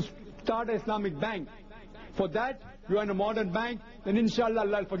is to start an Islamic bank, for that you are in a modern bank, then inshallah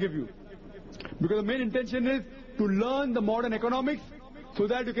Allah will forgive you. Because the main intention is to learn the modern economics so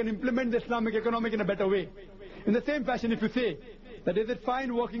that you can implement the Islamic economic in a better way. In the same fashion, if you say that is it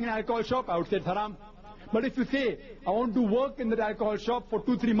fine working in an alcohol shop, I would say it's haram. But if you say, I want to work in that alcohol shop for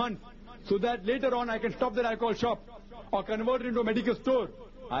 2-3 months so that later on I can stop that alcohol shop or convert it into a medical store,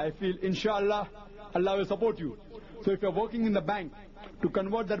 I feel inshallah Allah will support you. So if you're working in the bank to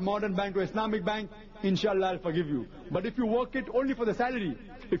convert that modern bank to Islamic bank, inshallah I'll forgive you. But if you work it only for the salary,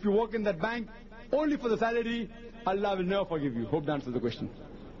 if you work in that bank only for the salary, Allah will never forgive you. Hope that answers the question.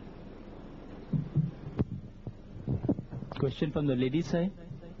 Question from the ladies side.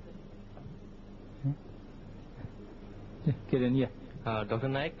 Kiran, yeah. Dr.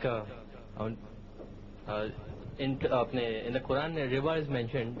 Naik, in the Quran, riba is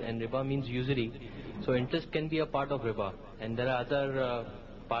mentioned, and riba means usury. So interest can be a part of riba, and there are other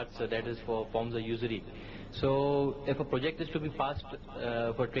parts that is for forms of usury. So if a project is to be passed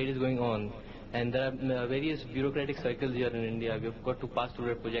for trade is going on, and there are various bureaucratic circles here in India, we've got to pass through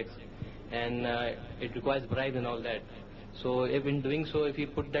their projects, and it requires bribes and all that. So if in doing so, if we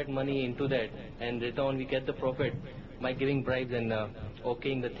put that money into that, and return we get the profit by giving bribes and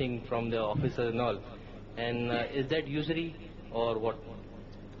okaying the thing from the officers and all, and is that usury or what?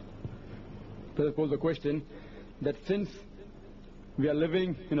 Let us pose the question that since we are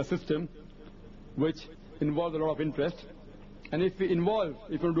living in a system which involves a lot of interest, and if you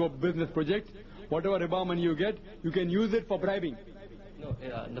do a business project, whatever riba money you get, you can use it for bribing. No,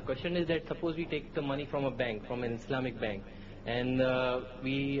 the question is that suppose we take the money from a bank, from an Islamic bank, and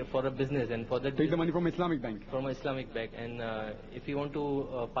we for a business, and for that take the money from Islamic bank. From an Islamic bank, and if we want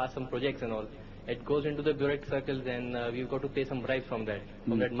to pass some projects and all, it goes into the bureaucratic circles, and we've got to pay some bribes from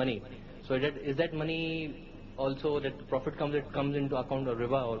that money. So is that money also that the profit comes into account of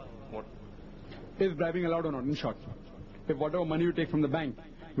riba or what? Is bribing allowed or not? In short, if whatever money you take from the bank,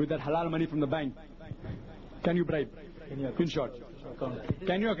 with that halal money from the bank, can you bribe? In short,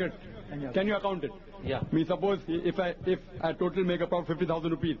 can you account it? Yeah. I mean, suppose if I total make a profit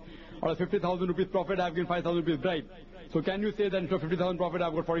 50,000 rupees, out of 50,000 rupees profit I have given 5,000 rupees bribe. So can you say that into 50,000 profit I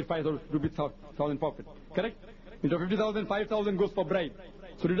have got 45,000 rupees profit? Correct? Into 50,000, 5,000 goes for bribe.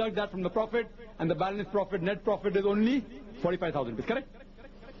 So deduct that from the profit, and the balance profit, net profit is only 45,000 rupees. Correct?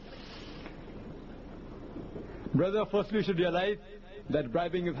 Brother, firstly you should realize that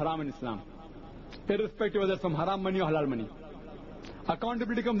bribing is haram in Islam, irrespective whether it's from haram money or halal money.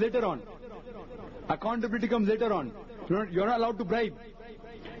 Accountability comes later on. You're not allowed to bribe.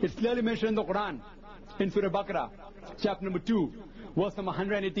 It's clearly mentioned in the Quran, in Surah Baqarah, chapter number 2, verse number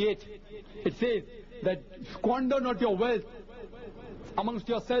 188. It says that squander not your wealth amongst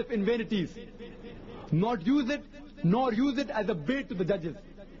yourself in vanities, nor use it as a bait to the judges.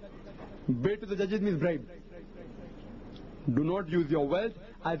 Bait to the judges means bribe. Do not use your wealth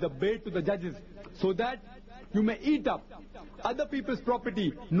as a bait to the judges, so that you may eat up other people's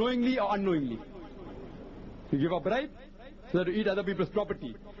property knowingly or unknowingly. You give a bribe so that you eat other people's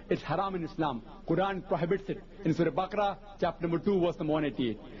property. It's haram in Islam. Quran prohibits it in Surah Baqarah, chapter number 2, verse number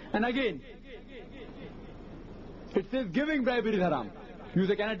 188. And again, it says giving bribery is haram. You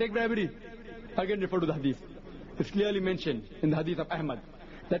say, can I take bribery? Again refer to the hadith. It's clearly mentioned in the hadith of Ahmad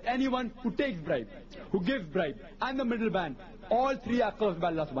that anyone who takes bribe, who gives bribe, and the middleman, all three are cursed by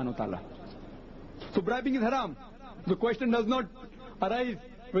Allah subhanahu wa ta'ala. So bribing is haram. The question does not arise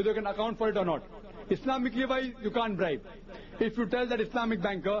whether you can account for it or not. Islamically wise, you can't bribe. If you tell that Islamic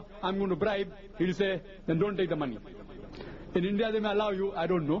banker, I'm going to bribe, he'll say, then don't take the money. In India they may allow you, I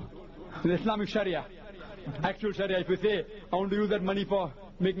don't know. In the Islamic Sharia, actual Sharia, if you say, I want to use that money for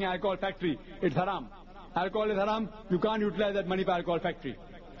making an alcohol factory, it's haram. Alcohol is haram, you can't utilize that money for alcohol factory.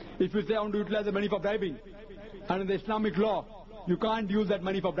 If you say, I want to utilize the money for bribing, under the Islamic law, you can't use that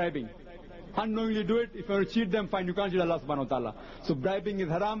money for bribing. Unknowingly do it, if you want to cheat them, fine, you can't cheat Allah subhanahu wa ta'ala. So bribing is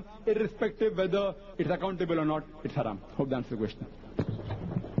haram, irrespective whether it's accountable or not, it's haram. Hope that answers the question.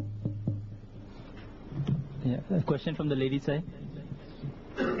 Yeah, a question from the lady side.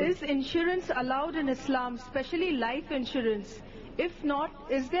 Is insurance allowed in Islam, especially life insurance? If not,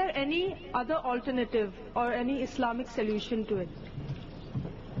 is there any other alternative or any Islamic solution to it?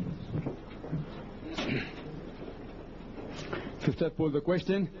 Sister posed the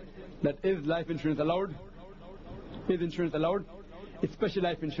question that is life insurance allowed? Is insurance allowed? Especially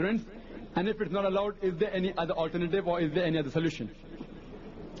life insurance. And if it's not allowed, is there any other alternative or is there any other solution?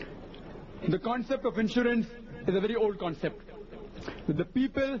 The concept of insurance is a very old concept. The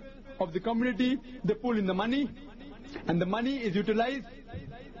people of the community, they pull in the money, and the money is utilized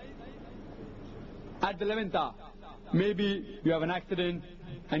at the 11th hour. Maybe you have an accident,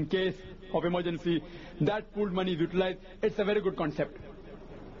 in case of emergency, that pooled money is utilized. It's a very good concept.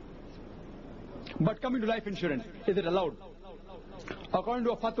 But coming to life insurance, is it allowed? According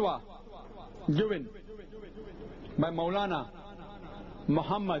to a fatwa given by Maulana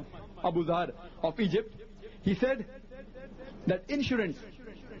Muhammad Abu Zahar of Egypt, he said that insurance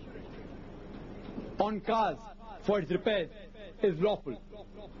on cars for its repairs is lawful,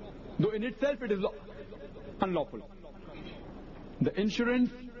 though in itself it is unlawful. The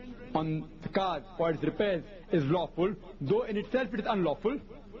insurance on the cars for its repairs is lawful, though in itself it is unlawful.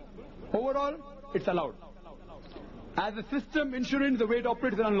 Overall, it's allowed. As a system, insurance, the way it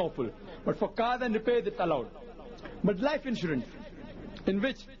operates is unlawful. But for cars and repairs, it's allowed. But life insurance, in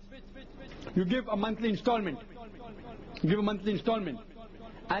which you give a monthly installment,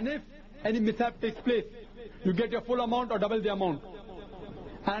 and if any mishap takes place, you get your full amount or double the amount.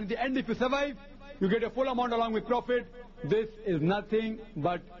 And at the end, if you survive, you get your full amount along with profit. This is nothing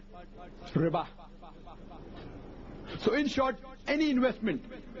but riba. So in short, any investment,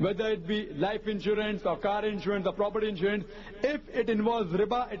 whether it be life insurance or car insurance or property insurance, if it involves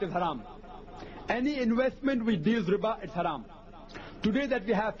riba, it is haram. Any investment which deals riba, it's haram. Today that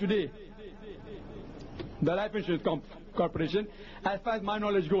we have today, the life insurance corporation, as far as my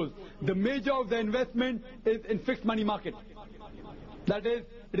knowledge goes, the major of the investment is in fixed money market. That is,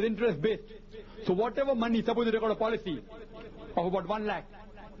 it is interest based. So whatever money, suppose you record a policy of about 1 lakh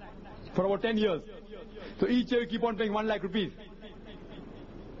for about 10 years. So each year you keep on paying 1 lakh rupees.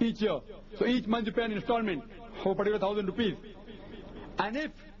 Each year. So each month you pay an installment for a particular 1,000 rupees. And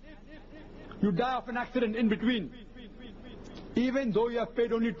if you die of an accident in between, even though you have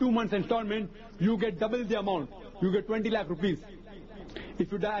paid only 2 months installment, you get double the amount. You get 20 lakh rupees.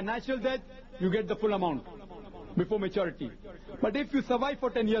 If you die a natural death, you get the full amount before maturity. But if you survive for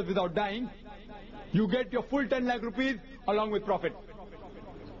 10 years without dying, you get your full 10 lakh rupees along with profit.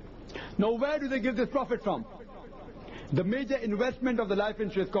 Now where do they give this profit from? The major investment of the life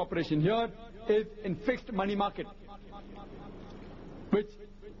insurance corporation here is in fixed money market, which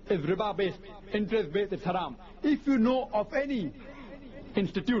is riba based, interest based, it's haram. If you know of any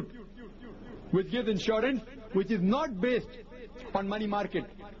institute which gives insurance which is not based on money market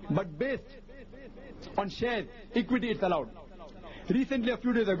but based on shares, equity, it's allowed. Recently, a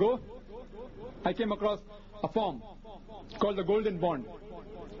few days ago, I came across a firm called the Golden Bond,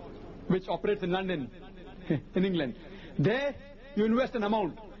 which operates in London, in England. There, you invest an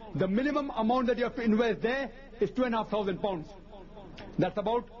amount. The minimum amount that you have to invest there is £2,500. That's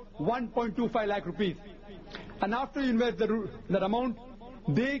about 1.25 lakh rupees. And after you invest that amount,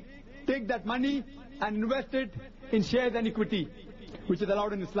 they take that money and invest it in shares and equity, which is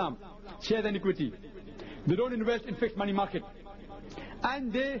allowed in Islam. Shares and equity. They don't invest in fixed money market.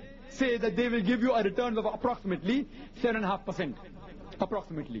 And they say that they will give you a return of approximately 7.5%.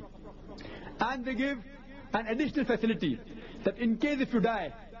 Approximately. And they give an additional facility that in case if you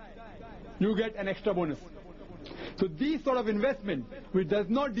die, you get an extra bonus. So these sort of investment, which does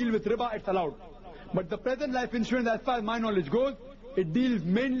not deal with riba, it's allowed. But the present life insurance, as far as my knowledge goes, it deals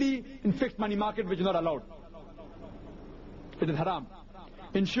mainly in fixed money market, which is not allowed. It is haram.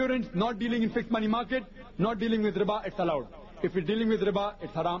 Insurance not dealing in fixed money market, not dealing with riba, it's allowed. If it's dealing with riba,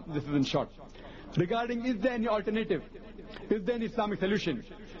 it's haram. This is in short. Regarding, is there any alternative? Is there an Islamic solution?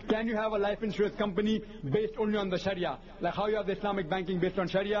 Can you have a life insurance company based only on the Sharia? Like how you have the Islamic banking based on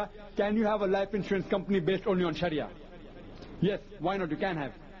Sharia, can you have a life insurance company based only on Sharia? Yes, why not? You can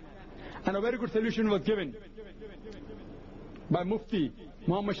have. And a very good solution was given by Mufti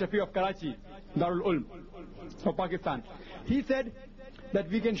Muhammad Shafi of Karachi, Darul Ulm of Pakistan. He said that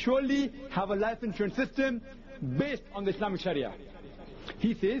we can surely have a life insurance system based on the Islamic Sharia.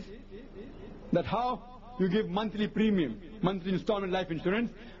 He says that how you give monthly premium, monthly installment life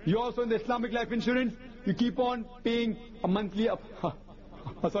insurance, you also in the Islamic life insurance, you keep on paying a monthly a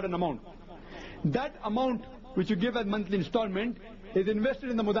certain amount. That amount which you give as monthly installment is invested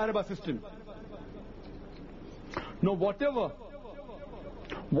in the Mudaraba system. Now whatever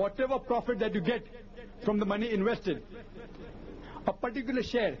profit that you get from the money invested, a particular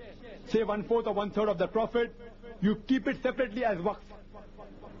share, say 1/4 or 1/3 of the profit, you keep it separately as waqf.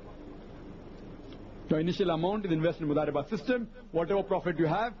 Your initial amount is invested in Mudaraba system. Whatever profit you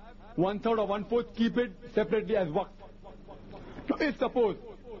have, 1/3 or 1/4, keep it separately as waqf. Now if suppose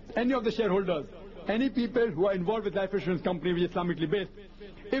any of the shareholders, any people who are involved with life insurance company which is Islamically based,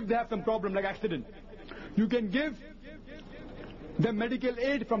 if they have some problem like accident, you can give them medical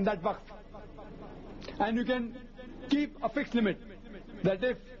aid from that waqf. And you can keep a fixed limit that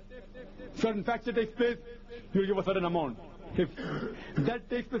if certain fracture takes place, you will give a certain amount. If that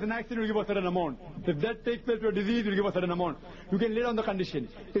takes place an accident, you will give a certain amount. If that takes place to a disease, you will give a certain amount. You can lay down the condition.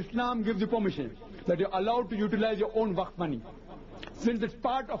 Islam gives you permission that you are allowed to utilize your own waqf money, since it's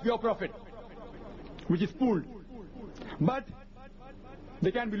part of your profit, which is pooled. But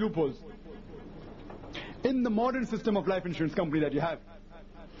there can be loopholes. In the modern system of life insurance company that you have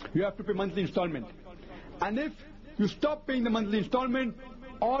to pay monthly installment. And if you stop paying the monthly installment,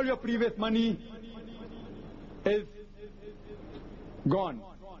 all your previous money is gone.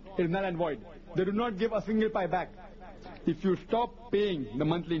 It is null and void. They do not give a single pi back. If you stop paying the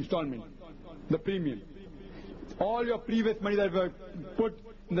monthly installment, the premium, all your previous money that were put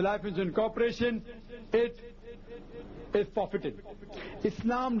in the life insurance corporation, it is forfeited.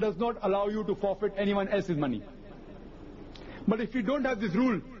 Islam does not allow you to forfeit anyone else's money. But if you don't have this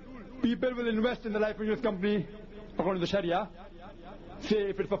rule, people will invest in the life insurance company according to the Sharia. Say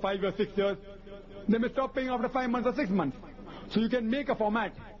if it's for 5 or 6 years, they may stop paying after 5 months or 6 months. So you can make a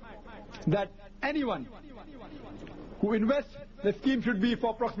format that anyone who invests, the scheme should be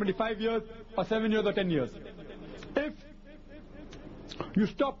for approximately 5 years or 7 years or 10 years. If you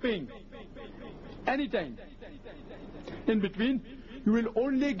stop paying anytime in between, you will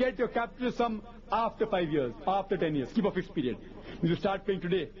only get your capital sum after 5 years, after 10 years. Keep a fixed period. You start paying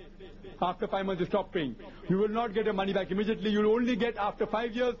today. After 5 months you stop paying. You will not get your money back immediately. You will only get after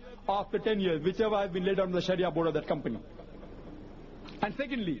 5 years, after 10 years, whichever has been laid on the Sharia board of that company. And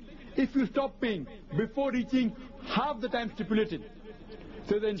secondly, if you stop paying before reaching half the time stipulated,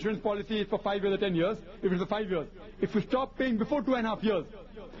 say the insurance policy is for 5 years or 10 years, if it's for 5 years, if you stop paying before 2.5 years,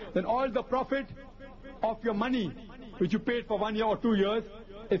 then all the profit of your money which you paid for 1 year or 2 years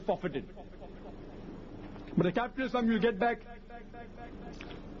is forfeited. But the capital sum you will get back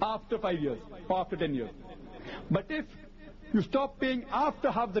after 5 years or after 10 years. But if you stop paying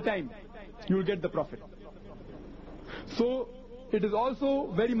after half the time, you will get the profit. So it is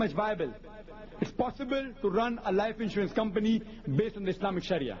also very much viable. It's possible to run a life insurance company based on the Islamic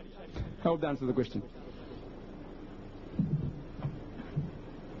Sharia. I hope that answers the question.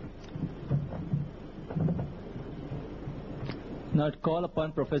 Now I'd call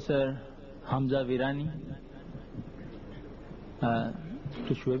upon Professor Hamza Virani.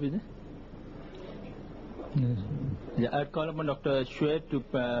 To Shoaib, is it? Yes. Yeah, I'd call upon Dr. Shoaib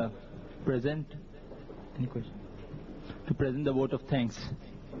to present. Any question? To present the vote of thanks.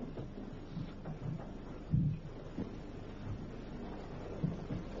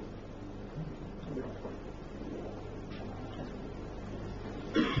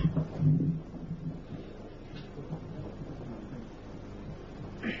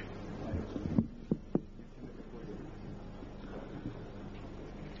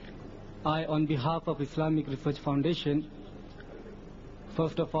 I, on behalf of Islamic Research Foundation,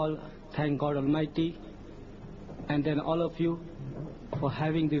 first of all, thank God Almighty, and then all of you for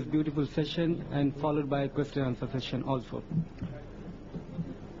having this beautiful session, and followed by a question and answer session also.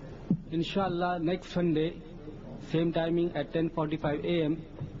 Inshallah, next Sunday, same timing at 10:45 a.m.,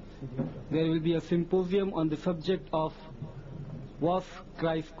 there will be a symposium on the subject of Was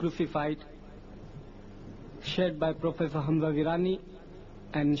Christ Crucified, shared by Professor Hamza Virani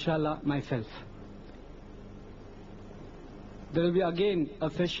and inshallah myself. There will be again a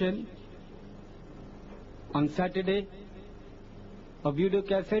session on Saturday, a video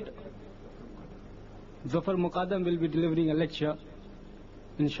cassette. Zafar Muqaddam will be delivering a lecture,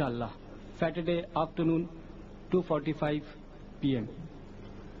 inshallah, Saturday afternoon, 2:45 p.m.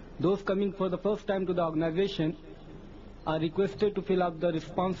 Those coming for the first time to the organization are requested to fill out the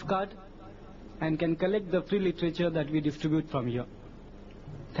response card and can collect the free literature that we distribute from here.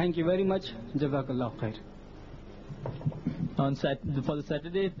 Thank you very much. Jazakallah khair. For the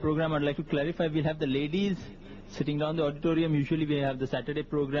Saturday program, I'd like to clarify, we'll have the ladies sitting down in the auditorium. Usually we have the Saturday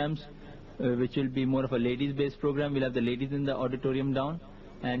programs, which will be more of a ladies-based program. We'll have the ladies in the auditorium down.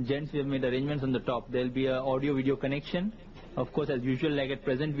 And gents, we have made arrangements on the top. There will be an audio-video connection. Of course, as usual, like at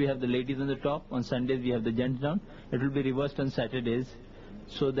present, we have the ladies on the top. On Sundays, we have the gents down. It will be reversed on Saturdays,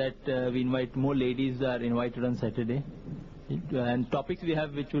 so that we invite more ladies are invited on Saturday. And topics we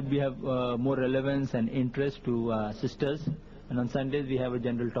have which would be have more relevance and interest to sisters. And on Sundays, we have a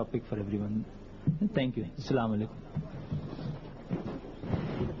general topic for everyone. Thank you. Assalamu alaikum.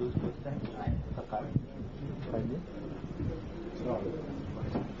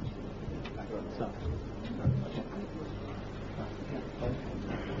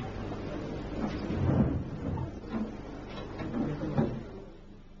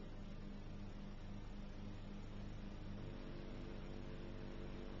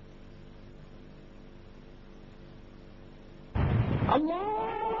 Allah